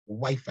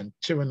 wife, and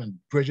children, and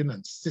brethren,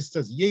 and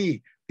sisters,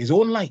 yea, his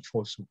own life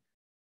also,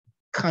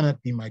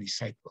 cannot be my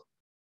disciple.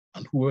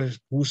 And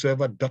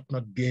whosoever doth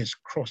not bear his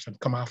cross and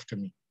come after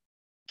me,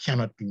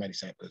 cannot be my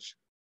disciples.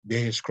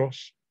 Bear his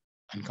cross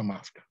and come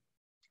after.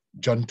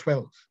 John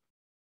 12.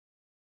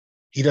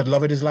 He that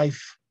loveth his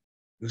life,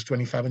 verse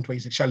 25 and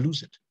 26, shall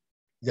lose it.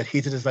 He that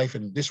hated his life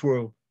in this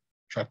world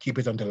shall keep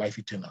it unto life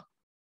eternal.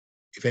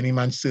 If any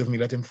man serve me,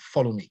 let him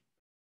follow me.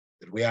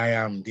 That where I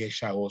am, there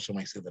shall also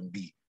my servant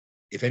be.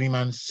 If any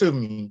man serve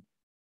me,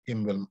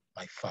 him will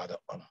my Father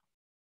honor.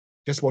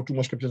 Just about two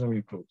more scriptures and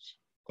we'll close.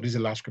 What is the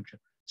last scripture?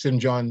 St.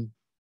 John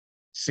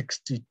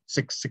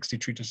 66,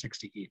 63 to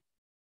 68.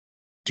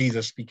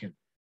 Jesus speaking.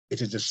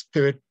 It is the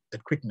spirit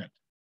that quickeneth,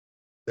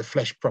 the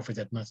flesh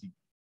profiteth nothing.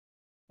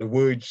 The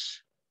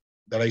words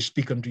that I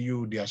speak unto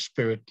you, they are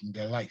spirit and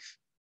their life.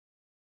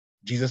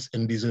 Jesus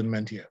in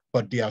discernment here.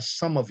 But there are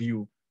some of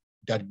you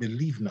that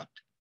believe not.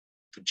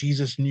 For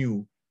Jesus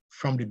knew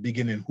from the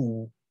beginning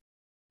who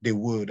they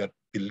were that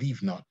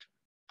believe not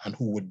and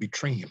who would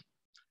betray him.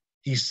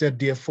 He said,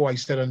 therefore I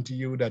said unto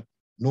you that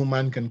no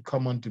man can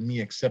come unto me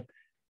except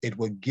it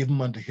were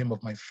given unto him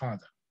of my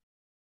Father.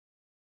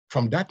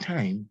 From that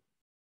time,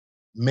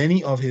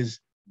 many of his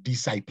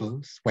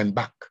disciples went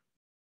back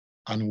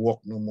and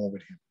walked no more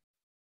with him.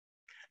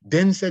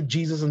 Then said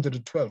Jesus unto the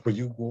 12, will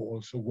you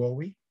also go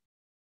away?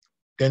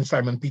 Then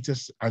Simon Peter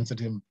answered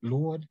him,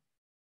 Lord,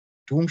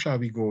 to whom shall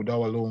we go?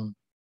 Thou alone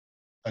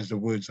has the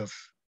words of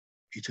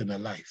eternal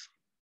life.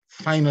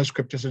 Final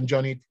scriptures in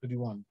John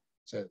 8:31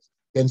 says,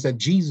 then said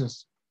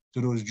Jesus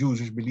to those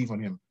Jews which believe on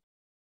him,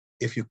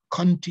 if you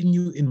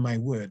continue in my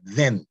word,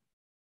 then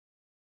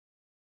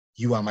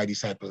you are my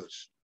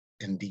disciples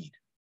indeed.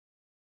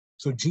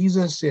 So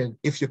Jesus said,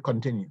 if you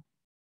continue,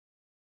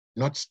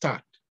 not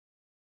start,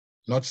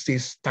 not stay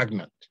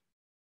stagnant,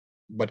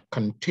 but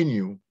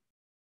continue,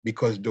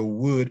 because the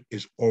word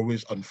is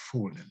always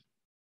unfolding.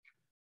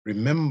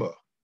 Remember,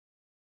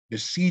 the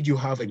seed you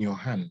have in your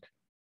hand,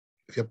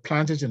 if you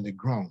plant it in the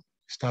ground,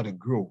 start to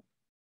grow.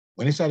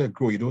 When it starts to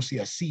grow, you don't see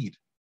a seed,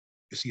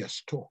 you see a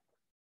stalk.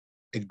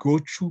 It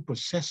grows through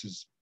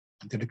processes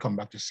until it comes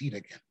back to seed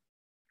again.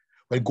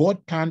 But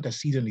God planted a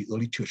seed in the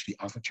early church, the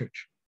Alpha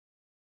Church.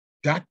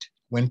 That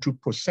went through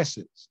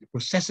processes. The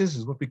processes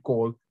is what we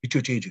call the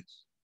church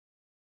ages.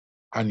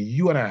 And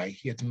you and I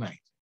here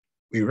tonight,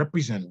 we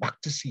represent back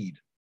to seed,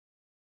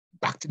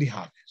 back to the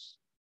harvest,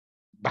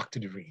 back to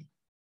the rain.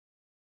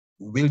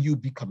 Will you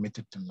be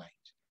committed tonight?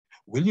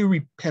 Will you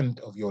repent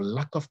of your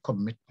lack of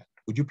commitment?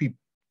 Would you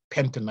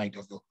repent tonight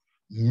of your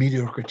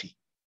mediocrity?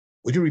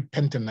 Would you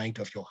repent tonight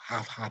of your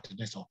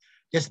half-heartedness or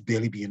just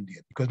barely being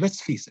there? Because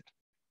let's face it,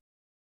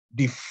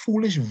 the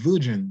foolish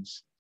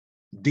virgins,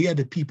 they are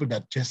the people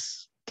that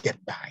just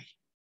get by.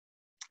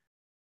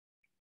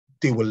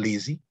 They were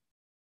lazy.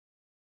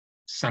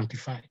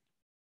 sanctified.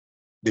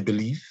 They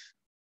believe,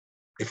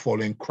 they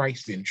follow in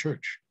Christ, they're in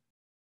church,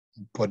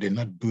 but they're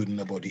not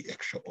burdened about the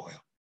extra oil.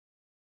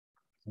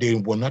 They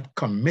were not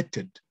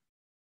committed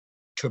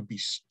to be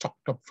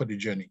stocked up for the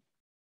journey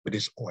with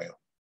this oil,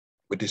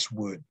 with this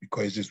word,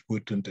 because this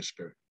word turned to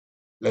spirit.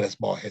 Let us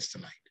bow our heads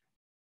tonight.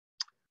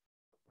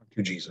 Thank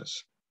you,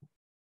 Jesus.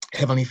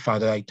 Heavenly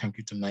Father, I thank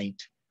you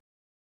tonight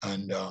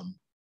and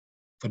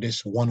for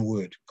this one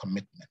word,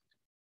 commitment.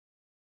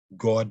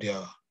 God,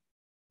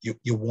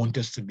 you want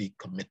us to be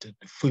committed.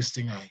 The first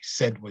thing I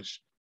said was,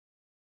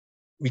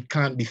 we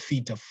can't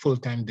defeat a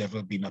full-time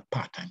devil being a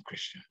part-time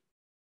Christian.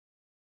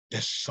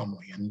 There's some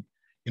way. And,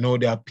 you know,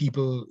 there are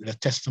people, the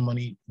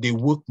testimony, they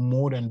work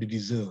more than they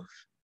deserve,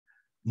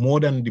 more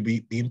than they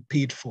being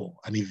paid for.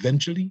 And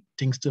eventually,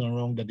 things turn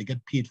around that they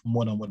get paid for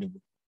more than what they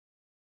work.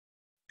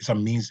 It's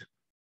amazing.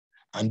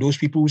 And those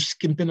people who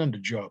skimping on the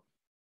job,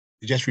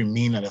 they just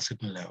remain at a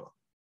certain level.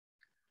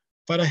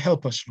 Father,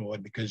 help us,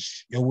 Lord,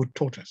 because your word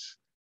taught us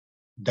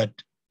that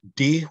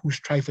they who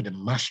strive for the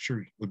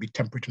mastery will be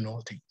temperate in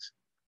all things.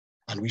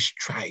 And we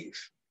strive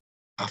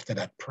after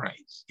that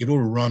prize. You don't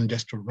run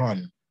just to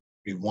run.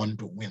 We want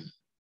to win.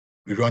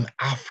 We run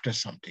after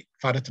something.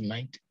 Father,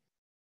 tonight,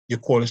 you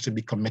call us to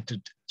be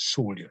committed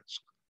soldiers,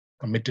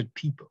 committed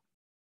people.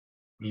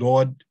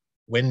 Lord,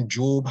 when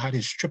Job had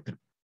his stripping,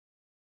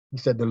 he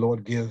said, the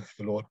Lord give,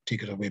 the Lord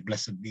take it away.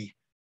 Blessed be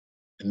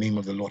the name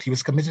of the Lord. He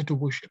was committed to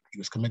worship. He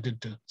was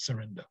committed to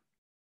surrender.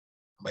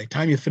 By the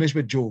time you finished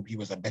with Job, he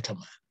was a better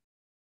man.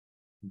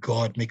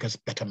 God, make us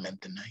better men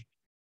tonight,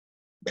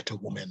 better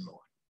women,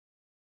 Lord,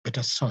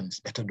 better sons,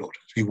 better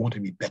daughters. We want to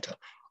be better.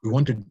 We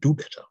want to do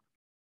better.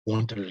 We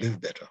want to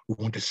live better. We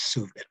want to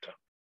serve better.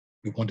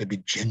 We want to be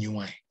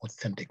genuine,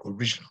 authentic,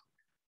 original.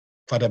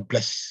 Father,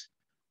 bless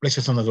your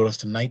sons and daughters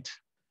tonight.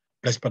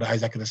 Bless Brother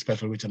Isaac in a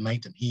special way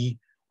tonight. And he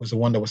was the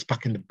one that was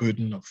packing the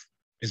burden of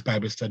this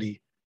Bible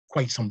study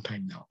quite some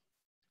time now.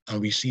 And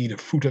we see the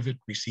fruit of it.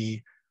 We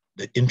see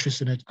the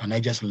interest in it. And I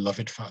just love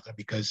it, Father,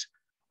 because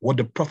what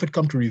the prophet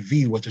come to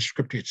reveal was the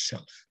scripture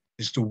itself.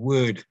 It's the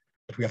word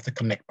that we have to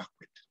connect back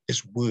with,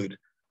 this word.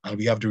 And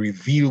we have the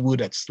revealed word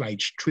that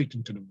slides straight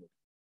into the word.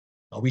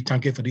 And we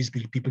thank you for these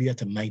people here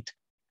tonight.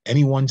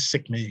 Anyone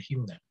sick, may you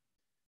heal them.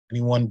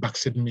 Anyone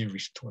backslidden, may you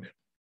restore them.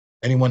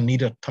 Anyone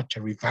need a touch,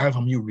 a revival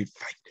from you,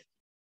 revive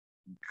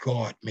them.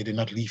 God, may they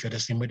not leave here the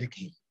same way they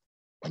came,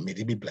 but may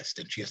they be blessed.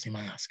 In Jesus' name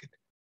I ask it.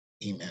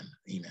 Amen.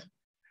 Amen.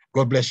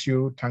 God bless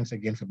you. Thanks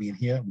again for being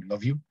here. We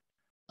love you.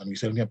 And we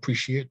certainly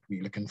appreciate.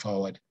 We're looking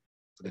forward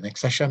to the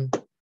next session.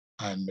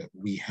 And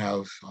we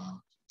have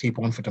tape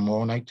on for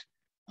tomorrow night.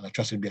 And I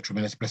trust it'll be a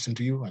tremendous blessing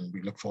to you. And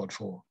we look forward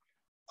for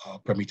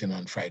prayer meeting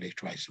on Friday,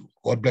 twice.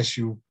 God bless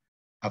you.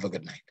 Have a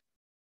good night.